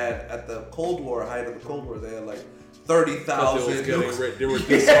because they had at the Cold War, height of the Cold War, they had like 30,000 nukes. They were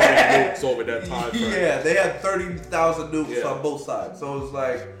disarming nukes over that time frame. Yeah, they had 30,000 nukes on both sides. So it was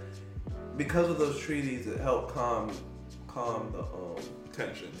like, because of those treaties, it helped calm the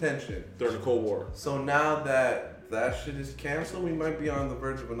tension during the Cold War. So now that shit is canceled, we might be on the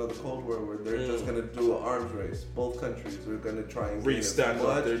verge of another Cold War where they're just gonna do an arms race. Both countries are gonna try and restack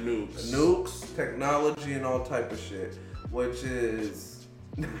up their nukes, technology, and all type of shit, which is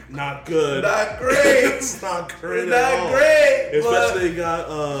not good. Not great. It's not great at all. Especially they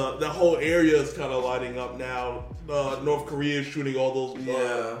got that whole area is kind of lighting up now. North Korea is shooting all those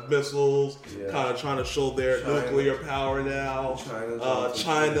missiles, kind of trying to show their nuclear power now.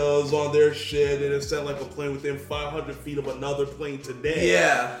 China's on their shit, and it sent like a plane within 500 feet of another plane today.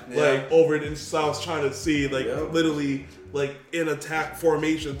 Like over in South China Sea, like literally like in attack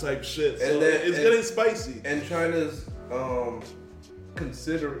formation type shit. So it's getting spicy. And China's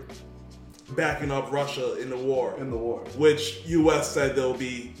consider backing up Russia in the war. Which U.S. said there'll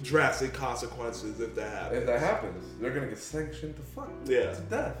be drastic consequences if that happens. If that happens, they're gonna get sanctioned to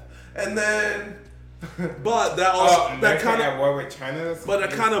death. And then, but that also that kind of war with China. But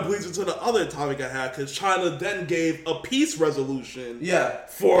that kind of bleeds into the other topic I had, because China then gave a peace resolution. They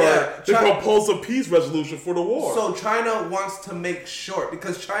proposed a peace resolution for the war. So China wants to make sure,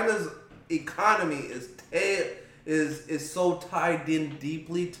 because China's economy is so tied in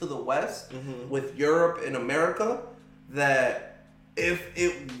deeply to the West with Europe and America that if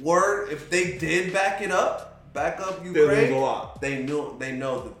they did back up Ukraine, they lose a lot. They know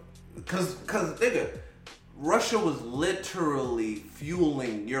that because nigga, Russia was literally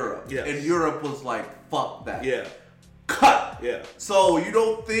fueling Europe, and Europe was like, fuck that, cut. So you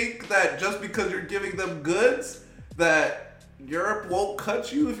don't think that just because you're giving them goods that Europe won't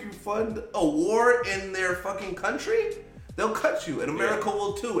cut you if you fund a war in their fucking country. They'll cut you, and America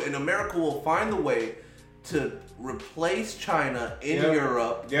will too. And America will find a way to replace China in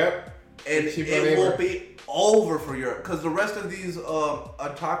Europe. Yep. And it will be over for Europe because the rest of these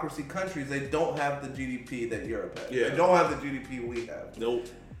autocracy countries, they don't have the GDP that Europe has. Yeah. They don't have the GDP we have. Nope.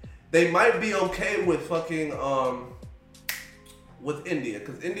 They might be okay with fucking with India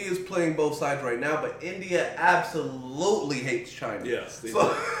because India is playing both sides right now, but India absolutely hates China. Yes.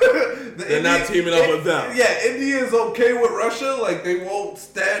 They're not teaming up with them. Yeah, India is okay with Russia. Like they won't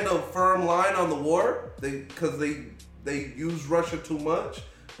stand a firm line on the war because they use Russia too much.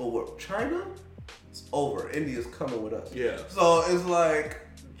 But with China, it's over. India's coming with us. Yeah. So it's like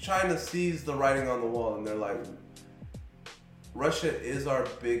China sees the writing on the wall, and they're like, Russia is our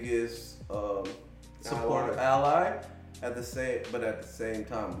biggest supporter ally. At the same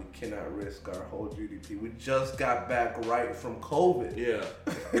time, we cannot risk our whole GDP. We just got back right from COVID. Yeah.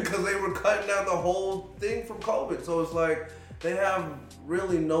 Because they were cutting down the whole thing from COVID. So it's like they have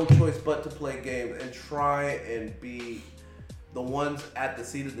really no choice but to play games and try and be the ones at the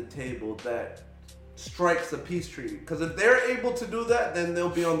seat of the table that strikes a peace treaty. Because if they're able to do that, then they'll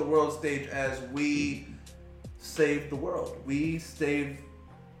be on the world stage as we saved the world. We stopped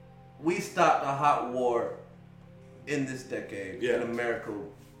a hot war in this decade, and America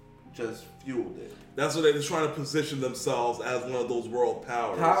just fueled it. That's what they're trying to position themselves as one of those world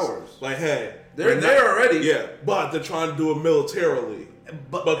powers. Like, hey, they're there already. Yeah, but they're trying to do it militarily.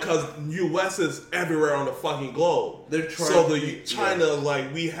 Because U.S. is everywhere on the fucking globe. They're trying China,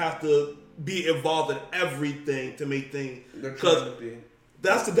 like, we have to be involved in everything to make things. Because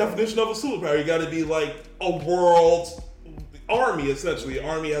that's the definition of a superpower. You got to be like a world army, essentially. The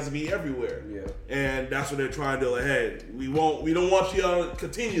army has to be everywhere. Yeah. And that's what they're trying to do. Like, hey, we don't want you to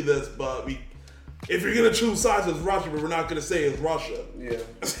continue this, but if you're gonna choose sides as Russia, but we're not gonna say it's Russia. Yeah.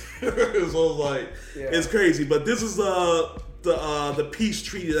 So it's like it's crazy. But this is the peace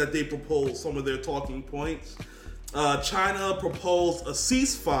treaty that they proposed. Some of their talking points. China proposed a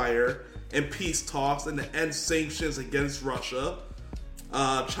ceasefire and peace talks and to end sanctions against Russia.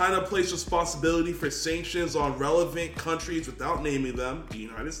 China placed responsibility for sanctions on relevant countries without naming them, the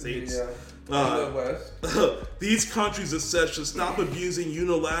United States. These countries, it says, should stop abusing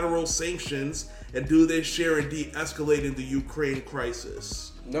unilateral sanctions and do their share in de-escalating the Ukraine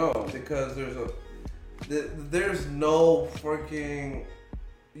crisis. No, because there's no freaking...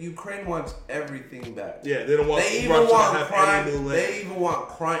 Ukraine wants everything back. Yeah, they don't want Russia to have any new land. They even want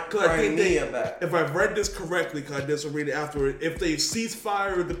Crimea back. If I've read this correctly, because I did some reading afterward, if they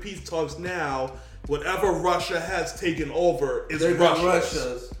ceasefire the peace talks now, whatever Russia has taken over is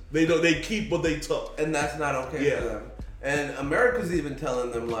Russia's. They keep what they took, and that's not okay for them. And America's even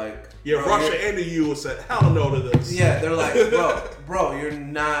telling them like, Russia and the U.S. said, hell no to this. Yeah, they're like, bro, you're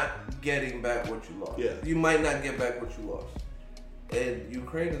not getting back what you lost. Yeah, you might not get back what you lost. And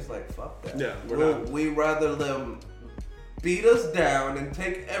Ukraine is like, fuck that. Yeah, we rather them beat us down and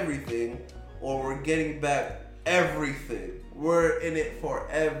take everything, or we're getting back everything. We're in it for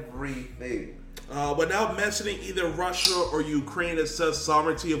everything. Without mentioning either Russia or Ukraine, it says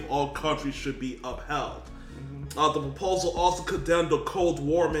sovereignty of all countries should be upheld. The proposal also condemned the Cold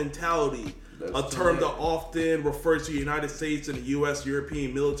War mentality, a term that often refers to the United States and the U.S.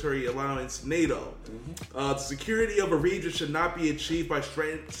 European military alliance NATO. The security of a region should not be achieved by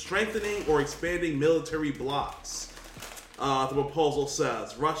strengthening or expanding military blocs. The proposal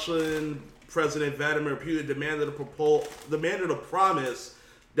says Russian President Vladimir Putin demanded a promise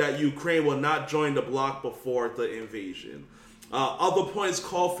that Ukraine will not join the bloc before the invasion. Other points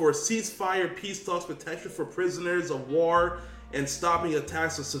call for a ceasefire, peace talks, protection for prisoners of war, and stopping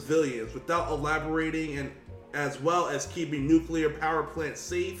attacks on civilians without elaborating, and as well as keeping nuclear power plants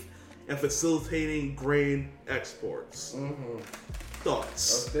safe and facilitating grain exports.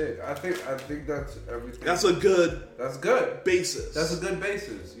 Thoughts? That's big. I think that's everything. That's good basis. That's a good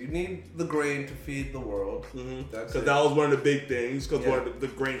basis. You need the grain to feed the world. Because that was one of the big things. Because one of the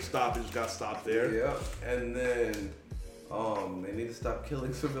grain stoppage got stopped there. Yeah, and then they need to stop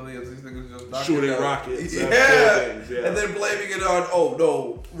killing civilians. These niggas just shooting rockets. Yeah, and then blaming it on, oh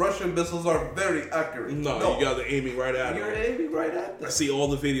no, Russian missiles are very accurate. No, you guys are aiming right at them. You're aiming right at them. I see all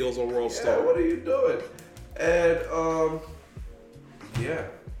the videos on World Star. What are you doing? And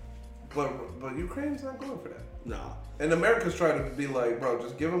but Ukraine's not going for that. Nah. And America's trying to be like, bro,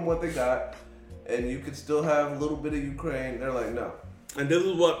 just give them what they got, and you can still have a little bit of Ukraine. They're like, no. And this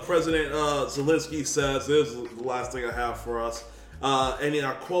is what President Zelensky says. This is the last thing I have for us. And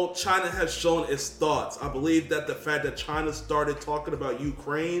I quote, China has shown its thoughts. I believe that the fact that China started talking about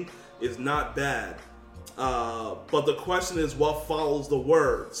Ukraine is not bad. But the question is, what follows the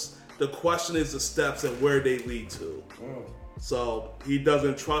words? The question is the steps and where they lead to. So he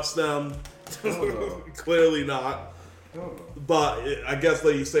doesn't trust them. Clearly not. But I guess,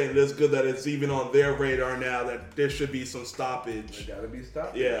 like you're saying, it's good that it's even on their radar now that there should be some stoppage. There gotta be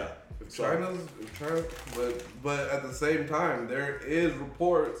stoppage. Yeah. China, but at the same time, there is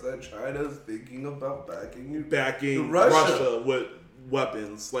reports that China's thinking about backing Russia with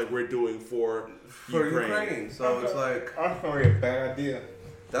weapons, like we're doing for Ukraine. So it's like, that's probably a bad idea.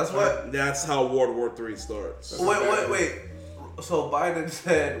 That's how World War III starts. Wait. So Biden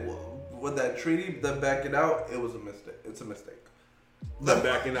said with that treaty, them backing out, it was a mistake. It's a mistake. Them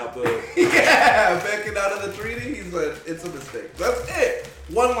backing out the backing out of the treaty. He said it's a mistake. That's it.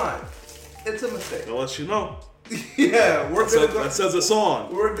 One line. It's a mistake. I'll let you know. Yeah, that says it's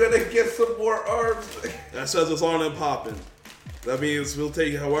on. We're gonna get some more arms. That says it's on and popping. That means we'll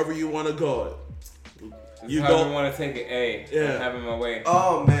take it however you want to go it. You don't want to take it I'm having my way.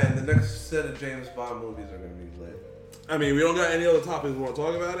 Oh man, the next set of James Bond movies are gonna be lit. I mean, we don't got any other topics we want to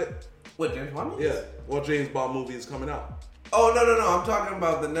talk about it. What, James Bond movies? Yeah. What James Bond movie is coming out? Oh no! I'm talking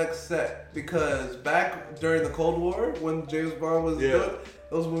about the next set, because back during the Cold War when James Bond was good,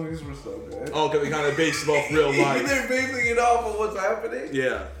 those movies were so good. Oh, because they kind of based it off real life. They're basing it off of what's happening.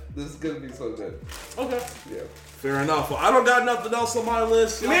 Yeah. This is gonna be so good. Okay. Yeah. Fair enough. Well, I don't got nothing else on my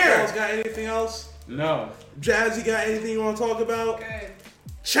list. Y'all else got anything else? No. Jazz, you got anything you want to talk about? Good.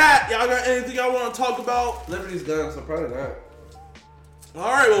 Chat, y'all got anything y'all want to talk about? Liberty's gone, so probably not.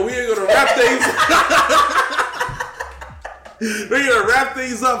 All right, well, we're gonna wrap things. We're gonna wrap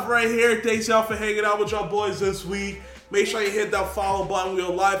things up right here. Thanks y'all for hanging out with y'all boys this week. Make sure you hit that follow button. We're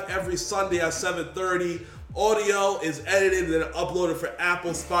live every Sunday at 7:30. Audio is edited and uploaded for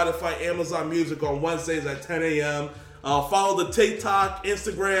Apple, Spotify, Amazon Music on Wednesdays at 10 a.m. Follow the TikTok,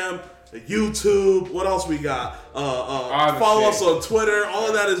 Instagram, YouTube. What else we got? Follow us on Twitter. All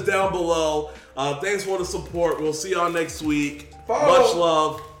of that is down below. Thanks for the support. We'll see y'all next week. Much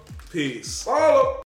love. Peace. Follow.